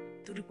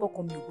torí pọ́kọ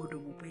mi ò gbọ́dọ̀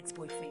mọ̀ pé ex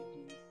boyfriend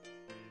mi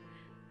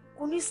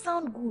kò ní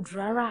sound good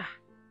rárá.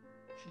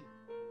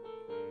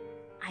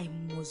 I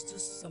must do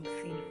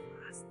something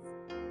fast.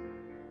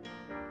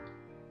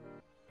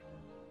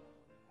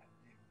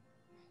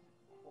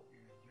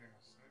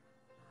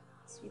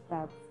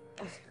 Sweetheart,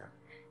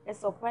 ẹ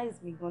surprise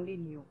mi gan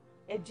léni o.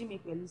 Ẹ jí mi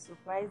pẹ̀lú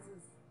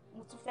surprises.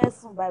 Mo tún fẹ́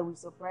sùn báyìí with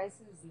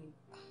surprises ni.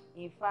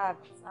 In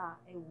fact,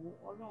 ẹ wò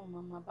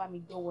Ọlọ́run máa bá mi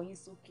gbọ́wọ́ yín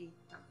sókè.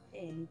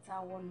 Ẹ ní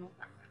táwọ́ ná.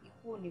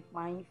 Ikú ò ní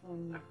pa yín fún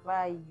yín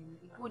báyìí.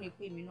 Ikú ò ní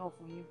pè mí náà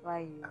fún yín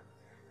báyìí.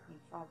 In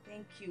fact,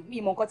 thank you.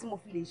 Mi mọ nǹkan tí mo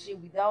fi lè ṣe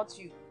without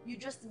you. You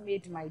just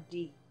made my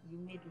day. You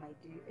made my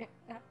day.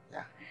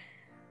 Yeah.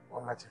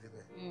 Wọ́n láti rí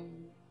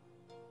bẹ́ẹ̀.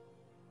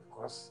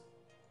 Because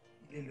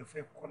ilé ló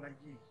fẹ́ kọ́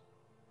láyé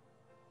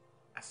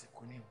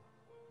àsìkò ní ìwọ̀n.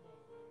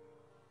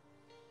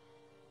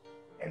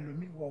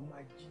 Ẹlòmíì wọ́n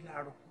máa jí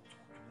láàárọ̀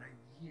kùtùkùtù láyé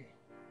ẹ̀.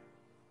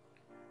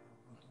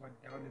 Ọ̀gbọ́n tó bá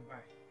dáwọ́ ní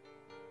báyìí.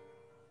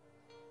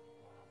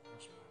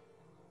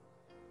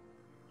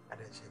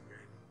 Adẹ́sẹ̀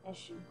bẹ̀rẹ̀ ni. Ẹ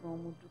ṣé gan,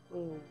 mo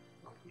dúpẹ́ o.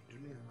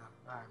 Ìdúró yẹn máa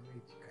bá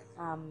méjì kalẹ̀.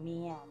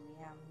 Àmín, àmín,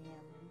 àmín,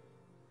 àmín.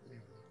 Mi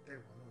ò ní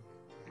tẹ̀wọ́n náà ní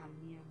pé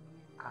Àmín, àmín,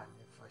 àmín.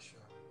 àní fàṣọ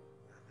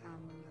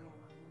Àmín, nínú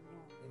àmín.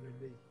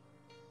 ilé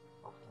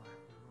ọkùnrin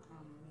àbúrò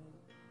Àmín.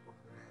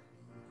 obìnrin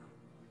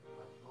àbí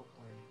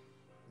ọkùnrin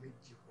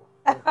méjì pọ̀.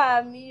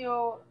 Àmín o.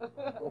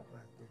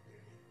 Ọkùnrin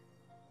àtòbìnrin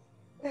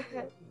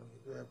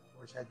ìlú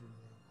ẹ̀kọ́ ṣáájú ní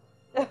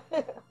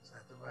ọkùnrin.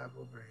 Ṣàtọ́ bá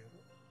bóbìnrin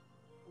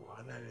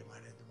wàhálà rẹ̀ máa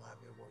rẹ̀ tó máa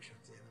bẹ̀ wọṣọ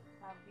tiẹ̀ náà.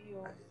 Àbí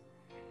o.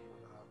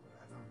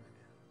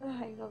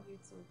 I love you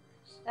too.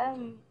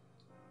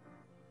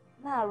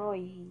 Láàárọ̀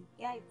yìí,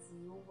 guy tí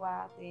ó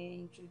wá tẹ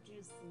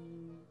introduce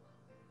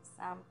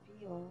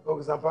Sampi o.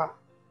 Okay, Sampa.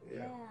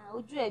 Yeah,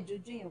 ojú ẹ̀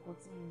jojú èèyàn kan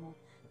tí mo mọ̀.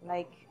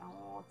 Like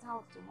àwọn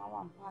tout tó máa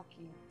wà ní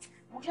páàkì.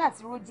 Mo ṣáà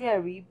ti rójú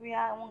ẹ̀ rí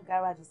bóyá wọ́n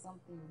garage or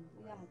something.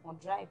 Bóyá mo kàn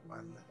drive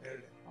ní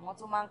àwọn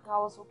tó máa ń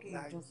káwọ́ sókè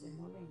ìjọsìn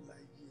mọ́lẹ̀ yìí.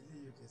 Láyé ilé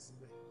yóò tẹ̀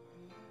síbẹ̀.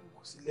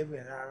 Kò sí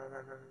lẹ́bẹ̀ rárá.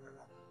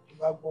 Tó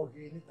bá gbọ́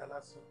kí níta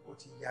lásán, ó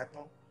ti yà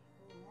tán.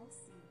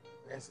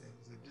 Yes,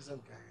 he's a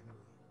decent guy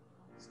anyway.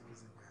 He's a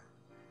decent guy.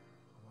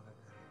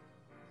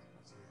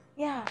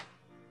 Yeah.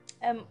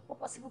 What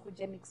possible could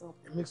you mix up?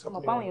 Mix up. I'm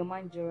about your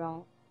man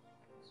around.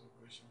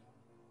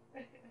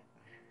 Thank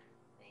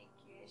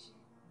you, Eshi.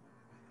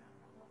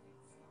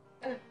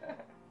 I love it.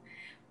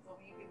 So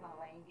you be my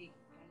wife.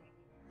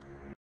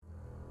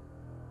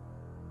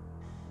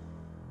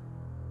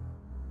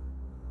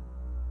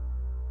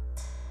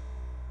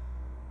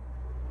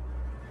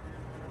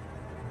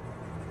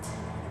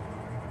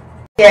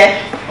 Yeah.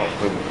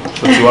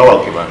 So you are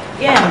okay, man?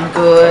 Yeah, I'm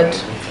good.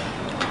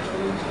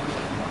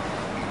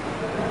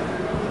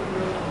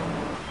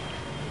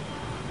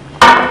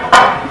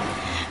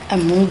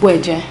 I'm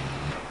going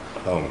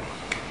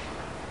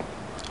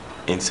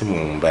tí mò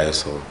ń bá ẹ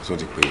sọ tó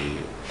di pé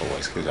ọwọ́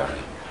ìṣèjà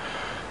rẹ̀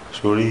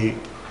sórí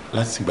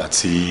láti ìgbà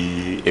tí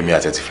èmi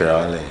àti ẹ ti fẹ́ra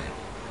wálẹ̀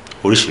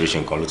oríṣiríṣi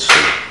nǹkan ló ti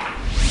ṣẹlẹ̀.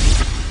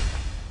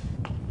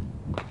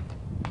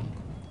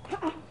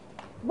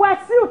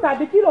 Wàsíù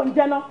tàbí kí ló ń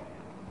jẹ náà.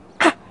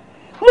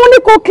 Mo ní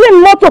kó clean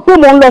mọ́tò pé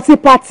mo ń lọ sí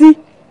patí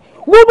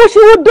wo bó ṣe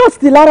wó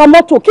dust lára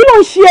mọ́tò kí ló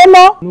ń ṣe ẹ́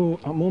náà. no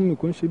àmọ́ mi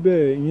kò ń ṣe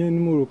bẹ́ẹ̀ ìyẹn ni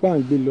mo rò pé à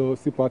ń gbé lọ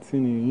sí patí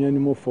ni ìyẹn ni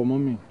mo fọ mọ́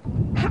mi.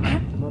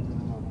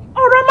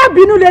 ọ̀rọ̀ má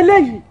bínú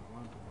lélẹ́yìí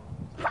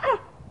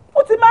ó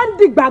ti máa ń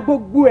dìgbà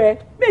gbogbo ẹ̀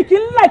mi kì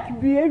í like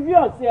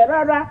behaviour ẹ̀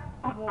rárá.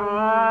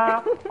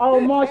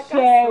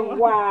 ọmọọṣẹ́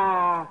wà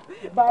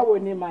báwo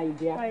ni my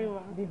dear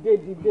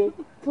dìde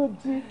tó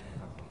jí.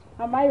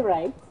 Am I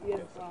right? Yes,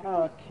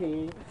 ma'am.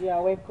 Okay, you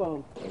are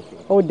welcome.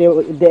 Oh,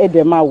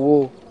 de máa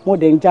wò mo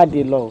de ń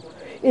jáde lọ.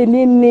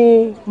 Èní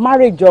ni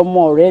marriage ọmọ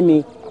ọ̀rẹ́ mi.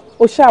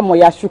 Ó ṣàmọ̀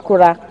ya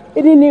Ṣukura.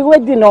 Èní ni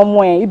wedding ọmọ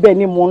ẹ̀ ibẹ̀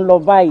ni mo ń lọ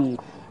báyìí.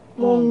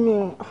 Mummy,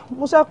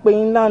 mo ṣá pè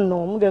yín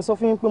lánàá, mo dẹ̀ sọ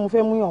fún yín pé mo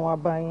fẹ́ mú yàn wá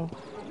bá yín.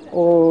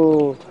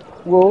 Oh,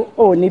 wo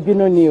o ní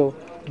bínú ni o.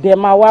 De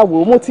máa wá wò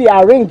mo ti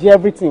arrange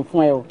everything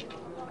fún ẹ o.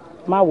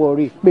 Má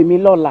worry, pè mí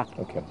lọ́la.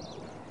 Okay.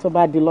 Tó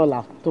bá di lọ́la,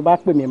 tó bá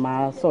pè mí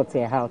máa sort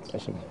ẹ out.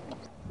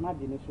 Má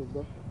bínú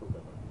ṣùgbọ́n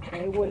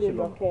ẹ wọlé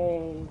lọ kẹ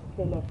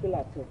lọ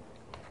fílà tó.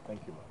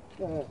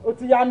 O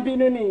ti ya ń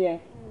bínú nìyẹn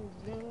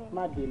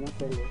má bínú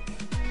pẹ̀lú.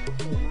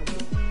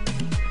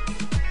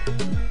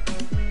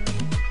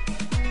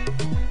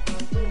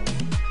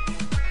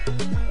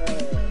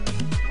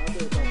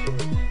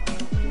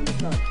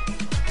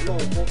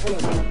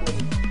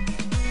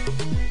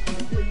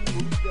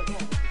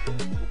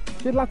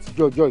 ṣé láti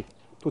jọjọ́ yìí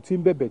tó ti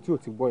ń bẹ̀bẹ̀ tí ò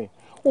ti gbọ́ yẹn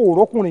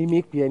òòrọ̀ ọkùnrin mi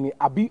pè é ni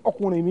àbí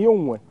ọkùnrin mi ò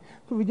wọ̀n ẹ̀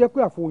tó fi jẹ́ pé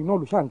àfohùn náà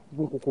ló ṣàn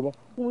gbọ́n kókó mọ́.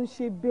 Mo ń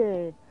ṣe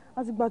bẹ́ẹ̀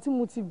àtìgbà tí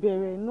mo ti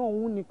bẹ̀rẹ̀ náà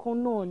òun nìkan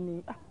náà ni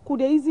kò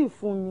dé easy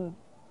fún mi.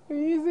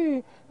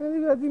 easy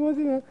nígbà tí mo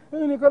sì yẹn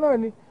ẹ̀yìn nìkan náà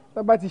ni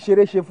tá bá ti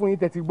ṣeré ṣe fún yín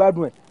tẹ́ ti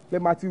gbádùn ẹ̀ lẹ́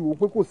máa ti wò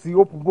pé kò sí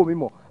òpù bòmí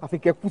mọ̀ àfi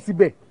kẹ́ kú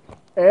síbẹ̀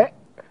ẹ̀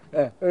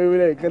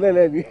ìkẹ́lẹ́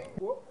lẹ́ni.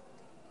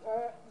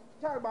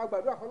 ṣáà máa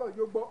gbàdúrà kọ́ náà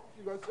yóò gbọ́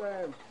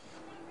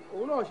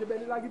òun náà ṣe bẹ́ẹ̀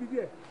ní lágídí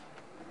díẹ̀.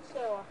 ṣé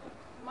wa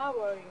má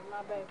wọrí má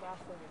bá ẹ bá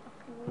sọ̀rọ̀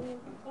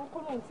wọn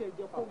kọ́ lóun ti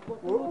ẹ̀jẹ̀ kó gbọ́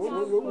tó ti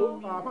ń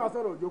sọ. àfa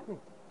sọ̀rọ̀ òjòkùn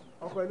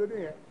ọkọ ẹ lóde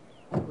yẹn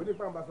òde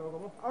pàǹbà sọ̀rọ̀ kọ́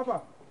mọ́ alfa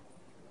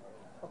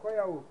ọkọ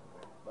yàwó.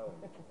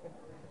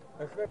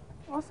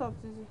 What's up,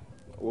 Túnjí?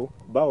 o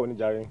báwo ni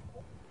jàre.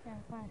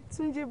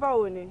 Túnjí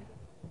báwo ni.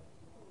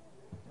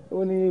 ó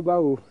ní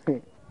báwo.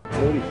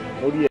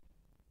 lórí ẹ.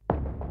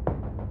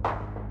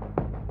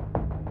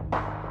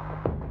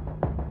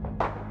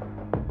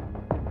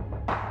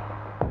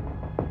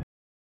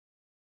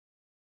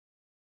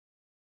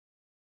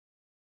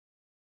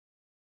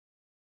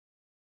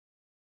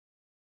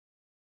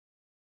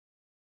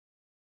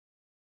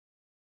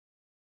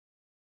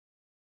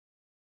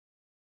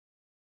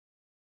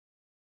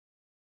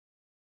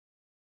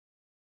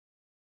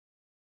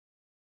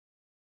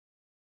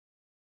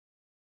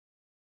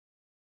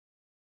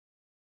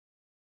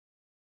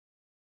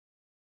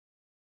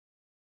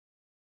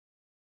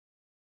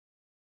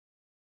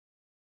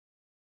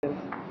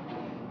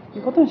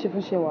 nǹkan tó ń ṣe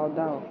fún ṣe wà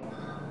ọ̀dà o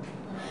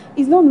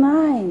it's not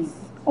nice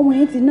ọmọ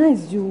yẹn ti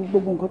nice ju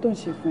gbogbo nǹkan tó ń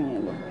ṣe fún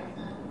yẹn lọ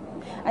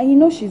and you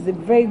know she's a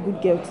very good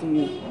girl to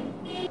you.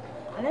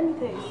 And let me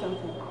tell you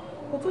something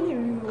kò tó lè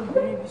rí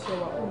obìnrin bí ṣe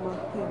wà ó máa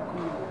pé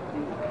nǹkan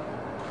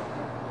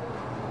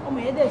ọmọ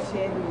yẹn dẹ̀ ṣe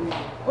é lóore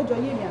ó jọ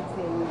yé mi àti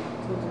ẹ̀yìn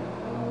tó jẹ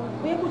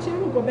bóyá kó ṣe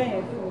irú nǹkan bẹ́ẹ̀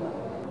yẹn fún wa.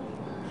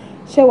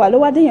 ṣe wà ló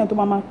wá déyàn tó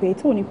máa pè é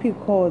tó ní pick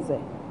calls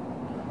ẹ̀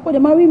ó dẹ̀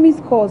máa rí miss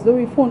calls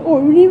lórí phone ó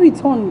rí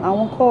return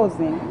àwọn calls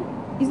ẹ̀.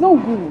 It's not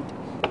good.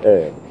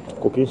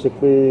 Kò kí n ṣe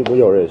pé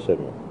bóyá ọ̀rẹ́ ẹ̀ṣẹ̀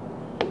mi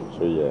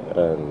ṣe yẹ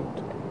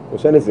kò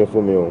ṣẹ́ni sí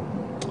fún mi o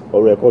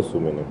ọ̀rọ̀ ẹ̀kọ́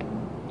sùn mi ni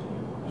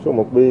ṣé o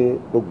mọ̀ pé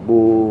gbogbo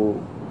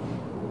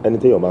ẹni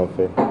téèyàn máa ń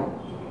fẹ́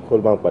kó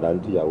ló máa ń padà ń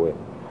di ìyàwó ẹ̀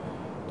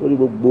torí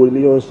gbogbo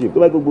relationship tó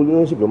bá gbogbo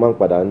relationship ló máa ń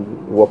padà ń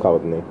work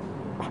out ni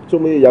ṣé o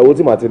mọ̀ ìyàwó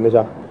tí màá ti ní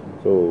ṣá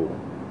so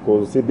kò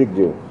sí big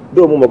deal bí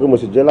o mọ̀ pé mo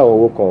ṣe jẹ́ láwọn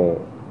owó kan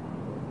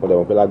mo dẹ̀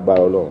mọ̀ pé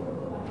lágbára Ọlọ́run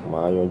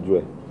màá yanjú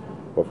ẹ̀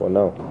but for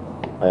now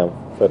I am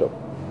fed up.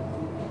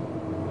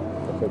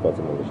 Nǹkan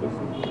tí mo lè ṣe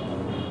sí.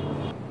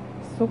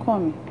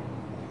 Súnkànmí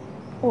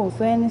o ò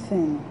sọ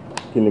anything.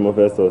 Kí ni mo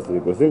fẹ́ sọ sí?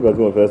 Kò sí nǹkan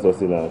tí mo fẹ́ sọ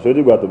sí náà. Ṣojú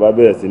ìgbà tó bá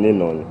bẹ̀rẹ̀ sí ní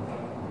ìnà ni.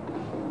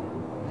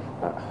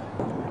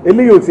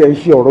 eléyìí ò tiẹ̀ ń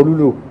ṣe ọ̀rọ̀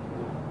lílo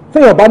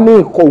téèyàn bá ní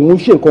nǹkan òun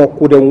ṣe nǹkan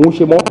kò dẹ̀ òun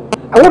ṣe mọ́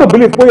I want to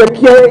believe pé ó yẹ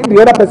kí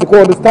the other person can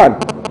understand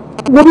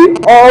wo bí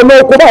ọ̀nà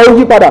oko bá ó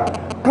yí padà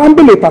ká ń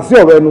bèlè tà sí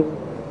ọ̀rọ̀ ẹnu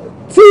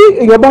tí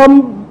èèyàn bá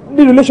ń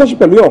ní relationship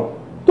pẹ̀lú yàn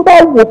tó bá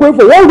wò pé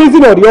for one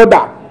reason or the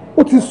other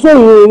ó ti sọ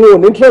òun ò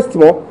ní interest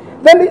mọ́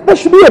then there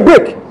should be a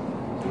break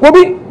wo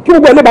bí kí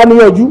gbogbo ẹlẹ́bàá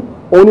níyanjú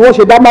òun ni wọ́n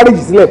ṣe dá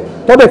marriage sílẹ̀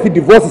tọ́dẹ̀ fi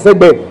divorce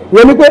sẹ́gbẹ̀ẹ́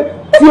ìyẹn ni pé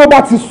tí ó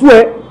bá ti sú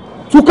ẹ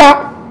túká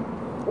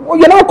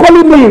You're not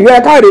calling me.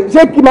 You're carry.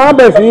 Ṣé kí máa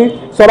bẹ̀ sí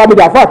sọ̀rọ̀ mi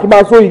dàfà kí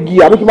máa so igi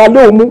àbí kí máa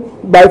lé òun mú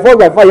by force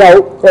by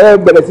fire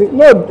bẹ̀rẹ̀ sí.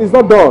 No, it's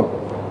not done.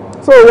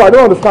 So I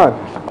don't understand.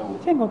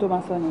 Ṣé nǹkan tó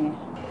máa sọ nìyẹn?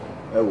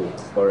 Ẹ wò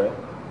ọ̀rẹ́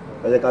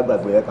ẹ jẹ́ ká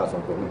gbàgbé ẹ ká sọ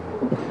pé.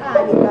 A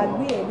lè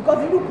gbàgbé ẹ̀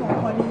because irú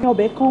kankan ni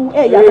ọbẹ̀ kan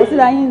yàtọ̀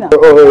síra yín náà.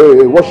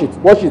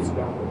 Wash it.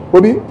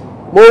 Obi,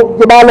 mo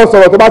tó bá lọ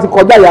sọ̀rọ̀ tó bá ti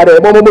kọjá ìyá rẹ̀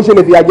mo ṣe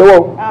lè fi àjẹwọ́.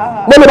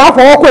 Mo lè máa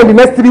fọwọ́ kọ́ in the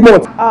next 3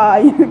 months.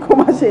 Kó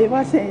má ṣe yẹn, ó ní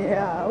má ṣe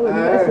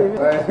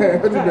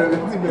bẹ́ẹ̀. Ó ti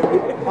bẹ̀rẹ̀.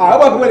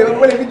 Àwọn ọmọ kò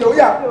wọlé fi jọ ó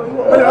yà.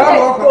 Ó lè máa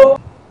fọwọ́ kọ́.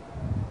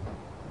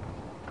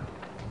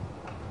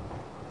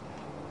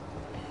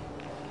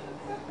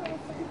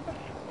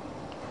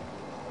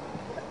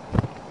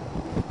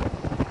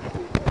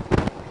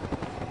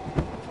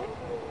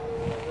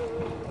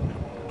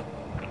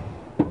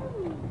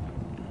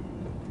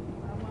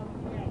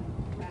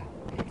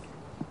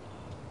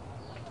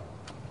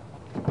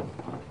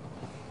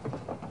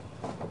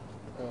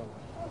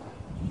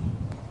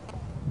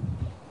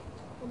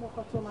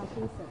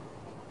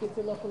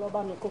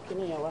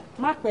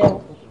 Má pẹ́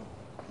o.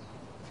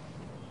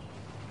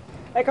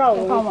 Ẹ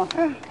káàárọ̀.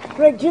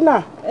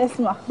 Regina. Yes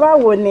ma.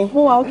 Báwo ni?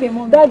 Mo wà okay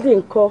mọ́mí. Daddy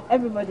ńkọ́?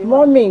 Everybody.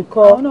 Mọ́mí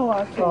ńkọ́? Àwọn náà wà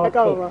okay. Ẹ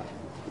káàárọ̀.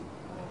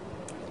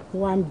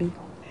 Wá ń bí.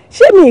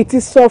 Ṣé mi ti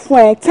sọ fún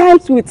ẹ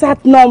times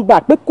without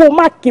number pé kó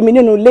má kí mi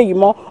nínú ilé yìí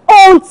mọ́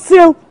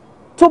until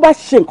tó bá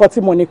ṣe nǹkan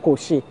tí mo ní kò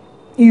ṣe.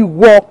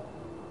 Ìwọ.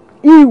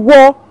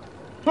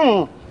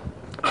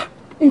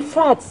 In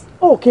fact,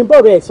 kí n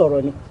bọ̀rọ̀ ẹ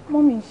sọ̀rọ̀ ni.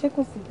 Mọ́mí ṣé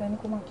kò sí ìgbà ní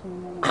kó má kí mi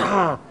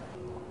mọ́?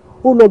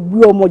 Ó lọ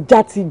gbé ọmọ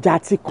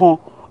játijàti kan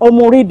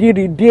ọmọ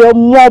rédèrèdè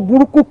ọmọ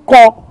burúkú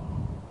kan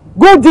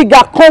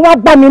gódìgà kan wá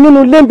bá mi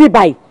nínú ilé ń bí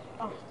báyìí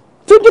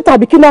Túnjí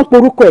tàbí kí náà ń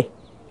porúkọ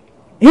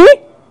ẹ̀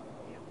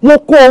mo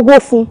kó owó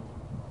fún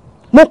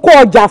mo kó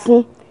ọjà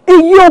fún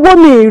iye owó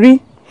mi ì rí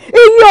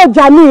iye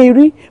ọjà mi ì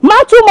rí má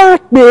tún máa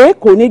pè é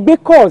kò ní gbé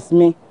calls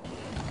mi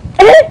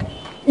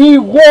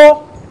ìwọ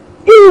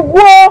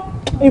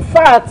in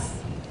fact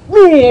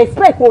mi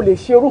expect kó lè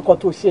ṣe irú nǹkan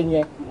tó ṣe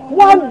yẹn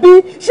wọ́n bí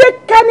ṣé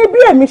kẹ́ni bí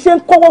èmi ṣe ń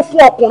kówó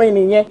fún ọkùnrin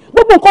nìyẹn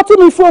gbogbo nǹkan tí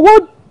mi fi owó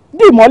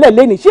dì mọ́lẹ̀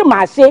lẹ́nìí ṣé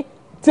màá ṣe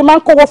tí máa ń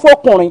kówó fún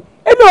ọkùnrin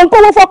èmi ò ń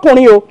kówó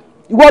fọkùnrin o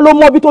ìwọ ló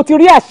mọ ibi tó ti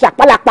rí àṣà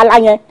pálapàla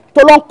yẹn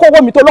tó lọ ń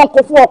kówó mi tó lọ ń kó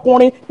fún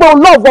ọkùnrin pé o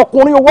love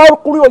ọkùnrin owó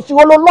ọkùnrin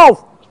òṣìwò ló love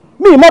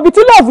mi ìmọ̀ ibi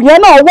tí love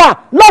yẹn náà wà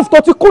love tó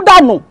ti kú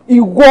dànù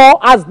ìwọ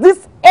at this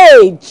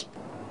age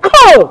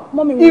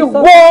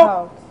ìwọ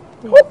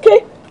ok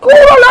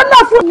kúrò lọ́nà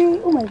fún mi.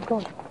 Oh my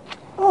God.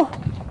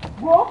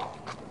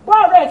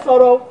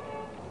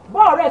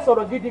 Bọ́ọ̀rẹ́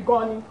sọ̀rọ̀ gidi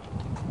gan ni.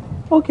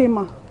 Okay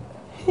ma.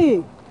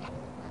 Hey.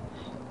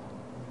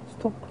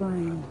 Stop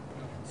crying.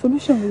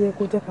 Solution ló yẹ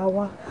kó jẹ́ ká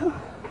wá.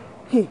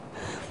 Hey.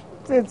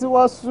 Tètè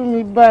wá sú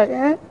mi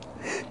báyìí.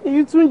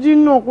 Èyí tún jí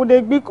náà kò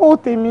dé gbé kó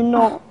tèmi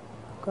náà.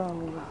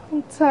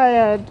 I'm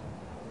tired.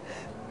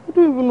 I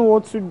don't even know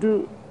what to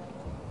do.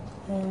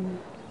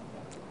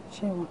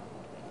 Ṣéwọ̀n.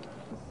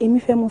 Èmi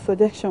fẹ́ mú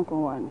suggestion kan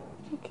wá ni.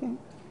 Okay.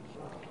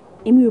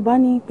 Èmi ò bá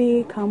ní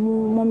pé ká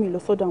mú mọ́mì lọ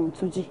sọ́dọ̀ àwọn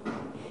Túnjí.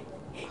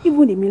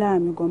 Even èmi lára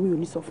mi gan mi ò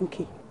ní sọ fún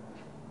Kay.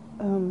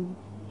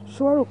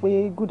 Ṣé wàá rò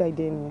pé good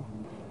idea ni?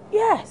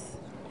 Yes.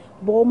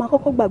 But o máa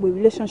kọ́kọ́ gbàgbé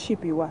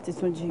relationship ìwà àti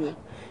Túnjí o.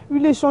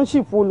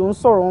 Relationship wo ló ń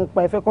sọ̀rọ̀ ń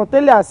pa ìfẹ́ kan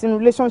tẹ́lẹ̀ àsínú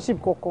relationship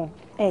kankan?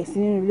 Sí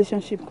nínú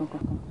relationship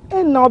kankan.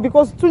 Now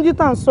because Túnjí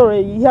tá ń sọ̀rọ̀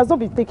yìí, he has not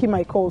been taking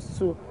my calls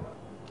too.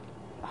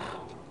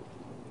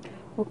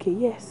 Okay,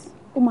 yes.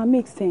 Ó máa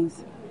make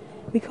sense.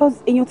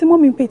 Because èèyàn tí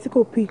mọ́mí ń pè tí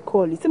kò pick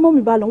call, tí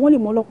mọ́mí bá lọ, wọ́n lè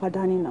mú ọlọ́pàá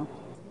dání náà.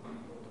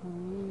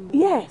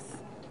 Yes.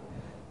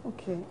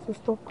 Okay, so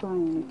stop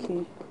crying,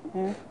 okay?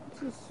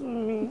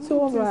 It's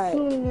all right.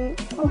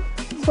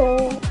 So.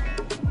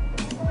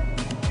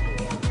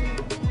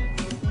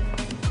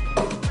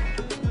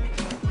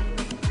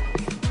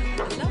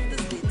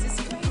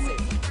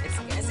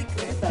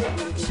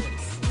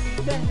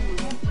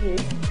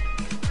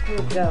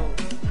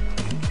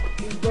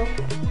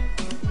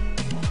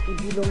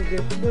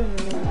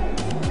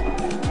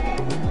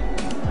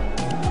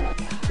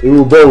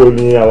 Irú bọ́ọ̀lù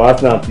ni àwọn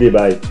Arsenal play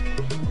báyìí.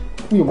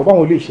 Mi ò mọ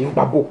báwọn lè ṣe ń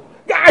gbá bò.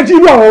 Gáàjì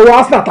irú àwọn ọ̀rọ̀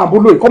Arsenal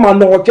tàbólò yìí kọ́ máa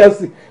ná ọ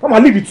Chelsea kọ́ máa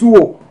leave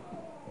 2-0.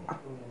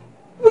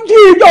 Jí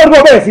ìjọ ọdún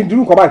ọbẹ̀ sí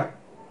dúró kọ́ báyìí.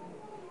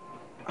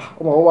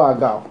 Ọmọ wọn wà á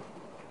ga ọ.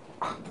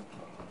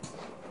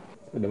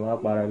 Ó lè máa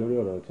para lórí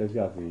ọ̀rọ̀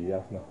Chelsea àti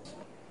Arsenal.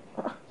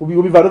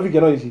 Obi Vadovic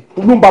náà yìí ṣe.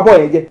 Ló ń ba bọ́ọ̀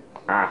yẹn jẹ́.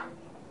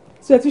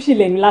 Ṣé ẹ tún ṣe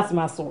lẹ́nu láti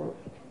máa sọ̀rọ̀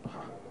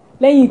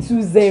lẹ́yìn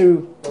 2-0.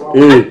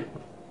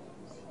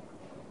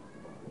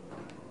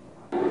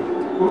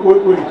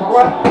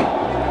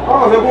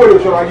 Báwọn fẹ́ bóòlù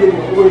ṣọ̀rọ̀ ayé ni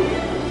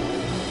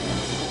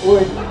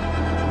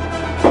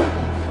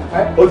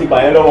ó ti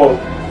pààyàn lọ́wọ́.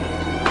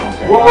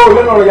 Wọ́n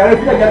lẹ́nu ọ̀rọ̀ yàrá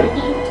ìpínlẹ̀ yàrá.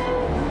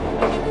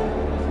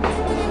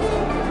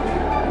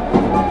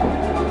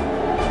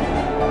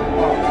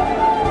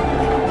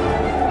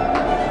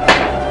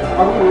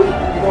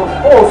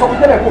 Ó sọ fún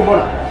tẹ́lẹ̀ kó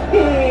mọ́ra.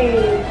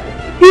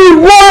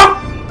 Ìwọ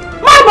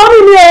má gbọ́ mi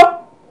ni o.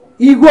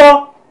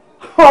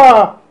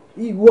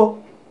 Ìwọ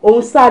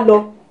òun sá lọ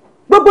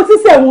gbogbo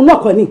sísẹ̀ òun náà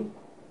kàn ní.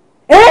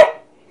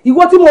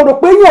 ìwọ tí mo rò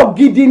pé yàn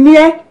gidi ni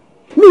ẹ́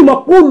mi mọ̀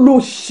pé ó lo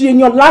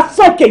ṣèyàn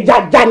lásán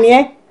kejàjà ni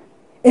ẹ́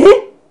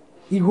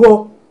ìwọ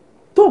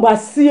tó bá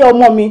sí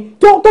ọmọ mi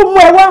tó mú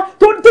ẹ wá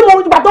tí mo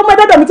gbà tó mú ẹ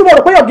dọ́dọ̀ mi tí mo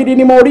rò pé yàn gidi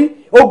ni mo rí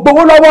ó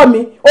gbowó lọ́wọ́ mi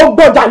ó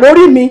gbọjà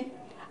lórí mi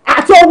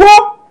àti owó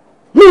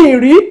mi ì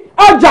rí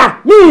ọjà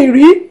mi ì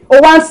rí ó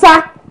wá ń sá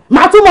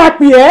màá tún máa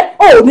pè ẹ́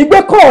ò ní gbé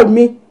kọ́ọ̀lù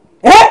mi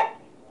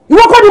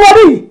ìwọ kọ́ ni mo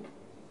rí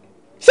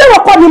ṣé ìwọ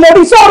kọ́ ni mo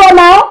rí sọ̀rọ̀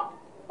náà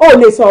ó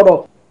lè sọ̀rọ̀.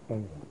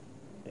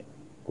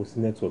 kò sí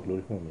network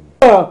lórí fún mi.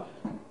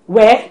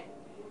 wẹ́ẹ́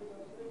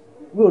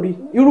lórí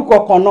irú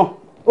kọ̀ọ̀kan náà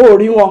ó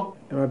rí wọn.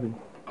 ẹ má bínú.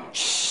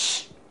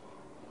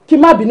 kí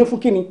má bínú fún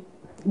kíni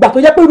ìgbà tó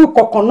jẹ́ pé irú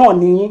kọ̀ọ̀kan náà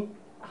nìyí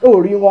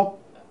ó rí wọn.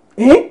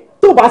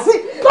 tó bá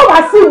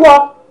sí wọ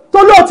tó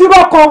lóò ti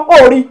rọ́kọ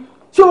ó rí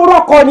tí ó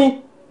rọ́kọ ni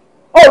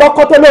ó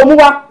rọ́kọ tó lóò mú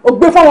wá ó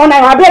gbé fún wọn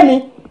náírà abẹ́ mi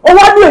ó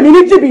wá lù èmi ní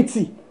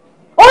jìbìtì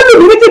ó lù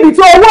mí ní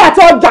jìbìtì owó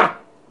àti ọjà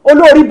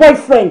olórí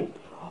boyfriend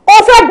ó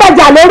fẹ́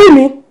gbajà lórí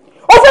mi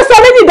ó fẹ́ sọ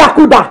mí ní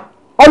ìdàkudà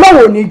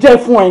ọlọ́run ò ní jẹ́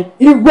fún ẹ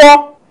ìwọ.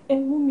 ẹ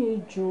mú mi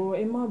jọ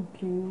ẹ má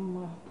bínú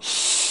ma.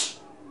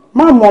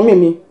 má mọ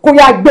mi kó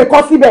yá gbé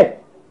kọ́ síbẹ̀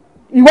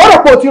ìwọ rò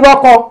pé o ti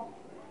rọ́kọ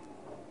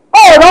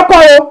ó rọ́kọ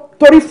o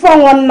torí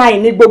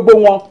 419 ní gbogbo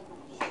wọn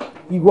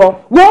ìwọ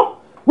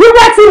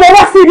wíwá tí mo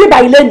wá sí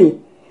ibà ilé ni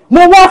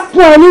mo wá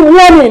fún ẹ ní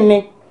warning ni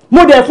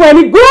mo dẹ̀ fún ẹ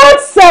ní good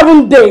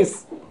 7 days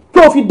kí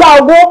o fi dá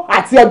owó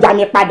àti ọjà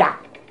mi padà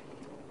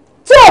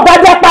tí ò bá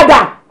dé padà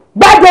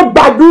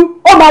gbàdúgbàdú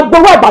ó máa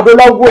gbowó àgbàdo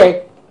lọ́wọ́ ẹ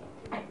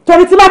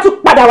torí tí bá tún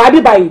padà wá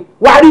bíbá yìí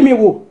wàá rí mi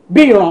wò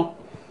bí ìran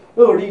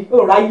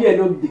òòrà yí ẹ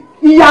lóde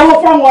ìyàwó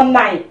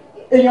 419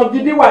 èèyàn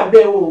gidi wà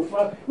bẹ́ẹ̀ o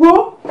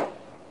wo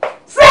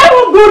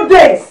 7 good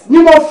days ni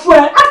mo fún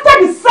ẹ after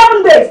the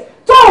 7 days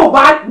tó o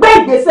bá gbé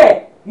ìgbésẹ̀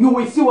you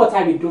will see what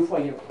I will do for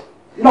you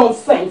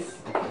nonsense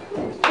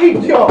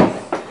idiot.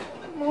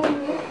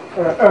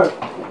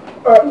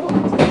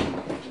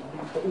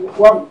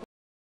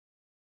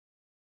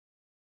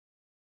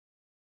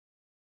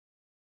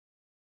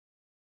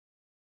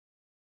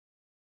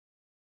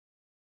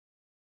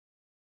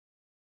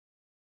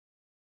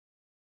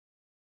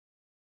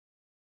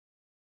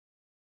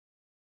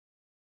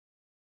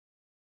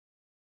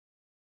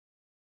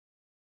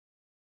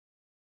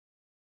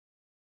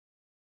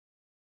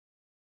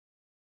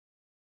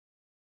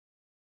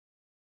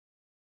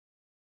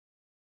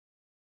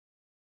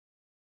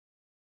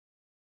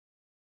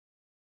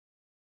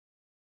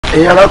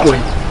 ẹ̀yin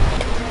arákùnrin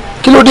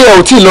kí ló dé ẹ̀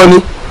ò tí ì lọ ni.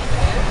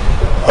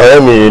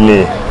 ọ̀rẹ́ mi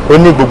ni ó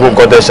ní gbogbo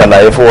nǹkan tẹ́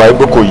ṣàlàyé fún wa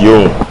pé kò yé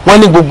òun. wọ́n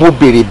ní gbogbo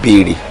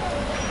béèrè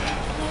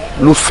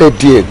ló fẹ́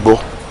díẹ̀ gbọ́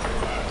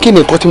kí ni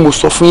nǹkan tí mo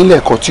sọ fún yín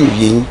lẹ́ẹ̀kan tí ò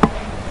yé yín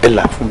ẹ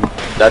là fún mi.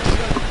 dádì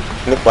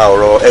nípa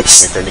ọ̀rọ̀ x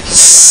mi tẹ́lẹ̀ kí n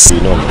ṣe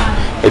náà mi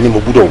ẹni mo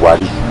gbúdọ̀ wá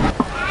rí.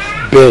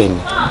 bẹ́ẹ̀ ni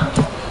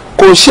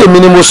kò ṣe èmi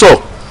ni mo sọ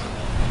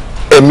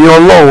ẹ̀mí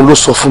Ọlọ́run ló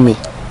sọ fún mi.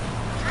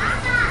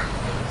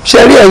 ṣe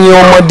rí ẹ̀yin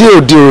ọmọdé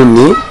òde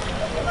òní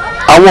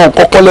àwọn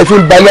nǹkan kan lè fi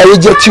ń balẹ̀ ayé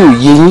jẹ́ tí ò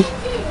yé yín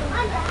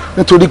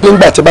nítorí pé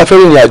ńgbà tí bá fẹ́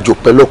rìnrìn àjò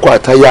pẹ̀lú ọkọ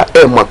àtaya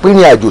ẹ mọ̀ pé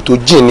rìnrìn àjò tó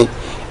jìn ni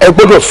ẹ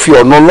gbọ́dọ̀ fi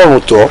ọ̀nà Ọlọ́run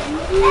tọ́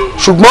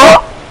ṣùgbọ́n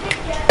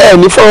ẹ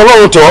ní fọ́nà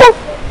Ọlọ́run tọ́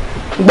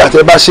nígbà tí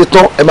ẹ bá ṣe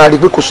tán ẹ máa rí i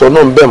pé kò sọ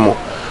náà ń bẹ̀ mọ́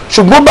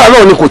ṣùgbọ́n bá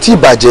náà ni kò tí ì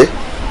bàjẹ́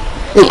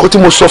nǹkan tí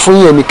mo sọ fún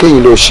yín ẹni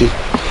kẹ́yìn lọ ṣe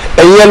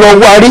ẹ̀yin ẹ lọ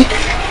wá rí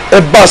ẹ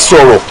bá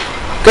sọ̀rọ̀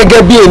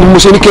gẹ́gẹ́ bí èyí mo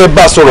ṣe ní kẹ́ ẹ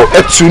bá sọ̀rọ̀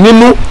ẹ tù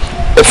nínú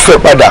ẹ fẹ́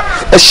padà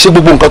ẹ ṣe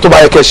gbogbo nǹkan tó bá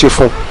yẹ kẹ́ ẹ ṣe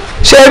fún un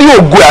ṣé rí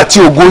ògo àti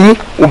ògo yín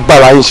ó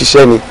bára yín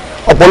ṣiṣẹ́ ni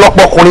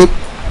ọ̀pọ̀lọpọ̀ ọkùnrin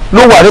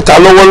ló wà níta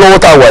lọ́wọ́lọ́wọ́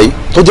tá a wà yìí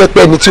tó jẹ́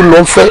pé ẹni tí ló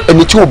ń fẹ́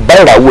ẹni tí ò bá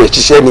ìràwọ̀ ẹ̀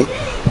ṣiṣẹ́ ni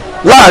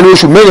láàrin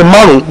oṣù mẹ́rin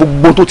márùn-ún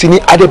gbogbo tó ti ní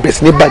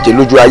adébẹ̀sí ní bàjẹ́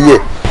lójú ayé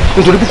ẹ̀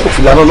nítorí bí kò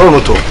fi lànà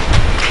Ọlọ́run tọ̀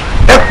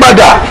ẹ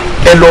padà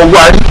ẹ lọ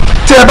wá rí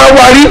tí ẹ bá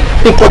wá rí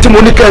nǹkan tí mo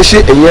ní kẹ́ ẹ ṣe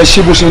ẹ̀yin ẹ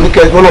ṣe bó ṣe ní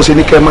kẹ́ ẹ lọ́nà ṣe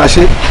ní kẹ́ ẹ máa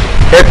ṣe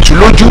ẹ tù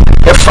lójú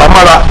ẹ fà á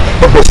mára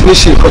ẹ bẹ̀rẹ̀ sí ní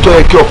ṣe nǹkan tó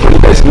yẹ kí ọkùnrin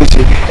bẹ̀rẹ̀ sí ní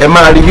ṣe ẹ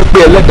máa rí wípé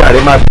ẹlẹ́dàá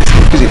rẹ máa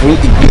bẹ̀rẹ̀ fún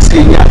ìgbésí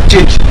ẹ̀yìn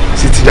àjèjì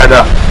sí ti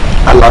dáadáa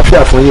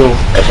àlàáfíà fún yín o.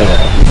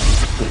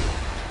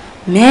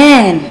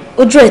 man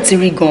ojú ẹ ti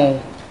rí gan-an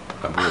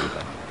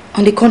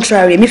on the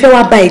contrary èmi fẹ́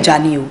wá bá ìjà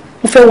ni o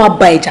mo fẹ́ wá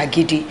bá ìjà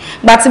gidi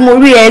gba tí mo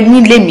rí ẹ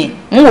nílé mi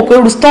mo wò pé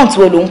irú stunt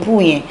wo ló ń pù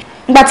yẹn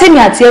gba tèmi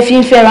àti ẹ fi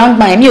ń fẹ́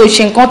ráńgbà yẹn mi ò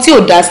ṣe nǹkan tí ò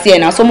dá sí ẹ̀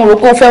náà sọ mo rò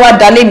pé ó fẹ́ wá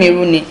dá lé mi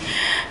rú ni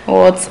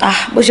but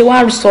bó ṣe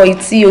wá sọ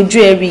ìtí ojú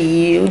ẹ rí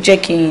yìí ó jẹ́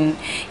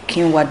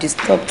kí n wà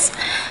disturbed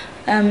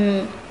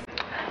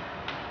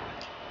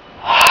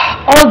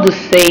all the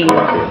same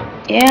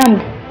yeah.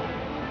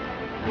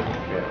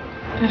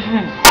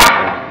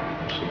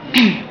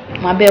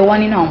 Màá bẹ wá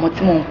nínú àwọn ọmọ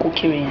tí mò ń kó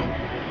kiri yẹn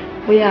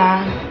bóyá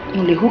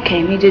mo lè hook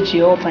ẹ̀yin méjèèjì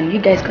up and you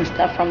guys can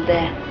start from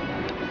there.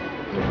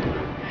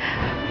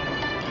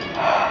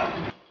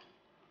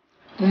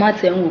 Mo má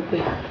tẹ̀ ń wò pé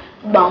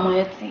gbogbo àwọn ọmọ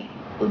yẹn tí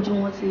ojú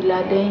wọn ti la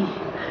dẹ́yìn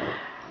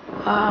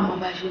mo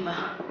bá ṣe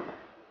máa.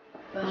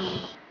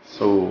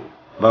 So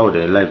báwo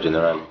dẹ̀ life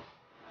generally.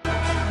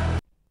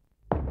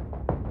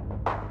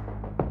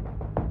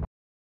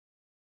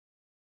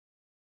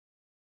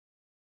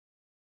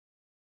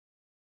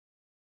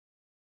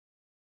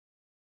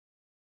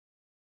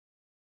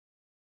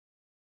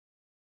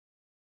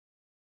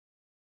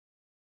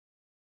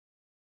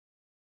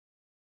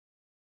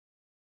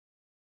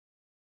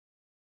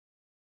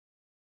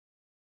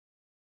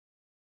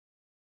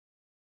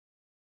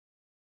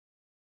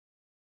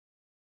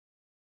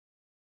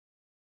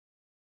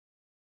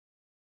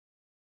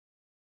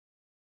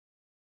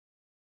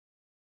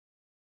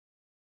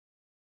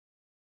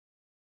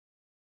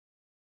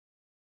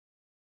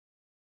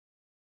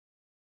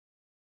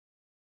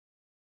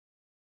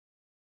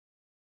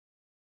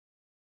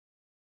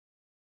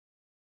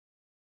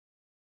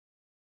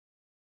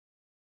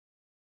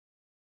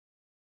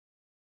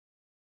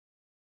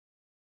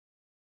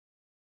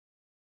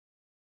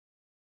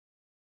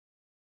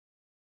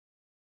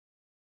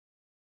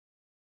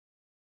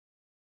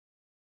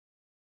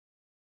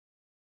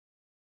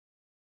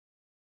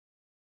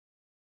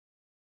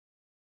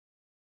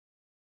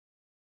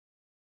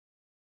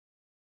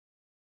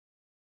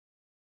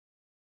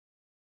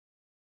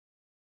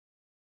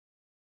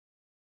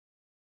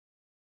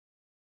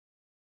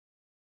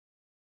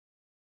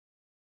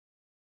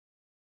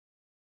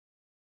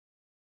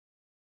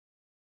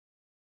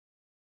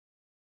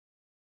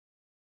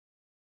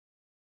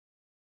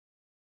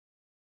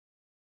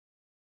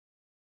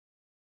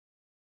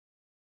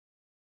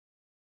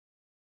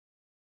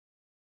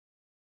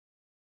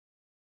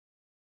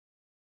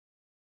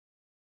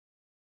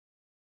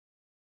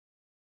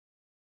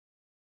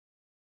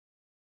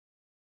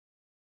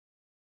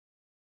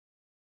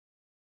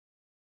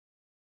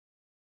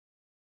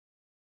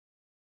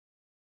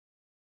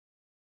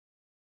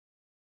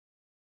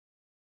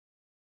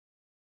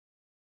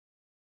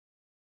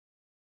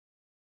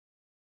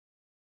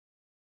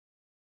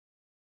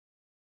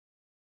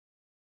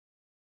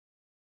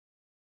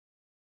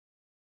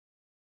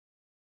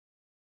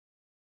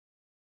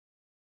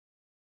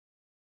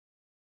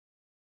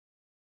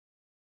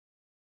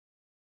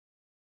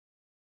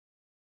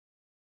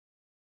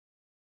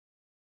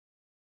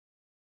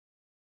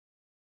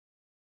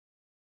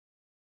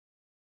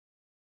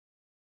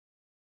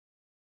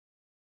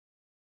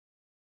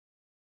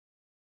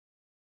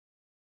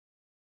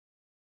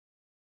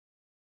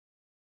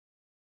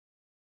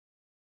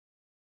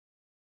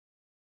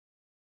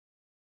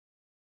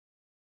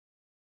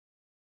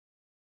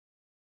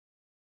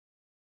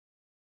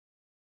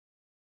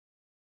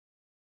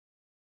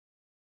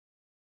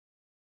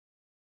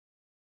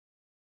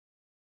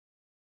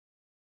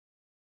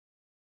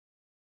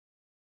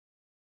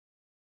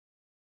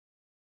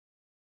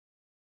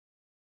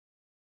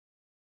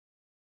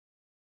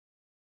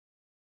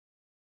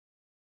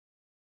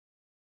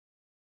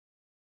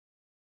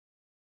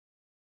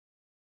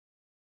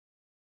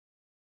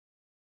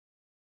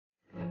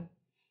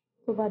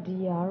 Tó bá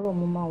di àárọ̀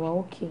mo máa wà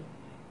okay.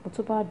 But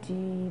tó bá di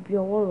bí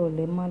ọwọ́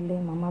ìrọ̀lẹ́ málẹ́,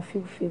 màá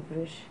feel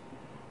feverish.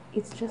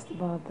 It's just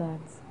about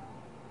that.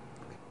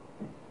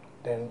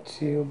 Then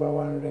tí ó bá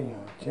wá ń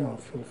rẹ̀yàn, tí wọ́n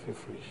feel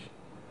feverish,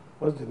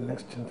 what's the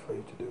next thing for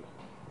you to do?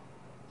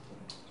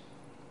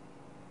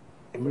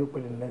 Èmi rò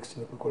pé the next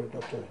thing ni pé kó rí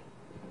doctor ẹ̀.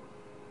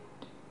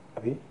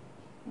 Àbí?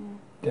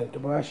 Then tó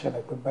bá wá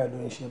ṣàlàyé pé báyìí ló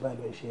ń ṣe, báyìí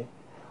ló ń ṣe,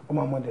 ó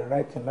máa mọ the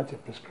right thing láti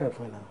prescribe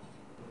fún ẹ náà.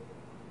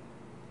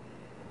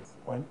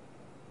 When?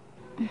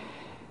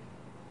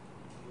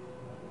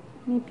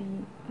 Maybe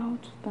I'll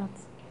do that.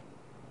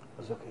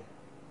 It's okay.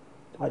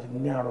 Tó bá ti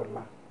ní àárọ̀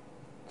ọ̀la,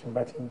 tí n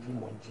bá ti ń jí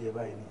mò ń jí ẹ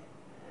báyìí ni,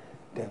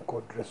 then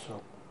kó dress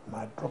up,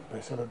 máa drop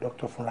ẹ sọ́dọ̀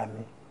doctor fúnra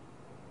mi.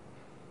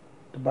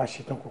 Tó bá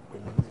ṣe tán kó pè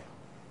mí nílẹ̀.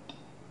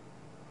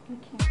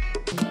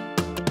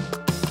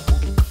 Okay.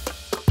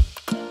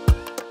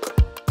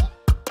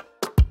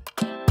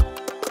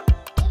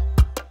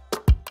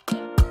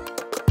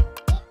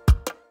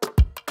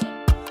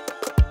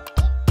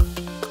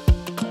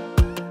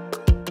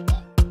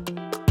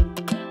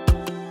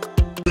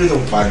 Kí ló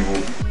ń pariwo?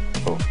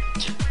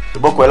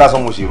 Ìbọ́kọ̀ ẹ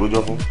lásán mo ṣe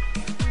ìrójọ́ fún.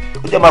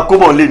 Ó jẹ́ máa kó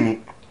bọ̀ lé mi.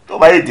 Tó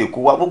bá yèdè kó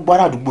wá gbogbo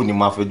ará àdúgbò ni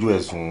máa fẹjọ́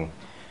ẹ̀sùn.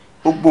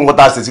 Gbogbo nǹkan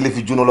tá a ṣe sílé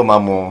fi jóná ló máa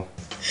mọ.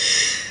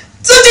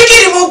 Túnjí kí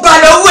ni mo gbà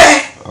lọ́wọ́ ẹ̀?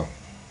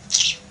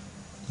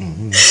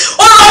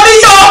 Ó lọ mí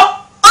yọ,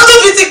 ó tún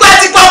fi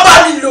tipátipá bá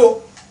mi lò.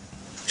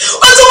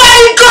 Ó tún wá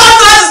ní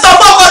gọ́ọ̀sì láti sọ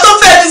fún ọkọ tó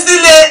fẹ́ mi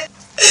sílé.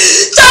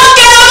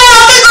 Ṣọ́ọ́kẹ́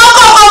ọlọ́run fi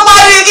kọ́kọ́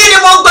parí kí ni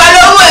mo gbà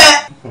lọ́wọ́ ẹ̀?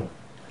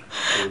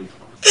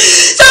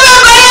 Ṣé bẹ́ẹ̀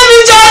bá yé mi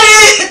jẹ́ ni?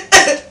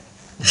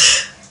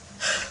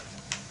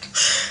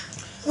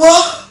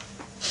 Wọ́n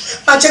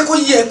máa jẹ́ kó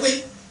yí ẹ pé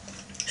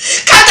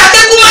kàkà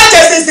kẹ́kọ̀ọ́ máa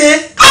jẹ sèse,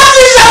 á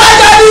fi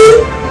ṣàlàyé ni.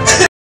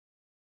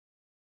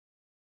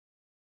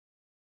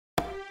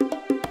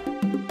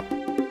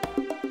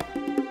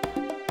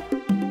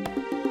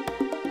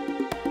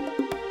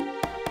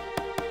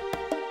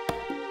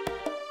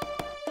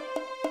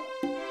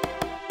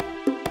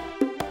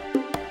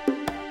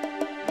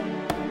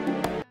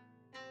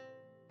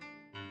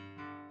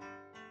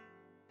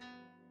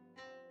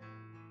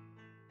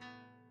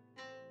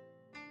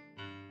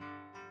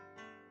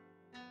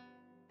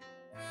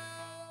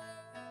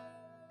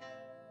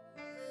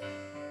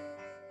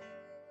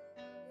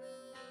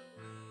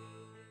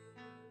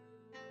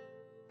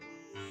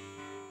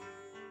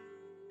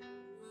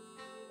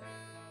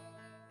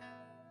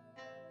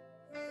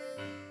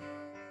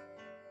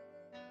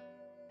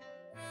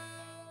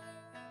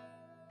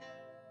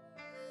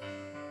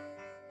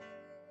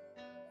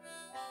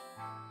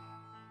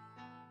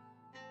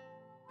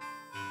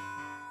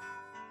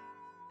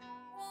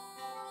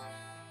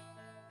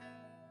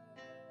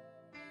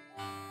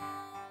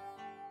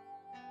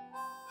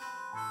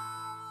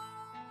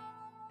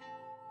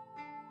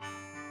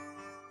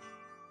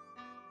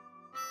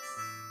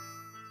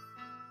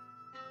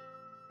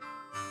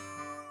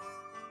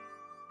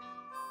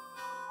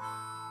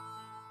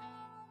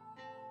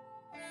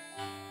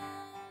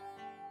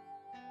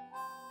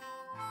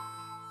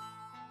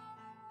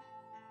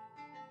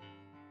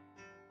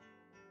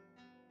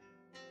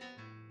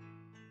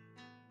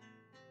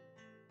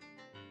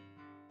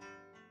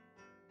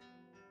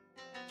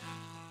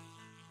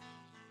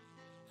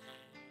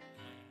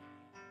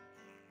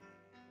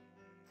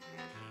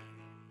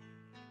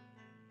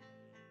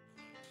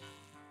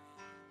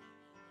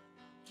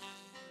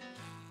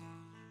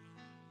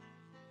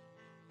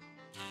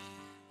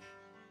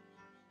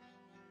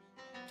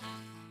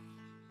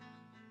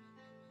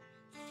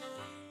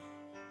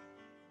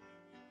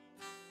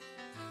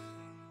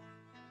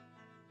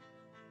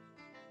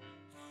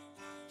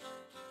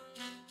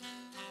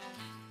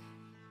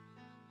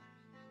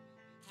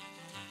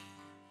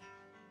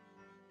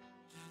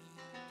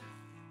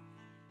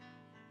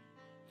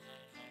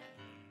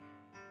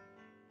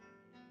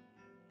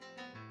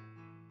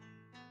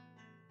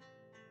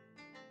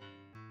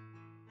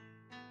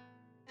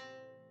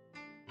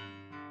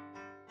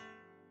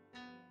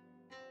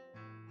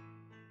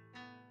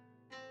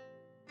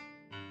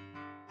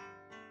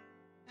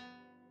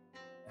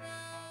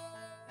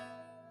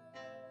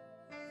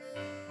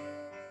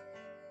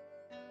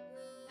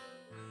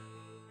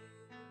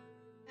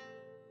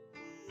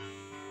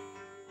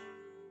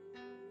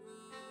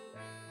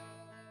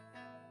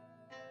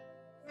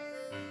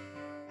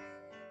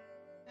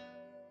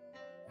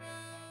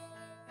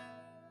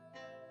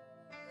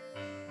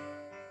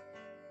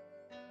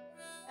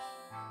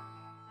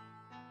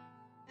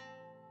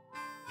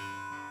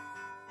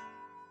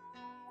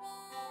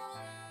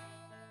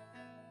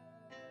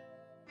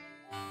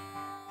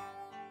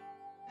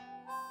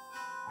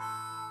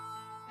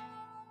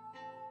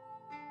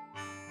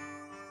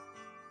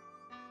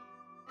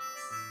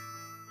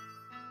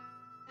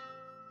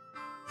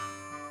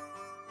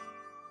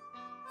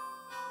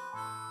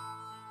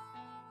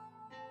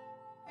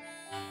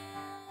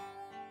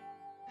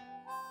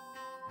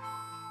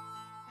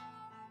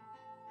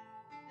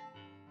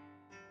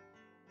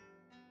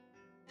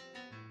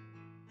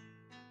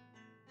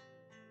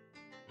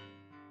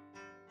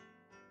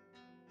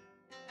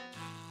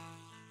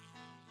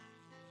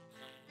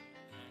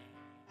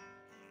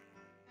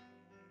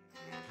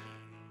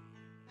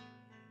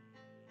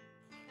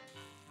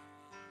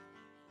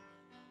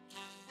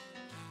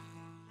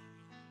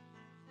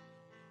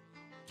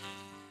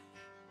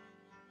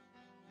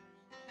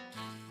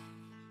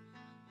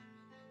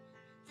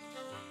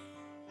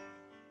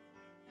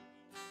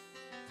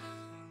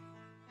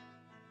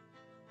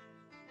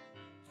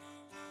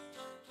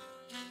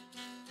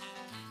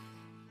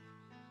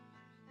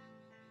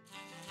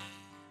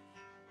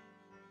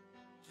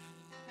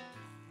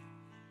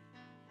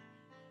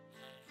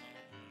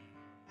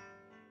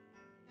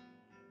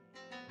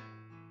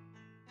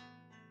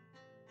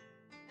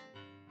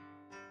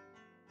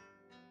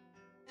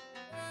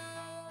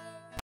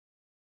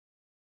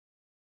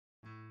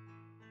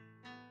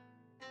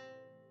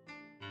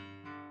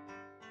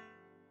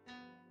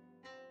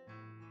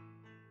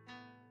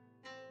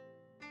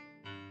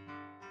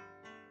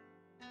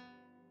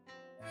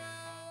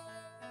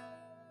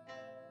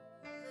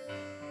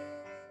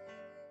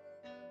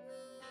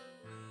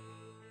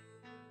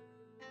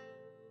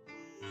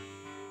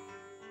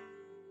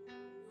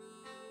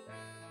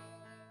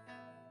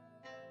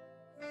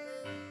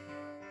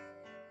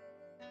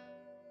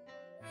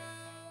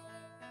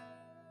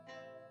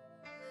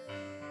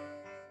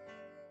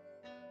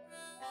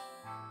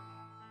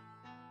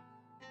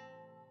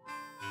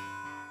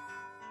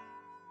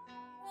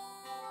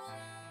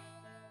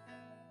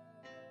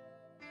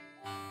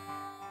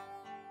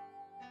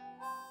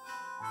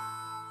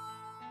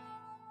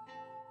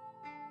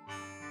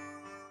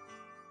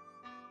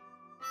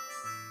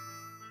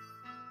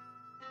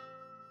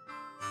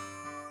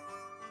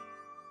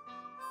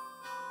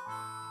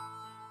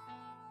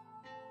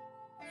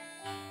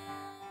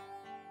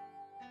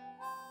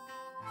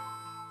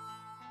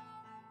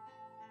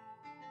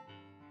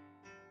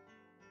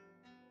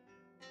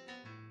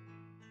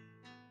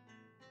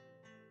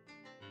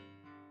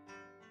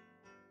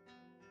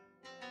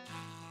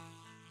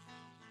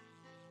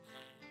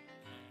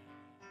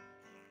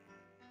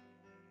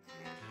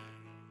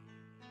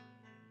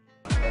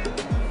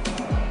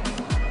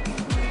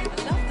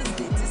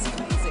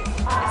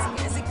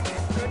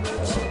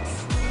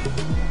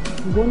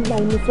 ìwọ ńlá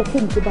ẹni sọ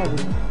fún mi tó bá wò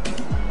ó.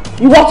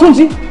 Ìwọ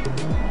Túnjí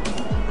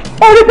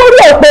orí borí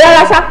ẹ̀ pé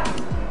rárá ṣá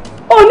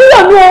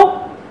oníyànjú o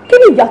kí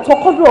ni ìyàtọ̀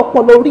kọ́dún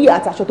ọpọlọ orí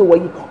àtàṣọ tó wọ̀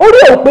yìí orí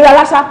ẹ̀ pé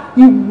rárá ṣá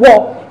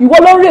ìwọ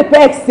ló ń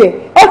rèpẹ́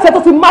ẹ̀sẹ̀ tó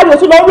ti márí o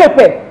tún lọ ń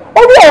rèpẹ́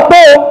orí ẹ̀ pé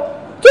o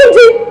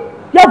Túnjí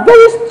you are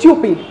very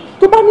stupid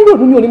tó bá nílò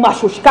òdùn ní òní máa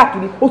ṣòṣì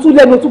káàkiri o tún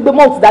lẹ́nu o tún gbé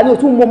mọ́ọ̀tì dání o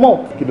tún mọ́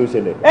mọ́ọ̀tì. Kí ló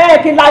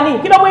ṣẹlẹ̀? Kí n lani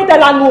kí ló mú ìtẹ̀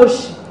lanu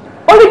òṣì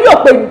orí bí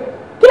òpè ni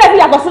kí lè fi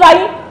yàtọ̀ síra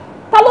yín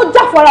ta ló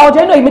jà fún ara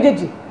ọjà inú èyí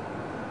méjèèjì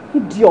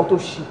ìdí ọ̀tọ̀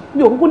ṣì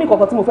mi ò kúkú ní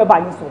kankan tí mo fẹ́ bá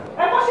yín sọ.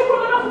 ẹ kọ́ sí kúrò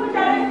lọ́dọ̀ fún mi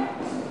jáde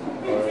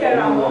bí ti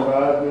ẹ̀rọ àwọn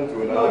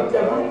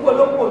ọ̀jẹ̀ burúkú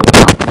olóko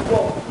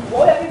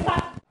ìwọ yẹ kí sá.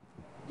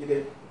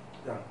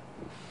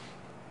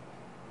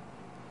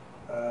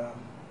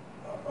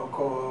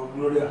 ọkọ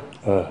Gloria.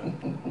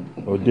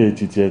 òde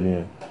títí ẹni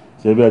ẹ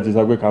ṣé bí ẹ ti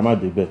sọ pé ká má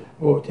débẹ̀.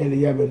 ó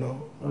tẹ́lẹ̀ yá bẹ̀ náà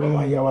ọlọ́run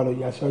máa yá wa lọ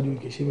yá aṣáájú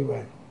kì í ṣe mi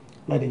báyìí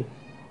láti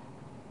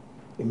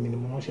èmi ni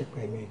mo ránṣẹ́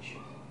pé méjì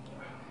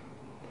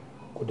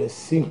kò dẹ̀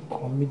sí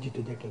nǹkan méjì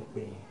tó jẹ́ kí n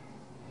pè yín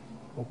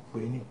mo pè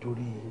é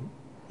nítorí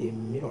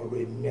ọ̀rọ̀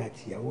èmi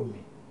àti ìyàwó mi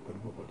pẹ̀lú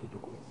gbogbo tó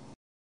jókòó.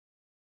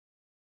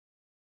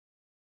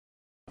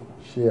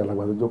 ṣé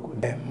alàgbà tó jókòó.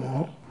 ẹ mọ̀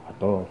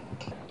àtọ.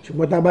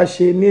 ṣùgbọ́n tá a bá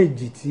ṣe ní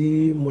èjì tí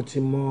mo ti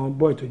mọ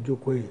bọ́ọ̀ tó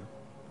jókòó yìí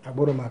a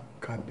gbọ́dọ̀ máa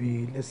kà bí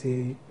let's say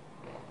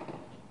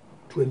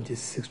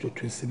 26 to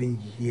 27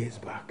 years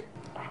back.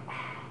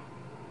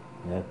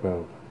 ẹ pẹ́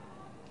o.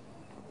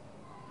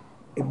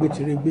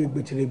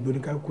 Egbetiregbe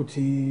oníkàkú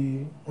tí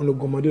wọ́n lọ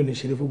gọmọdé òní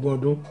ṣeré fún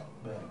ọdún.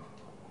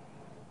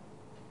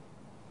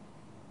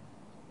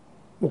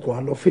 Mo kàn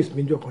á lọ face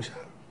mi jọ kan ṣá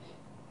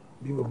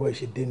bí bàbá ẹ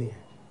ṣe dé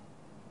nìyẹn.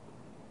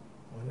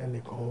 Wọ́n lẹ́nu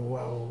kan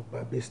wá o bá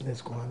business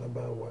kan wá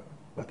bá wà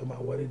bàtọ́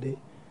máa wọlé dé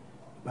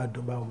bá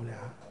dùn bá wọn ní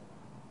à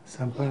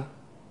Sampa.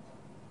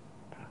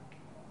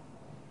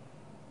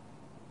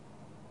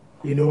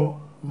 You know,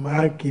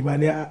 man,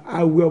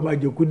 I will my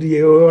jokudi.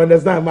 You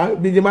understand?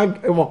 Man,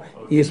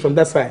 he is from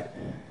that side.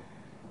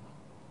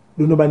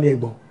 Do nobody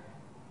ego.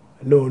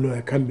 No,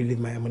 I can't believe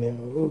my money.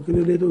 Oh,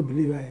 they don't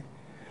believe I.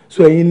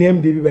 So I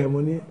name David by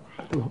money.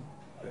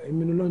 I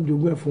mean, no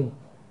longer phone.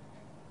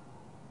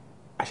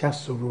 I shall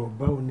sorrow.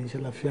 Báwo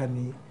shall I fear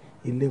ni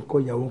ilé ńkọ́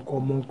ìyàwó ńkọ́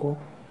ọmọ ńkọ́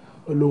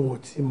Ọlọ́run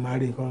tí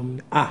marry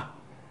kan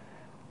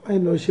I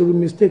know she will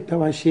mistake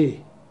táwa ṣe.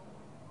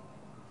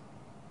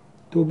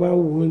 Tó bá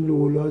wù ú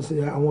lò lọ sí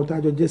àwọn tá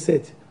a jọ jẹ́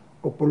set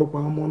ọ̀pọ̀lọpọ̀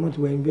àwọn ọmọ náà ti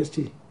wọ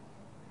university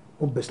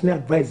mo bẹ̀ sí ní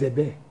advice ẹ̀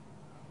bẹ́ẹ̀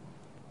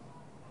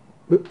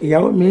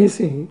ìyàwó mi ń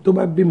sìn tó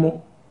bá bímọ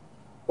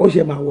ó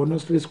ṣe máa wọ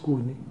nursery school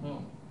ni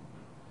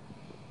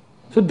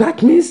so that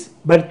means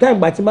by the time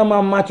gbàtí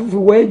máa tún fi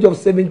wọ age of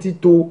 70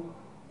 to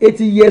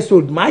 80 years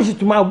old máa ṣì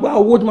tún máa gbá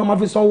owó tí máa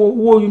fi san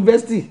owó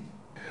university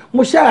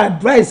mo ṣe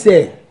advice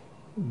ẹ̀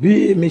bí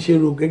èmi ṣe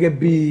rò gẹ́gẹ́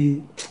bí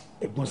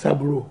ẹ̀gbọ́n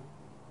sábúrò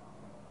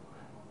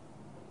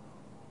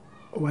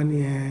wọ́n ní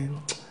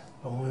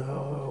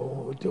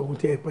ohun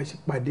tí ẹ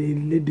pàdé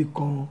lédè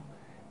kan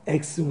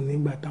exum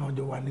nígbà táwọn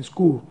jọ wà ní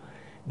school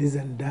this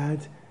and that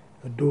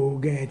ọ̀dọ̀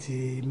gẹ́gẹ́ ti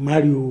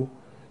Mario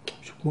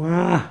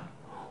ṣùgbọ́n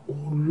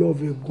òun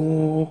love ẹ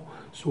gan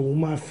so òun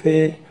máa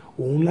fẹ́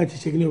òun láti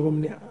ṣe kíní ọkọ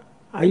mi ní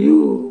ayú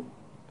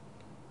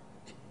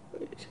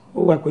ó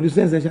wà pẹ̀lú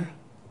sẹ́ǹsì ẹ̀ṣá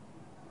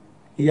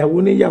ìyàwó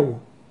níyàwó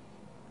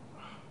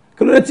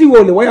kí ló dé tí ìwọ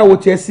lè wáyàwó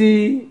tiẹ̀ sí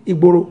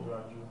ìgboro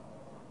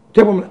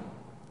tẹ́pọ̀ mi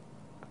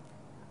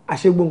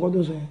àṣegbó nǹkan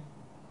tó sọ yẹn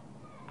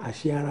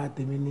àṣe ara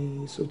tèmi ní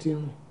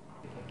sotírùn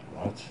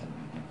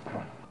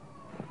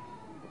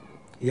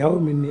ìyàwó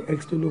mi ní ex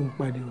tó lóun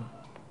pàdé o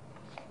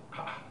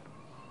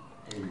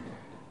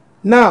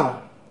now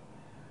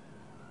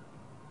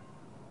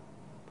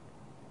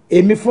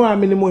èmi fún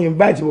àmì ni mo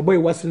invite bọ̀bọ̀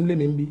ìwá sínú lé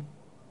mi ń bí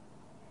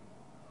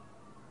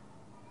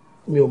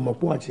mi ò mọ̀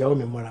pé òun àti ìyàwó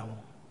mi mọ́ra wọn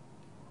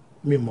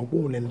mi ò mọ̀ pé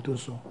òun lẹni tó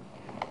sọ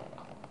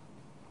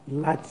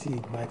láti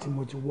ìgbà tí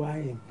mo ti wá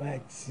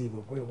invite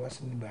bọ̀bọ̀ ìwá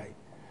sínú báyìí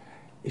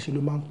èṣù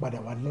ló máa ń padà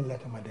wá lẹ́yìn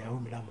láti máa dà ìyàwó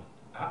mi láàmú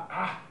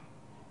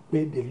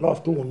pé the love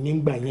tó wọn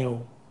nígbà yẹn o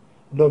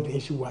love yẹn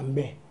ṣì wà ń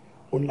bẹ̀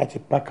ó ní láti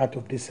pack out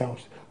of this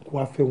house kó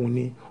wá fẹ́ òun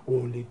ní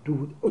òun lè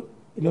dúró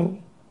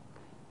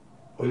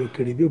ọ̀rọ̀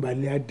kèrè bí ó bá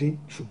lé adé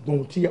ṣùgbọ́n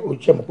ohun tí o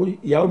ṣe mọ̀ pé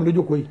ìyàwó mi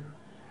lójókòó yìí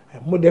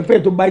mo dẹ̀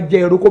fẹ́ tó bá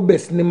jẹ́ ẹrú kó bẹ̀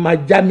sí ni máa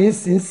já mi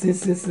sín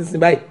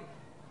báyìí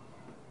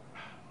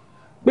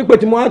pípẹ́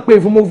tí mo wá pè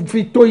fún mo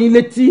fi tó yín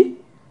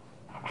létí.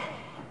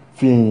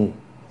 Fihàn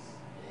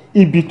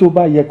ibi tó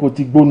bá yẹ kó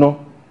ti gbóná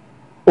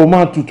ó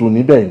máa tutù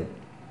níbẹ̀ ni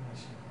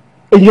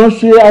èèyàn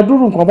ṣe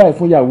adúrú nǹkan báyìí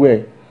fún ìyàwó ẹ̀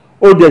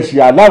ó dẹ̀ ṣe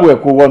aláwọ̀ ẹ̀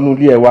kó wọnú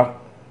ilé ẹ̀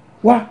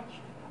wá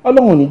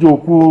ọlọ́run níjó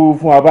kú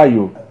fún wa báyìí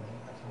o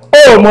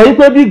ó mọ̀ yí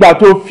pé bí ìgbà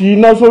tó fi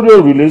iná sórí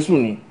òrùlé sùn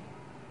ni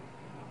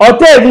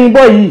ọ̀tẹ̀ ní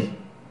bọ́ yìí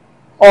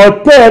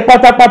ọ̀tẹ̀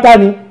pátápátá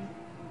ni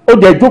ó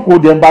dẹ̀ jókòó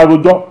dẹ̀ ń bá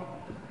rojọ́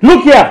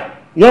look here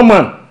young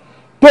man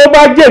tó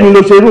bá jẹ́ mi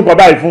ló ṣe irú nǹkan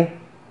báyìí fún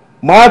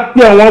máa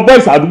pè àwọn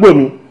boys àdúgbò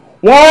mi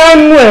wọ́n á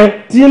nù ẹ́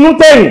tí inú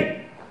tẹ̀yìn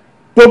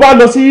tó bá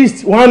lọ sí east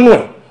wọ́n á nù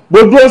ẹ́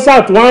gbogbo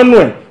south wọ́n á nù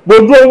ẹ́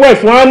gbogbo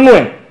west wọ́n á nù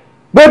ẹ́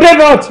gbogbo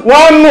north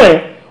wọ́n á nù ẹ́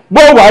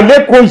bó wà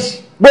lẹ́kọ̀ọ́ yìí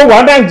bó wà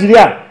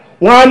nàìjíríà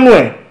wọ́n á nù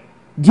ẹ́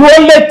di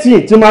ó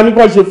létí tí máa ní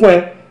kó ṣe fún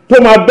ẹ tó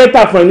máa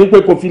bẹ́tà fún ẹ ní pé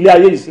kò fi ilé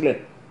ayé yìí sílẹ̀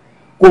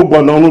kó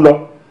gbọ̀nà ọ̀run lọ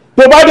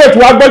tó bá dé tí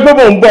wàá gbọ́ pé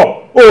mò ń bọ̀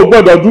o ò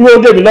gbọ́dọ̀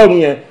dúró dè mí lọ́rùn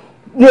yẹn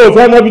mi ò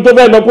fẹ́ mọbi tó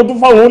fẹ́ lọ kó tún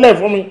fáwọn lẹ̀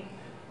fún mi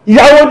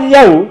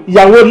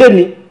ìyàwó lé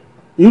mi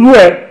irú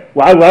ẹ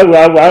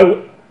wàá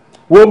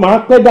wo máa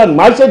pẹ́ dànù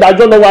máa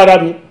ṣèdájọ́ lọ́wọ́ ara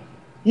mi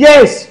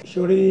yes.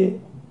 sori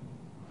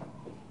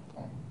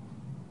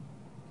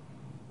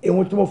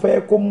ohun tí mo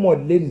fẹ́ kó mọ̀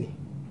lénìí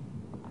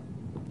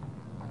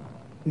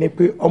ni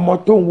pé ọmọ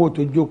tó ń wo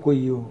tó jókòó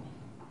yìí o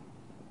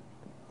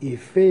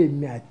ìfẹ́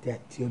mi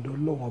àti ọ̀dọ̀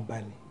Ọlọ́run bá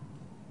ní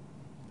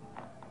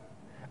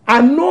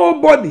and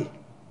nobody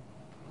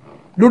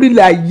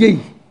lórílẹ̀ ayé yìí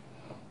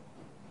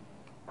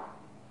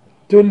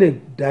tó lè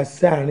dá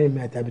sí àárín mi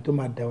àtàbí tó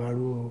máa dá wa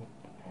rú o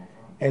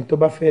ẹni tó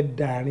bá fẹ́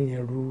dá àárín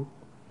yẹn rú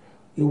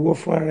ìwọ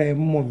fúnra ẹ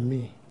mọ̀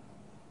mí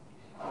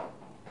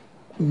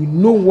you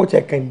know what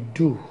I can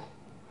do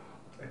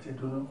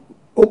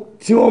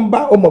tí wọ́n bá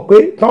o mọ̀ pé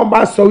tí wọ́n bá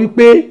sọ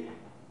wípé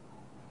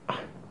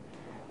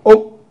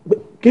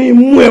kí n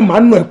mú ẹ màá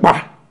nù ẹ pa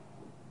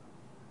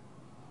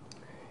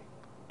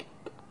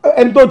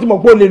ẹni tó ti mọ̀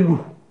pé o lè lù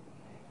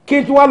kí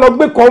n tún wá lọ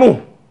gbé kọrùn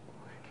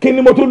kí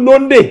ni mo tún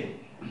lóńdè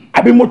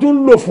àbí mo tún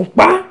lò fún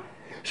pa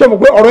ṣé o mọ̀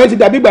pé ọ̀rọ̀ yẹn ti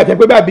dàbí ìgbà tẹ́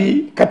pé bàbí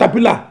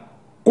katapila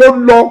kó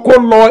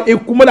lọ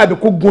eku mọ́ dàbí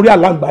kó gun rí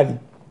àlágbá ni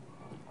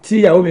tí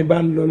ìyàwó mi bá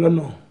ń lọ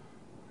lọ́nà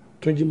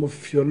Túnjí mo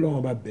fi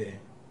Ọlọ́run bá bẹ̀ẹ́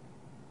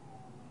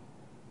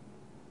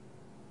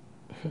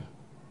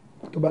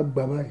tó bá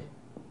gbà báyìí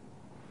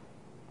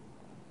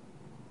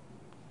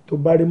tó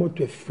bá rí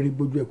mọ́tò ẹ̀ fèrè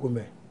gbójú ẹ̀ kó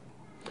mẹ́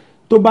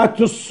tó bá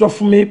tún sọ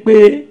fún mi pé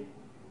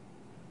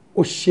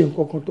ó ṣe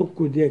nǹkan kan tó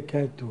kù díẹ̀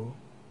káàtó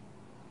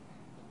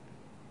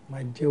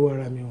máa jẹ́wọ́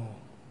ara mi hàn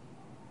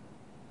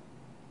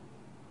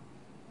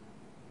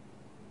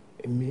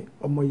èmi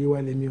ọmọ yìí wá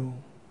lé mi o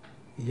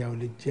ìyà ò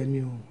lè jẹ mí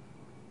o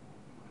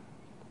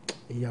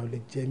ìyà ò lè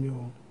jẹ mí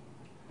o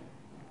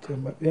tí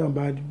wọ́n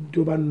bá tó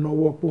bá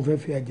náwó pé òun fẹ́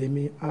fi àjẹ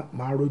mi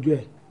máa rojú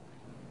ẹ̀.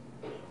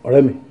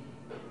 ọ̀rẹ́ mi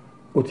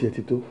ó tiẹ̀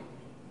ti tó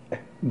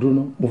dúró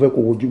ná mo fẹ́ kó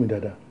wojú mi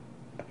dáadáa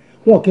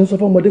wọn kì í sọ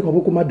fún ọmọdé kan pé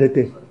kó má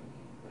dẹ́tẹ̀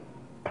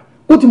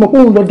ó ti mọ̀ pé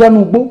òun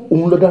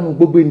lọ dánú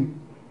gbó gbé ni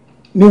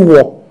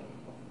níwọ̀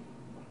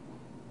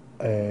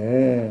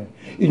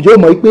ǹjẹ́ o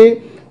mọ̀ pé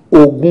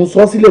oògùn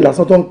sọ́sílẹ̀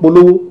lásán tó ń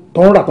polówó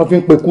tó ń rà tó fi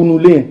ń pe kúnú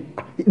lé yẹn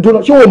dúró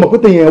ṣé o mọ̀ pé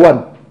tẹ̀yìn ẹ̀ wà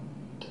ní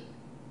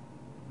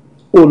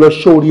o lọ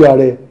sórí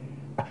ara ẹ̀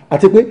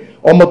àti pé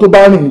ọmọ tó bá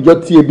rìn níjọ́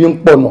tí ebi ń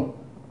pọ̀ náà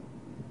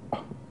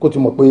kó ti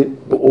mọ̀ pé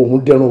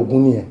òun dẹrùn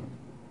ogun nìyẹn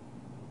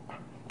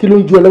kí ló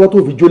ń jó ẹ lọ́wọ́ tó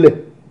fi jólẹ̀.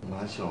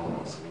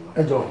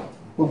 ẹ jọ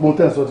gbogbo ohun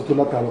tẹ́ ẹ̀ sọ ti tó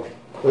látàárọ̀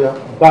ó yá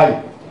báyìí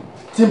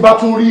tí n bá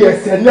tún rí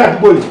ẹsẹ̀ ní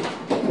àdúgbò yìí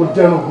ó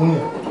dẹrùn ogun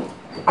nìyẹn.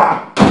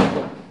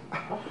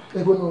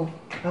 ẹgbẹ́ náà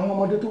àwọn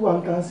ọmọdé tó wà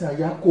ń ta sí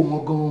àyà kò mọ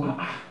gan-an.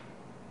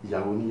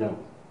 ìyàwó níyàwó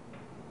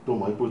tó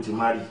mọ̀ ipò ti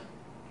má rí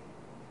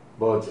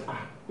but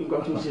nǹkan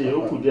tó ṣe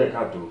ó kù díẹ̀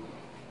káàtó.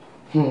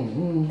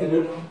 ẹ lè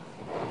lọ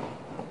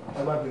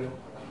ẹ bá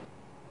bẹ̀rẹ̀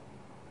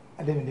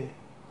Adémídé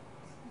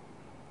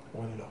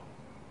wọ́n lọ.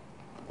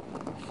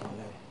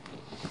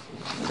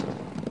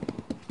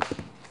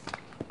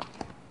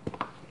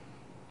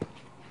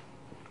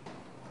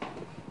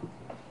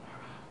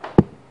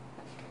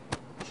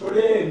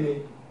 sórí èmi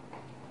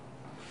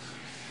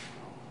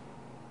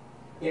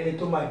ẹni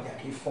tó máa jà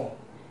kí fọ́n.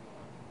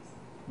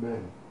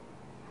 bẹ́ẹ̀ni.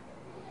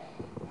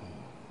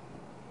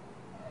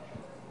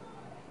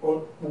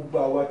 gbogbo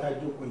àwa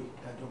tájókòó yìí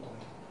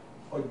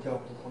ọjà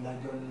òkùnkùn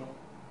lájọ ń ná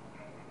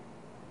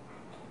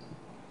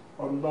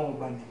Ọlọ́run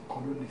bá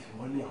nìkan ló lè fi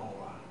ìmọ́lẹ̀ hàn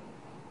wá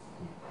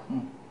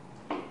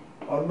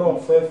Ọlọ́run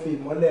fẹ́ fi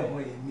ìmọ́lẹ̀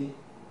hàn èmi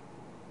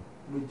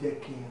ló jẹ́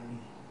kí n rí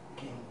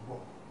kí n gbọ́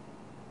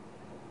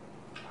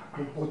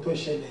gbogbo tó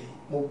ṣẹlẹ̀ yìí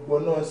mo gbọ́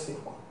náà sí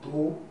kò tó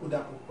ó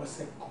dàpọ̀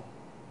pọ́sẹ̀ kan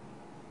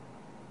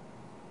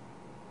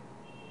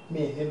mi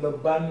ní lọ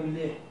bá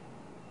nílé ẹ̀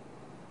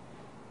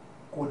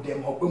kò dẹ̀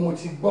mọ̀ pé mo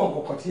ti gbọ́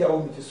nǹkan kan tíyàwó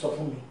mi ti sọ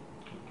fún mi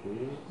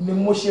ni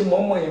mo ṣe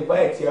mọ̀ọ́mọ̀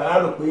invite ara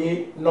rò pé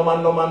normal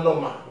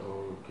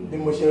bí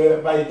mo ṣe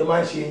báyìí tó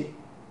máa ń ṣe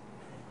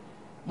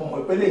mo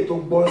mọ̀ pé lè tó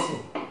gbọ́ sí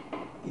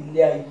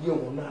ilé ayé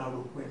òun náà rò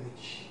pé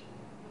méjì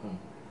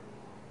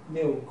mi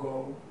ò gọ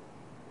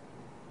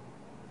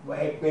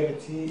wáyé pé ẹni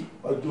tí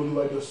ọjọ́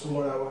olúwájọ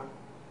súnmọ́ra wa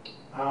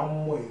á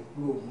mọ̀ ìpé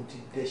òun ti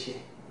dẹ́ṣẹ̀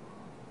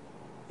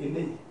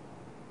eléyìí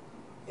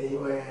ẹ̀yìn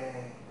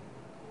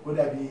ó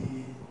dàbí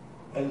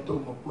ẹni tó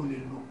mọ̀ pé ó lè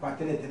lo pa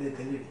tẹ́lẹ̀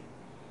rẹ̀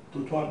tó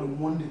tún á lo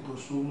monde tó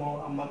so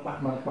mọ́ amápá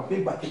bí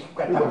ìgbà tí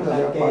kàtàkùnlá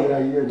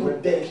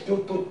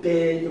tó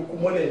tẹ eku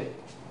mọ́lẹ̀ ni.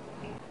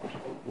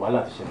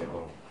 wàhálà ti ṣẹlẹ̀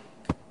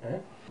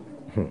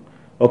gan.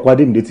 ọkọ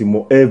Adémídé ti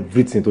mọ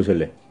everything tó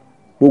ṣẹlẹ̀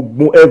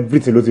gbogbo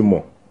everything ló ti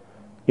mọ̀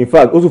in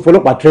fact ó tún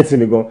fọlọ́pàá threaten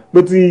mi gan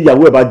pé tí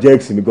ìyàwó ẹ̀ bá jẹ́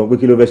ex mi gan pé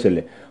kí ló fẹ́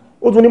ṣẹlẹ̀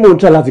ó tún ní mò ń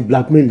try láti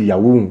blackmail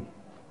ìyàwó òun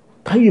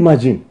can you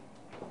imagine.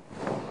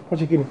 wọ́n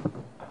ṣe kí ni.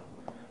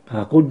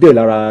 àkó dẹ̀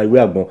lára ìwé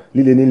àgbọn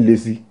líle ní lé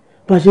sí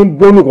bá a ṣe ń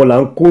bọ́nù kan là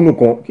ń kónù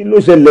kan kí ló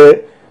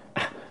ṣẹlẹ̀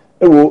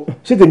ẹ wo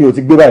ṣé tèmi ò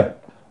ti gbé báyìí.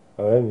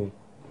 ọ̀rẹ́ mi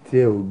tí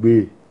ẹ ò gbé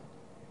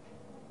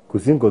kò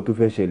sí nǹkan tó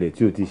fẹ́ ṣẹlẹ̀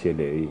tí ò ti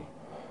ṣẹlẹ̀ rí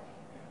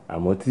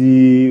àmọ́ tí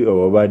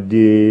ọ̀rọ̀ bá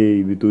dé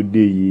ibi tó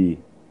dé yìí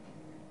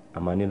a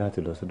máa ní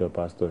láti lọ sọ́dọ̀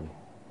pastor ni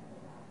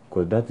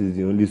because that is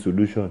the only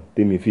solution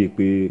tèmi fi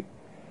pé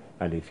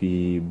a lè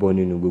fi bọ́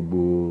nínú gbogbo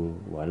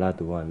wàhálà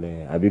tó wà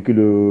lẹ́yìn àbí kí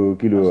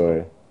ló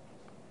rẹ̀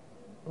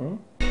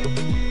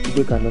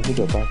pé ká lọ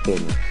sọ́dọ̀ pastor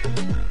ni.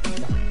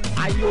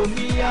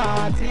 Ayomi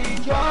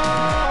àtijọ́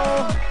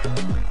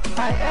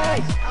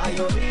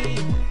Ayomi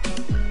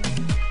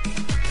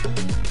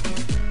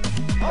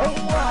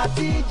ohun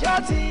àtijọ́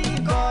ti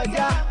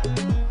kọjá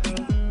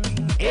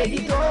èyí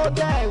tó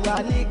dẹ̀ wà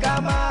ní ká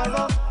máa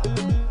rán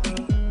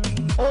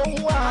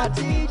ohun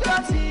àtijọ́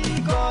ti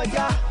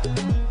kọjá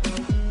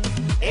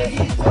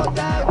èyí tó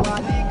dẹ̀ wà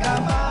ní ká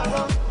máa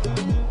rán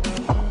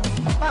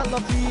má lọ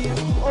fi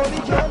orí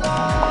jóná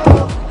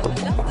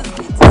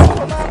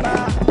kó má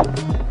bàa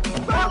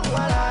báwọn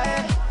ara ẹ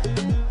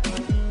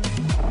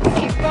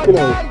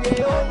ìkọjá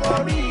yẹ ohun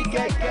orí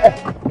kẹ̀kẹ́.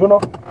 Jóná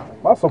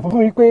má sọ fún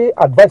mi pé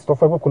advice tó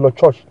fẹ́ pé kó lọ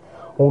church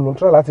òun ló ń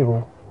try láti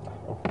ro.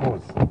 Of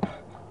course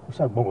ó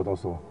ṣàgbọ́n kò tán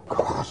sọ.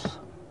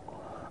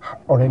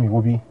 Ọ̀rẹ́ mi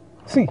wo bí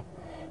see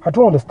I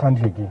don't understand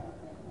you again.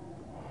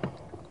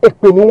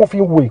 Èpè ni wọ́n fi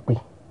ń wo èpè.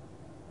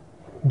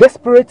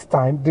 Desperate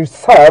time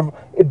deserve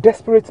a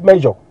desperate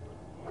measure.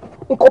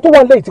 Nǹkan tó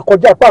wà lẹ́yìn ti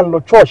kọjá apá ń lọ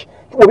church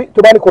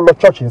tó bá ní kó lọ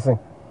church nsìn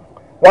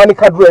wọ́n á ní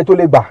kádúrà ẹ tó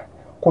lè gbà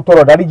kó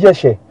tọrọ dáríjì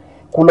ẹ̀ṣẹ̀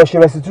kó lọ ṣe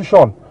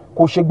restitution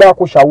kó ṣe gbá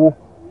kó ṣàwo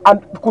and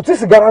kò tí ì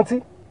sí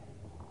guarantee.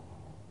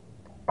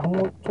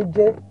 Àwọn tó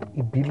jẹ́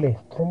ìbílẹ̀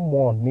tó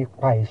mọ̀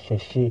nípa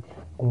ìṣẹ̀ṣe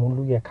òun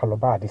ló yẹ ká lọ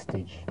bá at this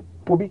stage.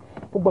 Obi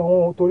gbogbo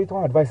àwọn torí tó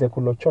ń advice ẹ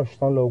kó lọ church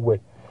tán lọ wẹ̀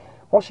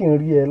wọ́n sì ń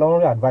rí ẹ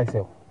lọ́rùn advice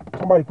ẹ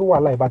tó bá rí pé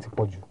wàhálà ẹ bá ti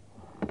pọ̀ jù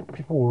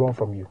people will run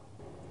from you.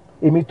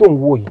 Èmi tó ń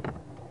wò yìí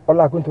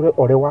ọlá pé nítorí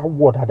ọ̀rẹ́ wa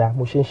wọ̀ dáadáa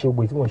mo ṣe ń ṣe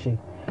gbé tí mo ṣe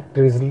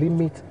there is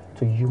limit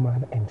to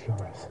human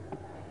endurance.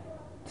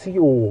 Tí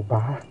o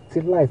bá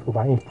tí life ò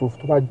bá improve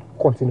tó bá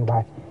continue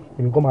by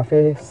èmi gan máa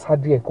fẹ́ sá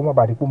díẹ̀ kó má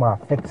bàa di pé ó máa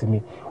affect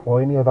me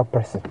or any other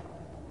person.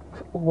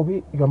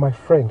 Obi you are my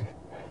friend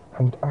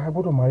and I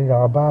gbọ́dọ̀ máa ríra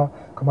wa bá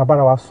ká máa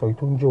bára wa sọ èyí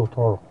tó ń jẹ́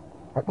òótọ́ ọ̀rọ̀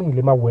àpín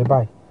ilé máa wọ̀ ẹ́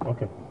báyìí.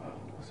 Okay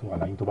so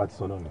wàhálà yín tó bá ti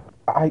sọ náà ni.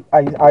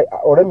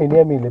 Ọ̀rẹ́ mi ní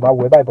ẹ̀mí ilé máa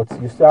wọ̀ ẹ́ báyìí but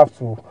you still have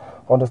to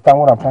understand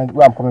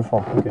where I'm coming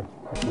from. Okay.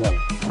 Yeah.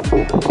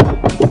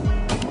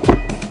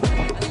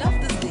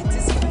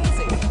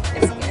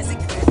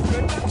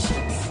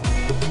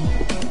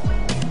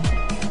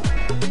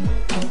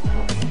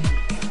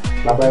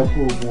 Bàbá ẹ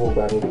kú ogun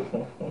ọgbà ni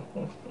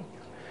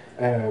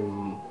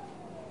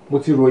mo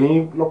ti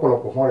ròyìn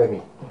lọ́pọ̀lọpọ̀ fún ọ̀rẹ́ mi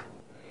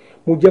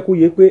mo jẹ́ kó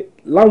yé pé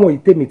láwọn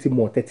ìtẹ́mi ti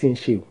mọ̀ tẹ́ tí ń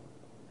ṣe o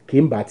kì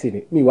í bá tì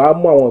ní mi wàá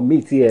mú àwọn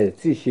míì tí ẹ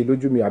tí ì ṣe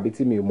lójú mi àbí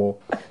tí mi ò mọ̀.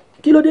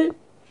 Kí ló dé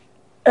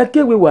ẹ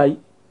kéwèé wàyí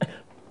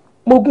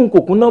mo gun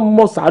kòkún náà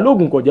mọ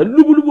sàálògùn kọjá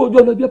lúbúlúbú ojú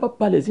ọlọ́bí ẹ̀pá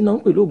palẹ̀ sí náà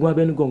ń pè lóògùn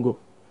abẹ́nú gọ̀ǹgọ̀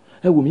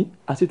ẹ wò mí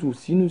àṣetù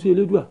sínú sí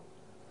elédùà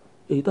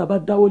èyí tá a bá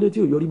dáwọ́ létí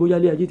òyọrí bóyá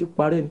lé ayé ti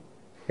parẹ́ ni.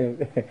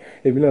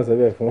 Èmi náà sọ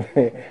bẹ́ẹ̀ fún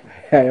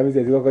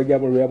àyàmísẹ̀ tí kọ́kọ́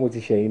jábọ̀ rẹ̀ mo ti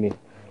ṣẹ̀yìn ni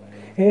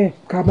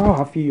ká má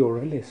wàá fi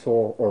ọ̀rọ̀ lẹ̀ sọ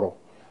ọ̀rọ̀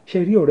ṣe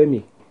rí ọ̀rẹ́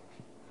mi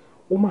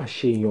ó mà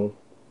ṣe èèyàn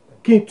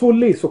kí n tó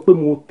lè sọ pé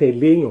mo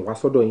tẹ̀lé èèyàn wá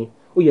sọ́dọ̀ yín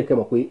ó yẹ kẹ́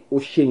mọ̀ pé ó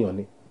ṣe èèyàn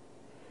ni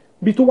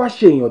bí tó wá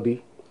ṣe èèyàn dé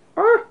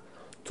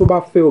tó bá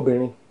fẹ́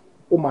obìnrin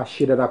ó máa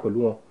ṣe dáadáa pẹ̀lú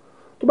wọn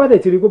tó bá dẹ̀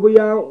ti rí pé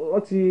bóyá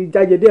wọ́n ti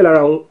jájẹ díẹ̀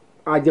lára wọn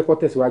ajẹ́kọ́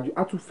tẹ̀síwájú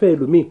á tún fẹ́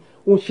ẹlòmíì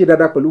ó ń ṣe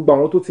dáadáa pẹ̀lú gbogbo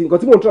àwọn tó ti nǹkan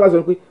tí mò ń tọ́ láti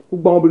sọ pé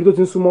gbogbo àwọn obìnrin tó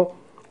ti ń súnmọ́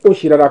ó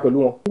ṣe dáadáa pẹ̀lú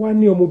wọn. wá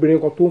ní ọmọbìnrin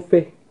kan tó ń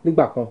fẹ́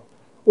nígbà kan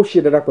ó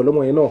ṣe dáadáa pẹ̀lú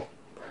ọmọ yẹn náà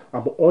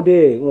àmọ́ wọ́n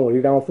dẹ̀ wọn ò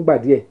ríra wọn fúngbà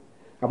díẹ̀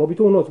àmọ́ bí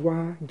tóun náà ti wá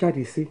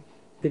jáde sí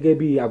gẹ́gẹ́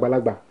bí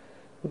àgbàlagbà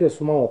ó dẹ̀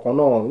súnmọ́ àwọn kan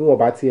náà níwọ̀n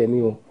bá tiẹ̀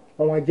ní o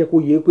wọ́n wá jẹ́ kó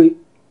yé pé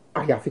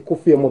àyàfi kó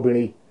fẹ́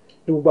ọmọbìnrin yìí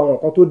ní gbogbo àwọn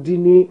kan tó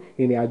dín ní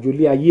ìrìn àjò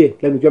ilé ayé ẹ̀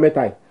lẹ́nu ọjọ́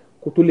mẹ́ta yìí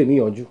kó tó lè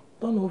níyànjú.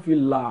 tọ́nà fi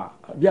là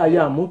bí ayé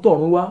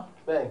àmútọ̀run wá.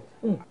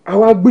 a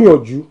wá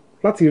gbìyànjú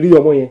láti rí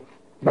ọmọ yẹn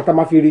bàtà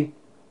máa fi rí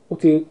ó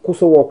ti kó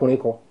sọ́wọ́ ọkùnrin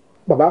kan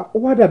bàbá ó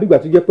wá dàbí ìgbà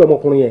tó jẹ́ pé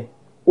ọmọkùnrin yẹn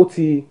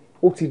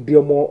ó ti di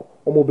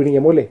ọmọbìnrin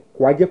yẹn mọ́lẹ̀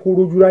kò wá jẹ́ kó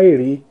rójú ráyè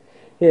rí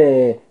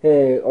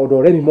ọ̀dọ̀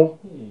ọ̀rẹ́ mi mọ́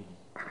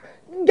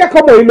jẹ́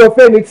kọ́mọ yìí lọ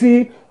fẹ́ ni tí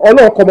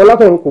ọlọ́run kọmọ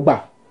látọ̀run kò gbà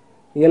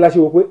ìyẹn la ṣe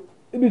wò pé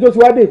ibi tó ti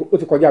wá dé ó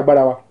ti kọjá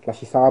agbára wa la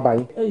ṣe sáwá bá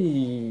yín.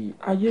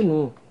 ayé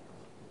nu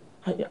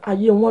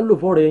ayé wọn lò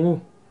fọ́rọ̀ ẹ̀yìn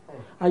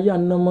ayé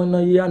anamọ́ná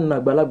yé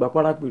ànàgbàlagbà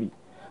párápìrì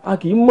a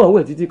kì í mọ̀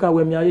wẹ̀ títí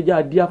káwé mi ayé já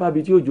adí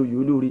afábi tí òjò yìí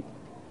olóore.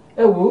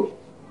 ẹ wo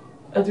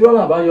ẹ ti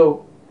rọ́nà àbáyọ o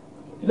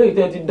ilé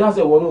ìtẹ́ ti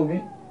dáṣẹ̀ wọnú bí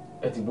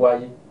ẹ ti bọ́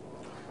ayé.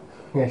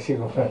 ẹ ṣe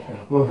kò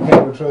mo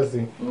fẹ́ mo trust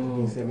in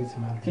ìṣẹ́bí ti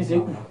máa. kí ṣe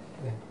kù.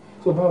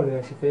 tó báwo ni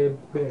a ṣe fẹ́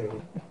bẹ̀rẹ̀.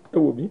 ẹ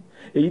wò mí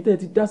èyí tẹ́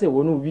ti dáṣẹ̀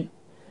wọnú bí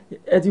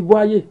ẹ ti bọ́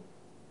ayé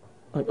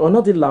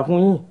ọ̀nà ti là fún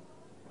yín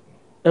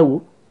ẹ wò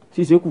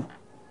tí ṣe kù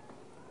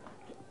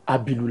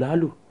àbìlù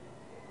lálò.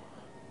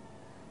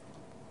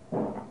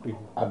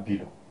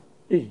 àbìlù.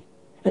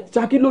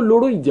 Ṣakí ló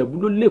lóró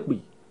Ìjẹ̀bú ló lépè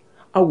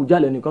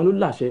Àwùjalẹ̀ nìkan ló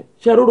láṣẹ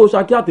ṣe róró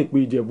Ṣakí àtèpè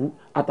Ìjẹ̀bú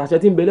àtàṣẹ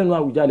tí ń bẹ lẹ́nu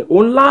Àwùjalẹ̀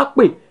òun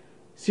lápè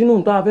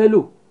sínú tá a fẹ́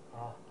lò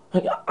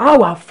á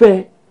wà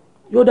fẹ́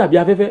yóò dàbí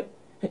afẹ́fẹ́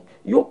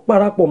yóò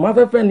parapọ̀ má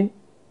fẹ́fẹ́ ni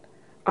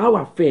á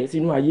wà fẹ́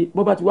sínú ayé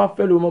bó bá ti wá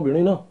fẹ́ lórí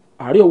ọmọbìnrin náà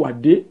àárẹ̀ wà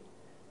dé.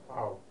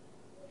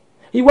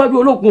 Iwájú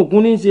olókun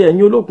òkun ní í ṣe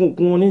ẹ̀yìn olókun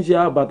òkun ní í ṣe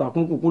àbàtà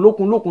kúnkùnkùn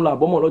lókun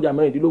làbọ́mọ̀ lọ́jà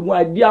mẹ́rìndínlógún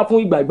adíá fún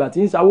ìgbà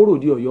tí ń sawórò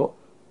di Ọ̀yọ́.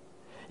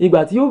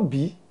 Ìgbà tí ó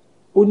bí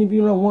ó ní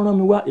bí wọ́n rán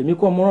mi wá èmi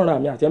kọ́ mọ́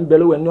rán mi àti ẹ̀ ń bẹ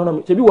lọ́wọ́ ẹni rán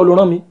mi ṣebí wọ́n ló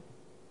rán mi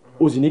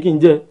o sì ní kí n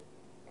jẹ́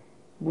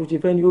bó ṣe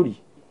fẹ́ ní òrì.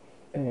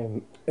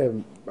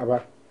 Bàbá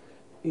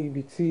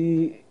ibi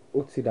tí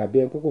ó ti dàbí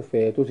ẹ kókò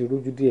fẹ́ tó ti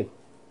rújú díẹ̀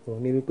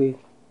òun ní wípé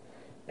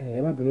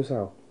ẹ má bínú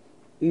sáà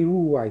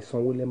irú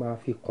àìsàn wo lẹ máa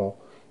fi kàn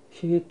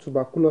ṣé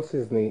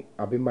tuberculosis ni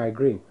àbí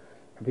migraine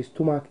àbí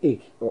stomach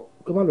ache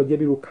kó má lọ jẹ́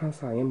bí irú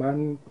cancer yẹn máa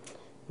ń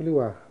ó lè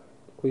wà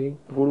kó yé.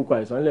 Forúkọ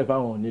àìsàn nílẹ̀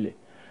fáwọn onílẹ̀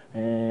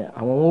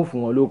àwọn wọn ò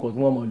fún wọn lóko tí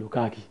wọ́n mọ̀ lò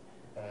káàkiri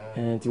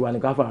tiwa ní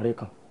káfà rẹ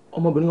kan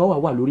ọmọbìnrin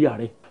wọn wà lórí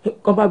ààrẹ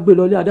kán bá gbé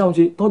lọlé adáhùn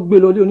ṣe tán gbé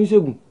lọlé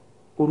oníṣègùn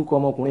orúkọ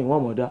ọmọkùnrin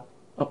wọn mọ̀ dá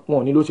wọn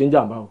ò ní ló ṣe ń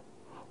jàǹbá o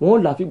wọn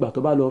ò láfìgbà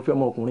tó bá lọ fẹ́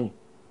ọmọkùnrin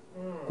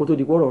kó tó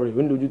di pọ́rọ̀ rẹ̀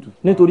ó ní lójútù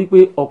nítorí pé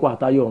ọkọ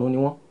àtayọ ọ̀run ni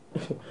wọ́n.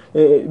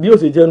 Bí ó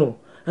ṣe jẹ́nu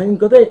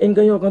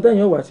nǹkan yẹn ọkàn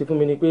tẹ̀yìn ọ̀wà sí fún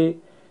mi ni pé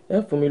ẹ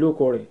fún mi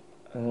lóko rẹ̀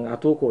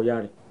àtòkọ ìyá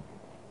rẹ̀.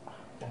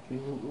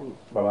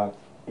 Bàbá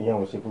ìyẹn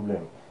ò ṣe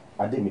problem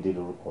Adémídé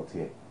lórúkọ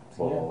tiẹ̀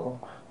bọ̀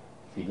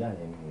ìyá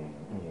yẹn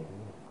ni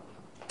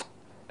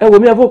ẹ wò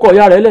mí ẹ fọkọ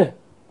ìyá rẹ̀ lẹ̀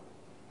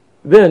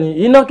bẹ́ẹ̀ ni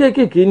iná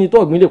kéékèèké ni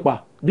tọ́ọ̀gbìn lè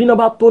pa bí iná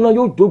bá tóná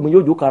yóò jógbìn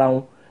yóò jó kara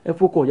wọn ẹ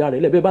fọkọ ìyá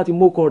rẹ̀ lẹ̀ bẹ́ẹ̀ bá ti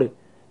mókọ rẹ̀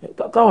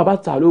táwa bá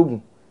ta lóògùn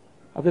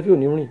afẹ́fẹ́ ò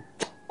ní rìn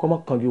kọ́ mọ́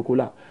kàngi oko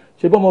la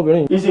ṣe bọ́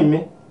ọmọbìnrin yìí sì mí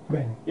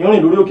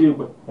ìrìn lórí òkè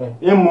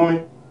pẹ̀ ń mú mi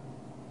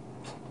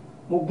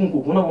mo gun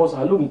kòkó náà mo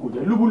sà lóògùn kò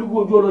jẹ́ lúbúlúbú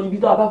ojú ọlọ ibi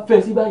tá a bá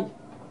fẹ́ sí báyìí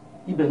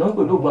ibẹ̀ náà ń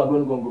pè lóògùn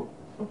agbọ́n gbọ̀ngàn.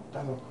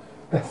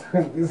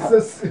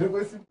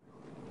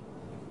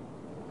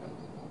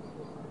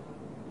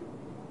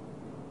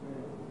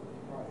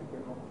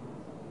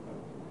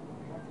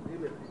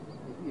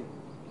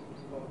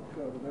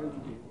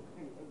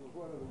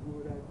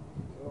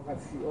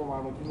 àti ọmọ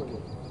àrùn tí mo lọ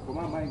kò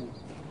má máa yìn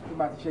tó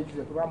bá ti ṣẹ́jú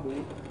rẹ̀ tó bá mọ̀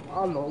ọ́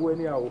àná owó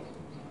ẹni àwọ̀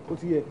ó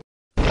ti yẹ.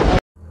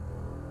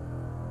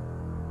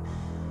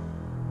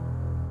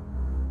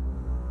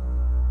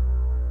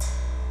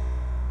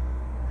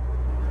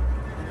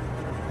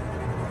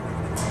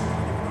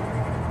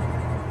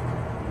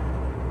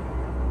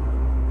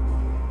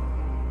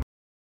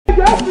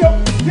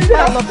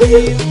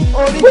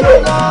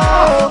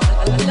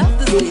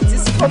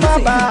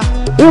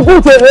 Ikú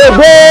tèdè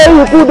gbé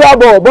ikú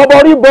dàbọ̀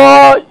bọ́bọ́rí bọ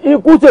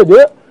ikú tèdè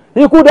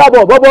ikú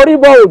dàbọ̀ bọ́bọ́rí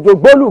bọ òjò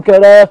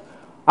gbólùkẹrẹ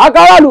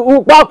akáràlù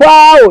pápá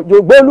òjò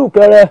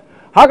gbólùkẹrẹ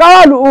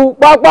akáràlù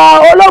pápá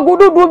ológun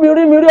dúdú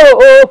mìírìmìírì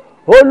o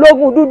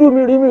ológun dúdú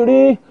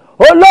mìírìmìírì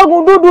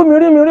ológun dúdú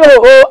mìírìmìírì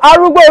o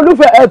arúgbó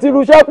olúfẹ̀ ẹ̀ ti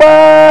rúṣẹ́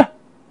pẹ́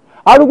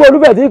arúgbó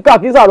olúfẹ̀ ti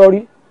kàkísà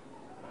rọrí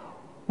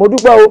mo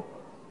dúpẹ́ o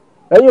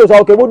ẹ̀yin òòṣà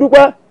òkè mo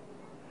dúpẹ́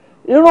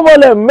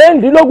irúnmọlẹ̀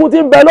mẹ́rìndínlógún tí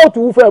ń bẹ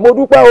lótùú fẹ̀ mo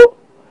dúpẹ́ o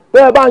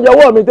tẹ́ ẹ bá ń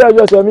yọwọ́ mi tẹ́ ẹ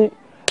yọṣẹ́ mi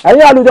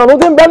ẹ̀yin àlùjọ̀nù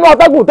tí ń bẹ nú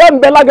atẹ́gùn tẹ́ ń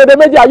bẹ lágẹ̀dẹ̀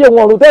méjì ayé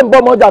wọn ọ̀run tẹ́ ń bọ́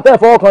ọmọjà tẹ́ ẹ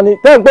fọwọ́ kan ni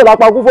tẹ́ ń pè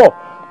lápá kúfọ̀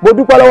mo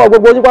dúpẹ́ lọ́wọ́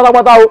gbogbo yín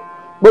pátápátá o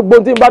gbogbo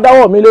tí ń bá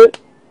dáwọ́ mi lé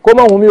kó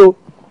mọ̀ wù mí o.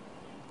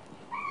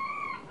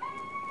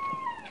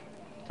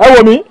 ẹ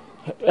wò mí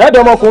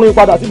ẹ̀ẹ́dẹ̀ ọmọkùnrin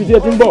padà síbi tí ẹ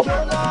ti ń bọ̀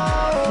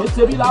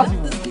ṣe bí láti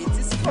wù.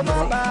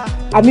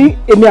 àní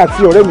èmi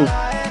àti ọ̀rẹ́ mi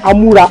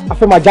amúra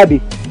afẹ́ máa jáde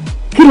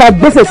kí la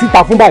gbèsè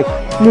síta fún báyìí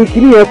ni kí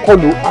ni ẹ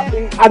kọlù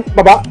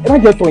bàbá ẹ má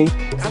jẹ́ tọ̀yìn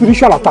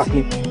spiritual attack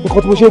ni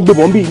nǹkan tí mo ṣe ń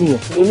gbébọn bí nìyẹn.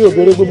 èmi ò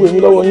béèrè gbogbo èmi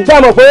lọ́wọ́ yín.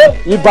 sáà mọ̀ pé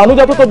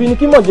ìbànújẹ́ tó tóbi ni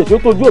kí mọ̀jẹ̀ tí ó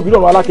tójú òbí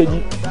lọ́rùn alákejì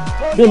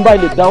bí n bá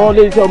ilé dáwọ́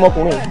lé iṣẹ́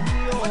ọmọkùnrin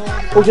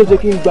ó ṣeé ṣe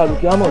kí n gba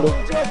lùkì ámọ̀ lọ.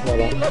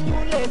 bàbá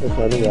ẹ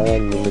sàánú yàrá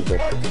mi níjọ.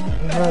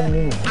 yàrá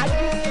mi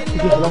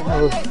ìjọba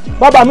lákàrọ̀.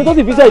 bàbá mi tó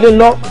sì fi iṣẹ́ ilé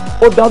ńlọ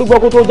ó darúgbó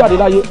kó tó jáde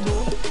láyé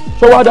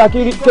ṣó wá dáa kí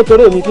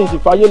kékeré mi kí n sì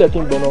fayé lẹ̀ kí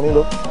n gbọ̀nà ọ̀run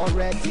lọ.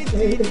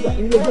 ilé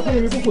ẹjọ́ kí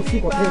ni kò sí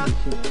ìkọ̀tẹ́ ẹ̀ lè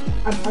ṣe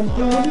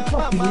àti wọn ní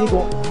pàṣẹ yìí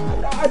gan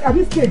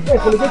àbí stage ẹ̀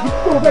kò lè jẹ́ kí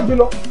tó fẹ́ gbé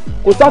lọ.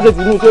 kò sáṣẹ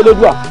tì ní iṣẹ́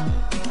elédùà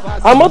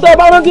àmọ́ tẹ́ ẹ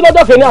bá rántí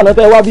lọ́jọ́ kẹ́ni àná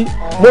tẹ́ ẹ wá bí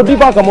mo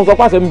dífà kan mo sọ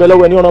pàṣẹ ń bẹ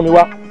lọ́wọ́ ẹni ọ̀ràn mi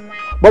wá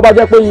bọ́ bá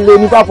jẹ́ pé ilé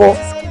ní fáfọ́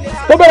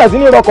tó bẹ̀rẹ̀ sí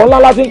ní ìrọ̀kọ̀ ńlá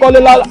láti ń kọ́lé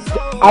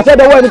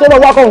àṣẹdọwọ́ ẹni tó lọ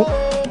wá kọ́hún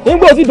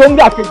nígbà tí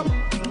dòńgà kejì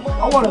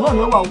ọwọ́ rẹ̀ náà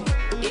ni ó wà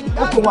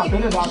ó kò wà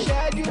tẹ́lẹ̀ dáa.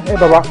 ẹ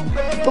bàbá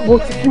bó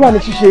ti kí wà ní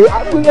ṣíṣe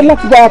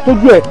láti bá a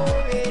tójú ẹ.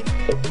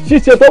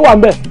 ṣíṣe tó wà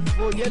ń bẹ̀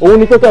òun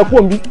ni pé kẹ́ ẹ kú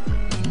òǹbí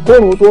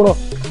kóòrùn tó ràn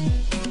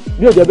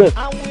bí ò jẹ́ bẹ́ẹ̀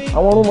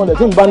àwọn ọ̀rúnmọlẹ̀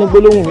tí ń bá ní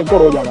gbólóhùn ní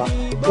kọ̀rọ̀ yàrá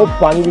wọ́n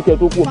pa ní wíkẹ́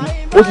tó kú òǹbí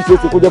ó sì ṣeé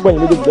ṣe kó jẹ́ pẹ́yìn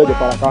méjèèjì lẹ́jọ̀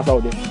para káásá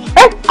ọdẹ.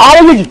 ẹ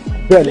àwọn méjì.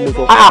 bẹ́ẹ̀ ni mo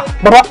sọ.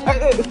 bàbá.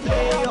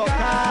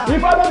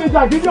 ifá ló fi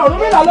jà gidi ọ̀run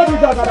mìíràn ló fi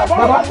jà gàdà.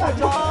 bàbá.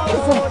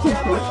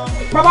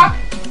 bàbá.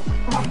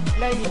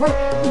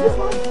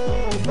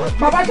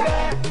 bàbá jẹ́.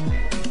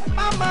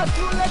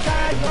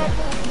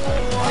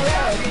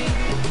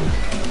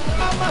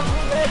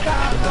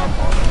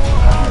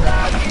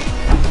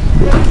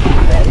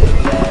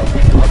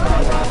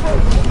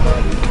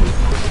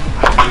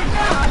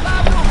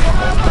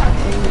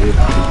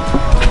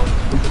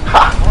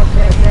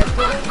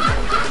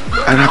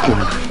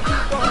 arákùnrin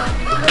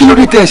kí ló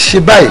dé tẹ́ ẹ ṣe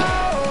báyìí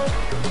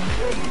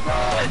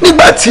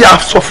nígbà tí a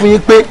sọ fún yín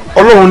pé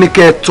Ọlọ́run ní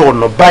kẹ́ ẹ tọ̀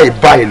ọ̀nà báyìí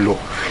báyìí lọ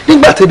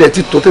nígbà tí ẹ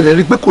ti tọ̀ tẹ́lẹ̀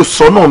rí pé kò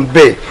sọ́nà ń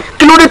bẹ̀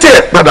kí ló dé tẹ́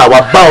ẹ padà wá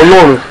bá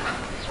Ọlọ́run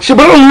ṣe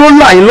bá Ọlọ́run ló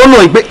là yín lọ́nà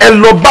ìgbé ẹ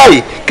lọ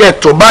báyìí kẹ́ ẹ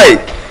tọ̀ báyìí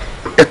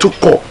ẹ tún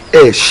kọ̀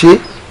ẹ ṣe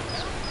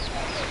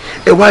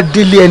ẹ wá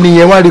délé ẹni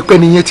yẹn wá rí pé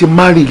ẹni yẹn ti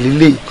márì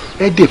lílé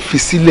ẹ dẹ̀ fi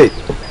sílẹ̀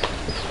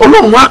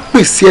Ọlọ́run á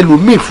pèsè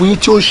ẹlòmíì fún yín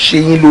tí ó ṣe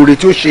yín lóore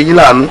tí ó ṣe yín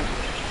láàánú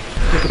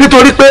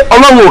nítorí pé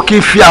Ọlọ́run ò kì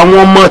í fi àwọn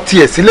ọmọ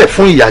tiẹ̀ sílẹ̀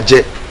fún ìyà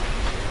jẹ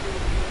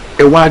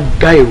ẹ wá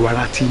dá èrò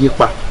ara ti yín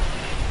pa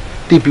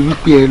débi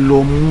wípé ẹ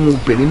lọ mú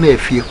obìnrin náà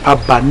fi ipá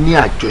bá ní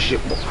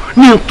àjọṣepọ̀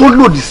ní n tó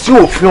lòdì sí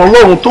òfin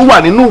Ọlọ́run tó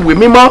wà nínú ìwé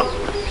mímọ́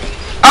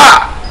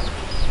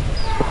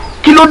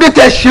kí ló dé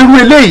tẹ́ ṣerú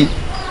eléyìí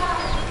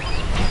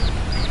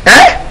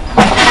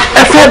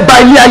ẹ fẹ́ bà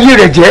ilé ayé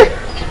rẹ̀ jẹ́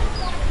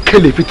kẹ́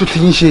lè fi tó ti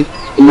yín ṣe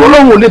inú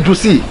Ọlọ́run ò lè dùn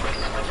sí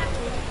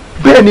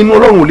bẹ́ẹ̀ ni inú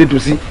Ọlọ́run ò lè dùn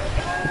sí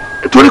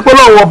torí pé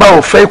Ọlọ́run ọba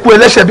ò fẹ́ ikú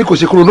ẹlẹ́ṣẹ̀ bí kò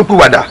ṣe kó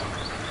ronúpìwàdà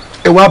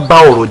ẹ wá bà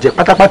ọ̀rọ̀ jẹ́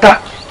pátápátá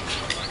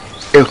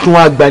ẹ tún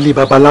wá gba ilé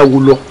babaláwo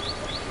lọ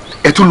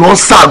ẹ tún lọ ń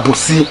ṣaàgùn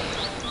sí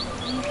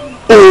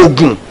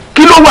oògùn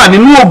kí ló wà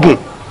nínú oògùn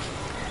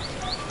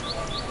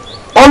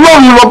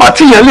Ọlọ́run lọ́ba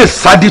tíyẹn lè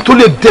sádi tó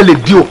lè délé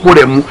di òpó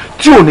rẹ̀ mú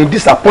tí ò ní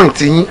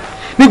disappoint yín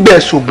nígbà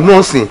ẹ̀ṣọ́gun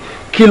náà sìn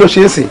kí ló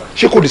ṣe ń sìn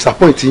ṣé kò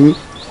disappoint yín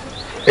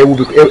ẹ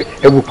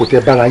wo kò tẹ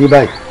bára yín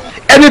báyìí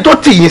ẹni tó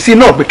tì yín sí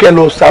náà pé kẹ́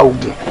lọ sa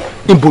oògùn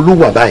níbo ló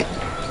wà báyìí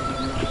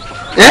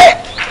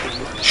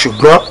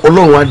ṣùgbọ́n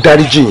Ọlọ́run á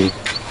dáríjì yín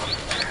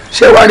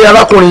ṣé wàá rí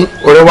arákùnrin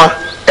ọ̀rẹ́ wa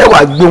ẹ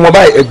wàá gbé wọn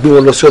báyìí ẹ gbé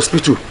wọn lọ sí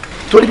hospital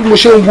torí bí mo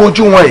ṣe ń wo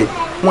ojú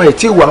wọn ẹ̀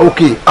tí wà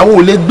òkè àwọn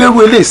ò lè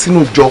gbérú eléyìí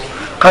sínú jọ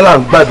kálá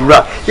ń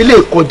gbàdúrà ilé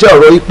ìkọjá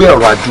ọ̀rọ̀ yìí pé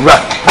ọ̀rọ̀ àdúrà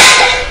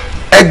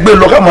ẹ gbé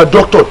lọ káwọn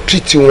dókítà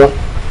treat wọn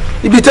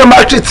ibi tẹ́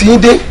máa treat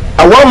yín dé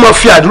àwọn ọmọ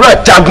fi àdúrà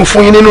jagun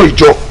fún yín nínú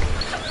ìjọ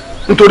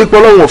nítorí pé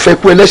Ọlọ́run ò fẹ́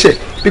kú ẹlẹ́ṣẹ̀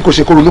bí kò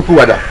ṣe kó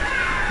ronúpìwàdà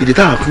ìdí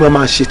táwọn fún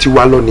máa ṣe ti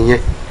wá lọ nìyẹn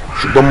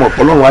ṣùgbọ́n mọ̀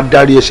Ọlọ́run á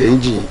dárí ẹ̀ṣẹ̀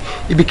yín jì yín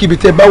ibikíbi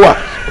tẹ́ bá wà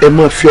ẹ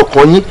máa fi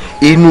ọkàn yín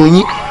inú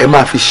yín ẹ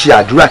máa fi ṣe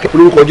àdúrà kẹ́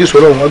lórúkọ Jésù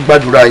Ọlọ́run á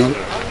gbàdúrà yín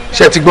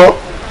ṣé ti gbọ́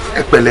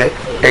ẹ pẹ̀lẹ́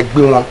ẹ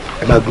gbé wọn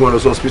ẹ máa gbé wọn lọ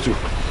sí hospital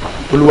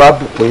Olúwa á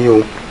bùkún yín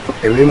o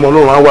ẹ̀mí mọ́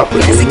Ọlọ́run á wà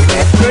pẹ̀lú yín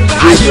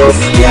Jésù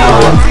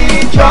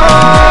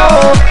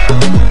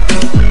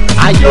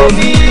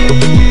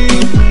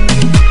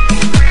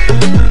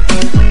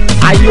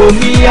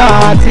Ayomi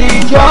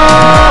àtijọ́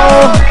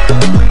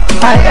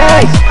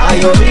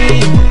Ayomi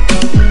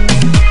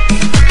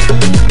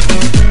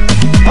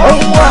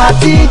ohun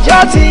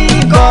àtijọ́ ti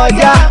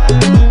kọjá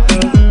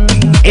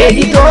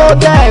èyí tó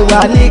dẹ̀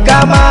wá ní ká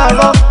máa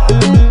rán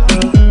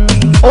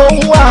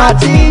ohun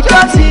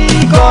àtijọ́ ti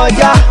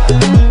kọjá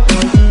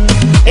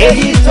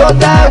èyí tó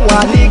dẹ̀ wá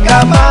ní ká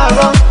máa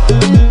rán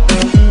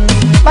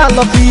má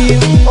lọ fi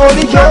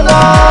orí jóná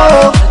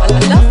o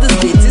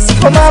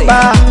kó má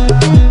bà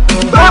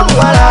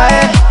báwo ara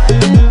ẹ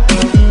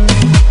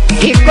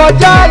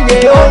ìkọjá yẹ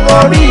ohun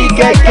orí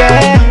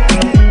kẹ̀kẹ́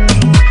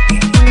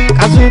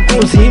kásùkù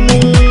sí mú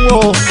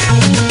o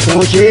kò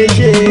ṣeé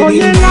ṣe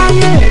oyè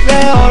láyé rẹ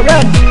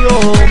ọ̀rẹ́ mi o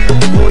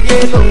oyè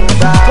ló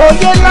gbà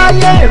oyè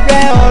láyé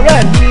rẹ ọ̀rẹ́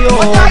mi o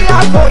ọ̀táyà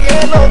oyè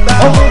ló gbà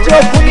ohun tí ó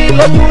kún ní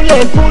lójú lè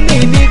kún ní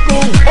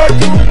níkùn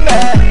ojú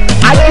mẹ́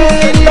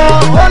àdúgbò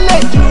ó lè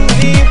jù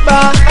nípa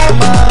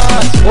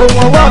ohun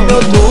ọwọ́ mi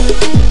ò tó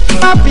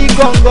má fi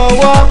gọ̀ǹgọ̀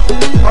wọ́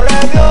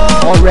ọ̀rẹ́ mi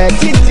o ọ̀rẹ́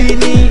títí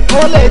ni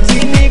ó lè ti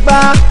nígbà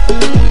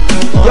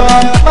jọ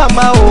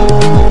màmá o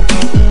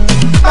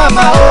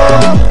màmá o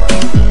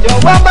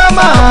jọ̀wọ́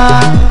màmá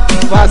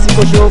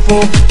fàsìkò ṣòfò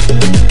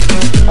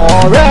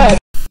ọ̀rẹ́